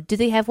you know. Do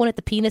they have one at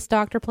the penis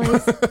doctor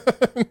place?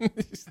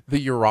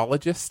 The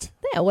urologist?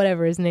 Yeah,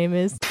 whatever his name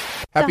is.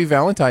 Happy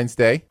Valentine's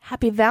Day.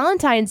 Happy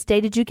Valentine's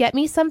Day. Did you get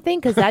me something?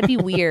 Because that'd be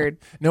weird.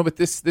 No, but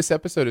this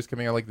episode is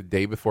coming out like the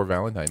day before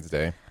Valentine's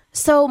Day.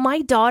 So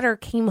my daughter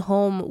came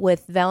home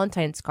with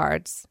Valentine's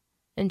cards.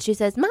 And she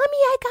says, Mommy,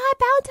 I got a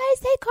Valentine's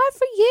Day card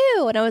for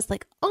you. And I was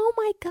like, oh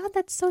my God,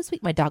 that's so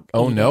sweet. My dog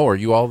ate no, it. Are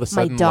you all of a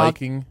sudden my dog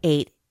liking?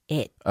 Ate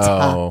it.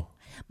 Oh.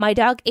 My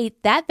dog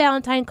ate that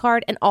Valentine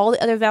card and all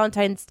the other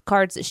Valentine's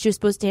cards that she was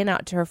supposed to hand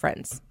out to her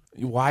friends.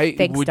 Why?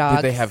 Thanks,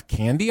 did they have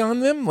candy on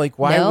them? Like,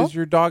 why was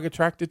your dog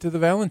attracted to the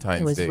Valentine's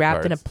Day cards? It was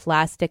wrapped in a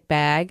plastic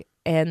bag.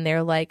 And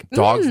they're like,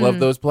 dogs love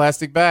those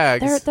plastic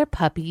bags. They're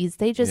puppies.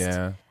 They just...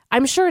 Yeah.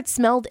 I'm sure it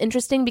smelled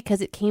interesting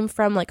because it came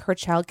from like her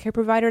childcare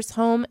provider's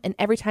home. And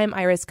every time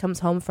Iris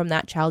comes home from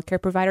that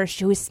childcare provider,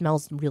 she always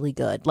smells really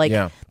good. Like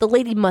the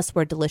lady must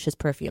wear delicious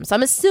perfume. So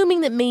I'm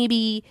assuming that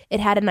maybe it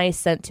had a nice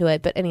scent to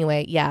it. But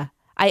anyway, yeah.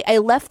 I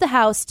left the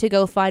house to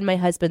go find my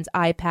husband's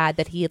iPad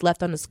that he had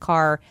left on his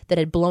car that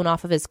had blown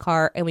off of his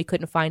car and we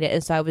couldn't find it.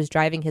 And so I was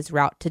driving his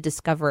route to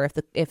discover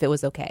if it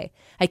was okay.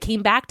 I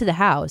came back to the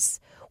house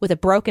with a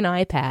broken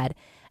iPad.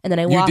 And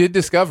then You did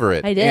discover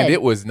it. I did. And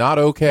it was not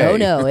okay. Oh,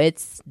 no,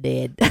 it's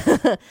dead.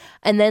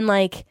 And then,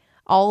 like,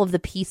 all of the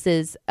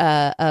pieces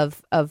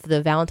of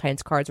the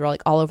Valentine's cards were,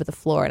 like, all over the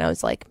floor. And I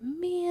was like,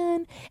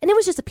 man. And it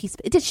was just a piece.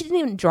 She didn't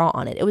even draw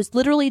on it. It was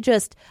literally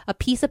just a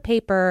piece of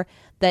paper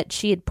that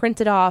she had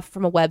printed off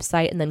from a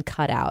website and then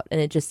cut out.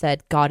 And it just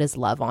said, God is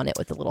love on it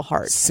with a little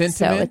heart.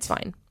 Sentiment so it's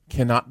fine.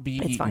 Cannot be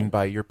eaten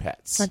by your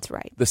pets. That's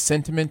right. The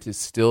sentiment is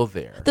still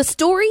there. The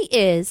story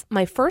is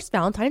my first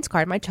Valentine's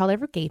card my child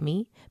ever gave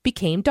me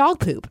became dog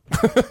poop.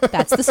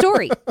 That's the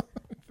story.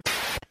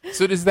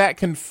 So does that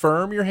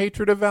confirm your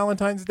hatred of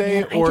Valentine's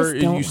Day? Man, or are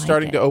you like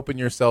starting to open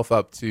yourself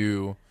up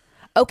to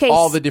Okay,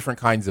 all the different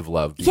kinds of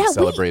love being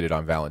celebrated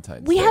on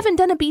Valentine's Day. We haven't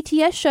done a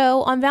BTS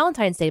show on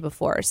Valentine's Day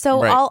before,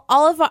 so Right.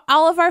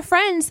 all of our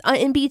friends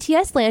in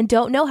BTS land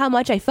don't know how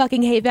much I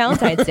fucking hate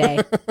Valentine's Day.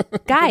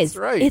 Guys,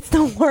 right. It's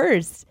the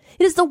worst.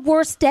 It is the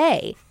worst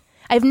day.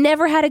 I've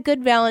never had a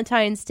good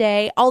Valentine's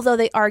Day, although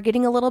they are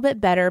getting a little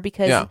bit better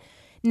because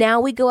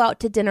now we go out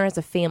to dinner as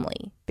a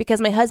family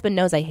because my husband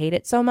knows I hate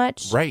it so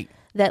much. Right.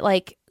 That,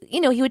 like, you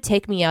know, he would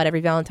take me out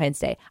every Valentine's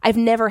Day. I've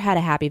never had a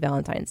happy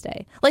Valentine's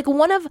Day. Like,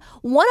 one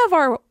of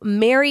our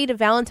married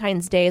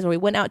Valentine's days where we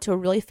went out to a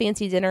really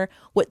fancy dinner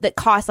that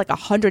cost like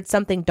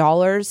 $100-something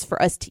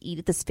for us to eat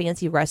at this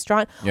fancy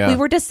restaurant. Yeah. We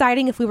were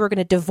deciding if we were going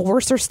to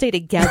divorce or stay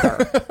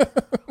together.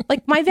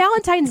 Like, my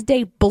Valentine's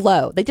Day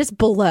blow. They just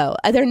blow.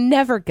 They're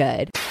never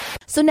good.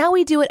 So now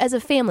we do it as a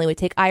family. We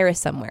take Iris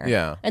somewhere.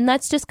 Yeah. And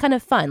that's just kind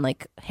of fun.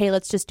 Like, hey,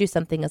 let's just do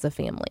something as a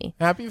family.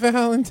 Happy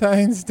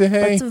Valentine's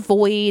Day.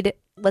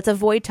 Let's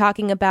avoid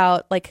talking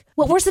about like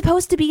what we're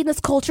supposed to be in this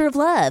culture of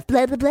love.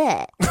 Blah blah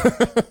blah.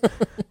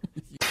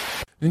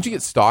 Didn't you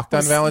get stalked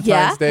on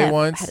Valentine's Day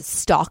once? I had a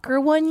stalker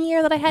one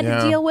year that I had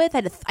to deal with.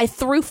 I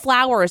threw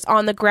flowers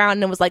on the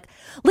ground and was like,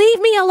 "Leave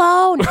me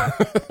alone,"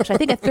 which I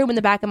think I threw them in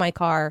the back of my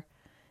car.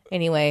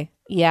 Anyway,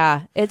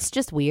 yeah, it's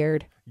just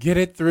weird. Get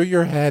it through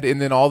your head,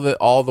 and then all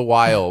the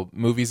while,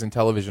 movies and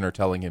television are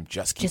telling him,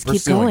 just keep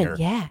pursuing her.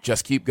 Yeah.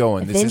 Just keep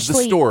going. This is the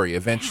story.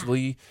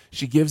 Eventually,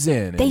 she gives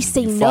in. They and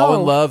say you no. fall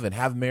in love and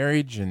have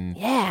marriage and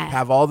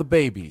have all the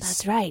babies.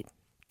 That's right.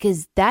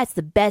 Because that's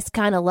the best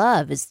kind of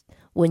love is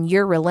when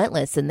you're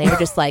relentless and they're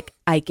just like,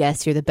 I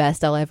guess you're the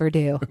best I'll ever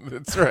do.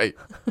 That's right.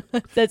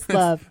 That's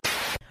love.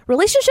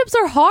 Relationships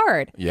are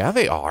hard. Yeah,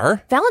 they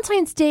are.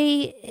 Valentine's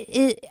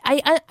Day,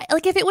 I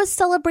like if it was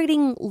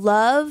celebrating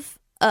love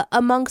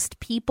amongst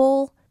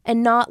people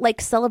and not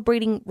like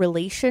celebrating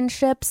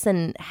relationships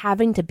and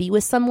having to be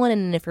with someone,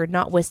 and if you're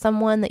not with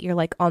someone that you're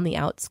like on the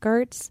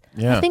outskirts,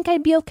 I think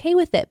I'd be okay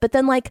with it. But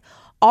then like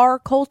our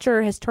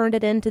culture has turned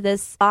it into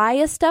this, buy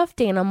a stuffed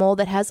animal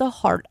that has a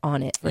heart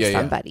on it for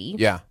somebody.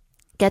 Yeah.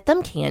 Get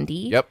them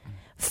candy. Yep.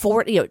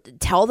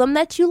 Tell them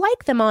that you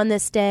like them on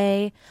this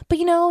day. But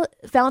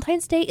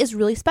Valentine's Day is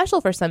really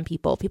special for some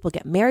people. People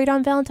get married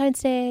on Valentine's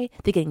Day.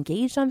 They get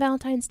engaged on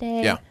Valentine's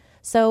Day. Yeah.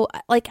 So,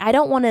 like, I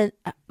don't want to.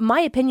 My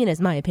opinion is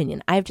my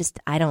opinion. I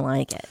don't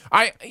like it.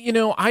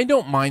 I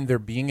don't mind there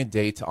being a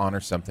day to honor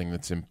something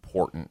that's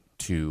important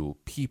to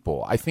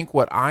people. I think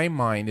what I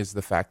mind is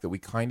the fact that we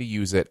kind of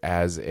use it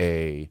as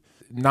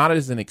not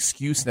as an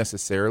excuse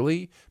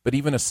necessarily, but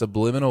even a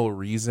subliminal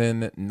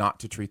reason not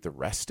to treat the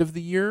rest of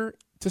the year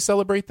to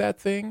celebrate that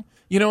thing.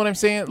 You know what I'm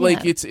saying? Yeah.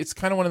 Like it's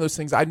kind of one of those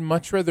things. I'd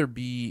much rather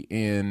be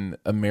in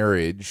a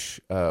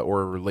marriage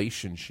or a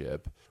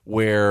relationship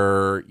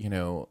where,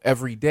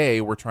 every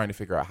day we're trying to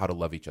figure out how to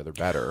love each other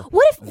better.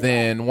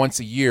 Then once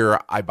a year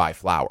I buy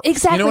flowers.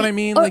 Exactly. You know what I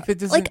mean?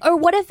 Or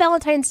what if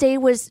Valentine's Day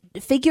was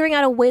figuring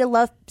out a way to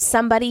love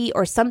somebody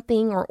or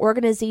something or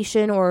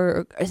organization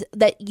or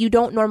that you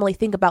don't normally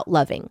think about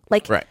loving?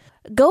 Like,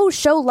 go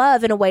show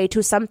love in a way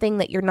to something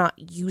that you're not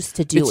used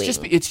to doing.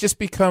 It's just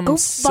become go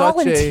such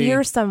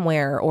volunteer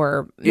somewhere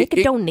or make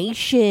a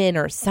donation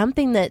or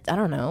something that, I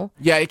don't know.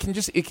 Yeah, it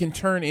can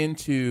turn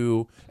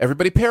into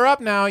everybody pair up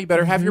now. You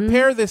better have your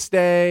pair this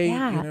day.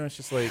 Yeah. It's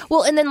just like,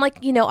 well, and then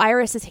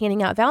Iris is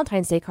handing out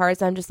Valentine's Day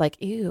cards. I'm just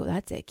like, ew,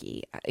 that's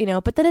icky.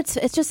 But then it's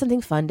just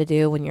something fun to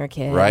do when you're a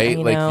kid. Right?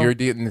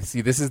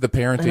 See, this is the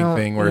parenting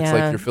thing where it's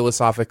like your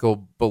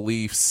philosophical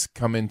beliefs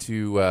come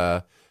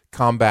into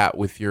combat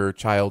with your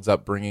child's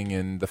upbringing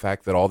and the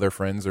fact that all their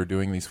friends are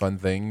doing these fun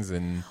things.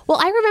 And well,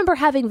 I remember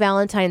having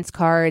Valentine's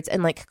cards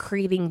and like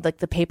creating like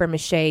the paper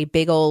mache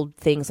big old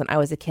things when I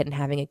was a kid and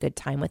having a good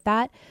time with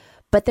that.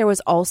 But there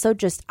was also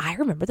I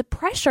remember the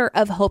pressure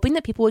of hoping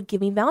that people would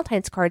give me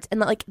Valentine's cards, and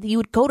like you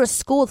would go to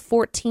school with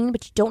 14,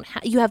 but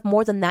you have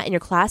more than that in your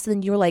class, and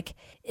then you were like,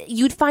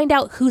 you'd find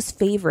out whose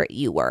favorite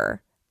you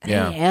were.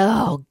 Yeah.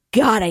 Oh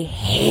God, I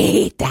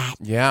hate that.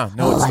 Yeah,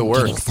 no, it's the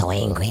worst. I'm getting so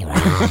angry.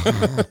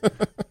 Right?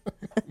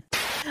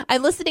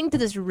 I'm listening to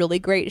this really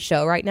great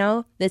show right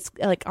now that's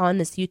like on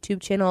this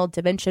YouTube channel,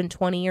 Dimension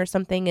 20 or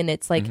something, and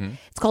it's like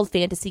it's called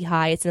Fantasy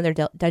High. It's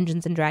another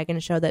Dungeons and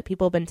Dragons show that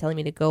people have been telling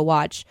me to go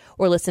watch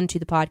or listen to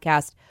the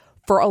podcast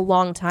for a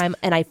long time,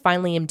 and I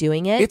finally am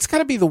doing it. It's got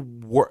to be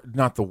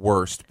not the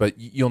worst, but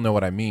you'll know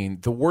what I mean.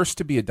 The worst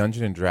to be a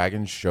Dungeons and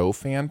Dragons show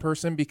fan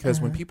person, because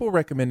when people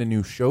recommend a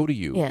new show to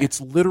you, it's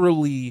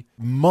literally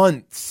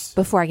months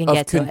before I can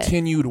get to it.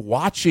 Continued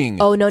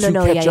watching. Oh no, to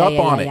catch up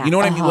on it. You know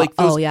what I mean? Like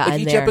those.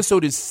 Each there.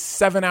 episode is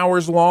 7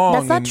 hours long.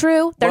 That's not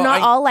true. They're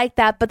not all like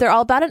that, but they're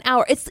all about an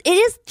hour. It's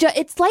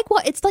like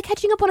it's like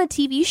catching up on a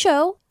TV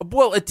show.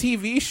 Well, a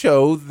TV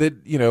show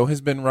that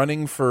has been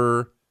running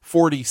for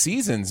 40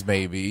 seasons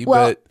maybe,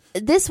 well,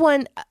 but this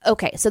one,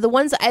 okay, so the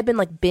ones that I've been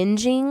like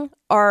binging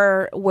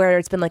are where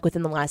it's been like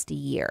within the last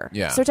year.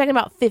 Yeah. So we're talking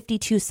about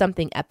 52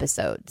 something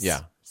episodes.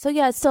 Yeah. So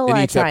yeah, it's still a lot and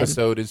of each time.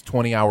 episode is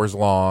 20 hours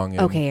long.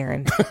 And okay,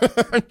 Aaron.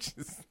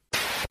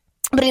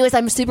 But anyways,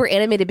 I'm super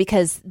animated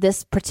because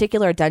this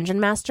particular dungeon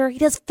master, he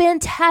does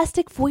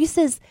fantastic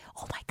voices.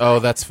 Oh my God. Oh,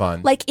 that's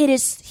fun. Like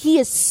he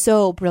is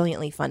so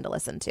brilliantly fun to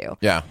listen to.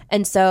 Yeah.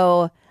 And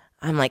so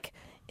I'm like,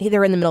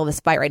 they're in the middle of this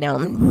fight right now.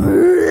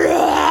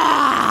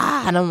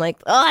 And I'm like,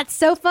 oh, it's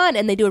so fun.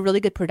 And they do a really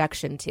good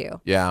production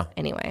too. Yeah.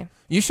 Anyway.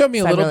 You showed me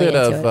a little bit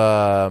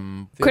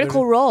of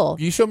Critical Role.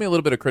 You showed me a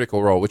little bit of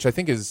Critical Role, which I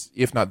think is,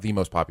 if not the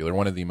most popular,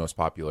 one of the most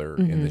popular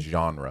in this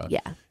genre. Yeah.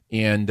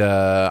 And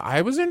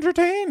I was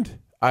entertained.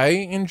 I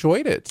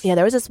enjoyed it. Yeah,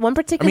 there was this one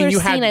particular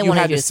scene I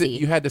wanted you to see.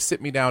 You had to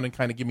sit me down and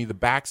kind of give me the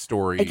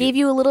backstory. I gave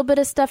you a little bit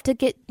of stuff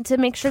to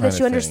make sure that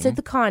you understood thing.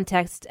 the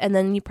context, and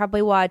then you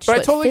probably watched but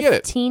I totally get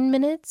it. 15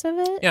 minutes of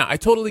it. Yeah, I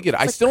totally get it.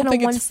 I still don't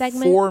think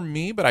it's for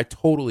me, but I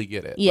totally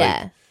get it.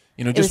 Yeah.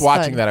 Just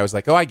watching that, I was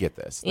like, oh, I get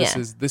this. Yeah.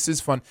 This is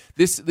fun.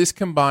 This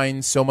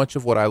combines so much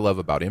of what I love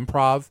about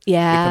improv.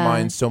 Yeah. It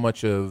combines so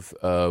much of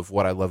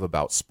what I love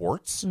about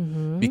sports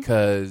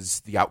because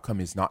the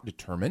outcome is not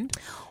determined.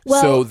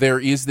 Well, so there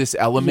is this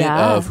element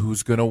of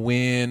who's going to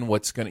win,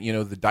 what's going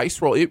to, the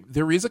dice roll.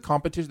 There is a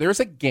competition. There's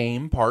a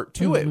game part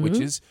to it, which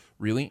is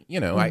really,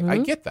 I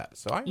get that.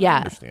 So I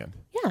understand.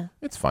 Yeah.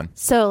 It's fun.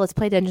 So let's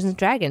play Dungeons and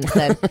Dragons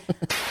then.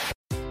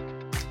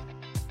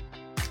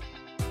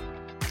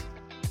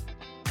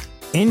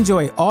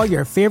 Enjoy all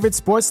your favorite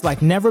sports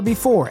like never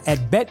before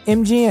at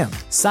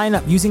BetMGM. Sign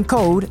up using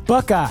code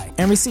Buckeye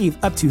and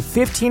receive up to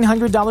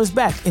 $1,500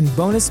 back in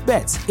bonus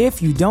bets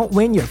if you don't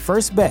win your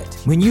first bet.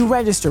 When you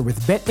register with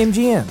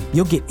BetMGM,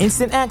 you'll get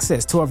instant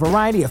access to a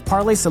variety of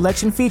parlay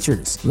selection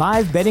features,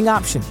 live betting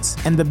options,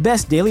 and the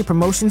best daily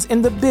promotions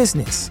in the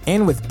business.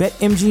 And with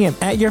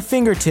BetMGM at your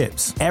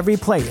fingertips, every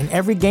play and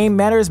every game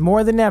matters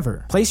more than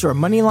ever. Place your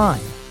money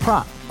line,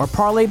 prop, or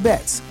parlay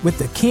bets with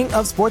the king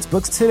of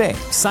sportsbooks today.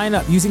 Sign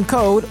up using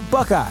code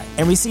Buckeye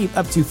and receive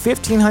up to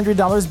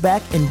 $1,500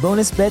 back in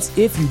bonus bets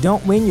if you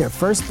don't win your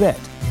first bet.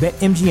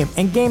 BetMGM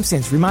and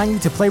GameSense remind you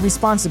to play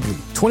responsibly.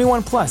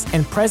 21 plus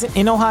and present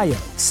in Ohio,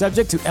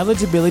 subject to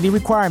eligibility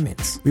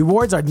requirements.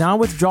 Rewards are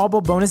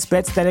non-withdrawable bonus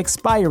bets that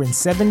expire in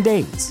 7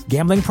 days.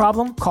 Gambling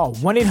problem? Call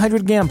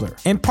 1-800-GAMBLER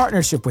in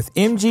partnership with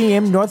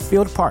MGM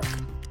Northfield Park.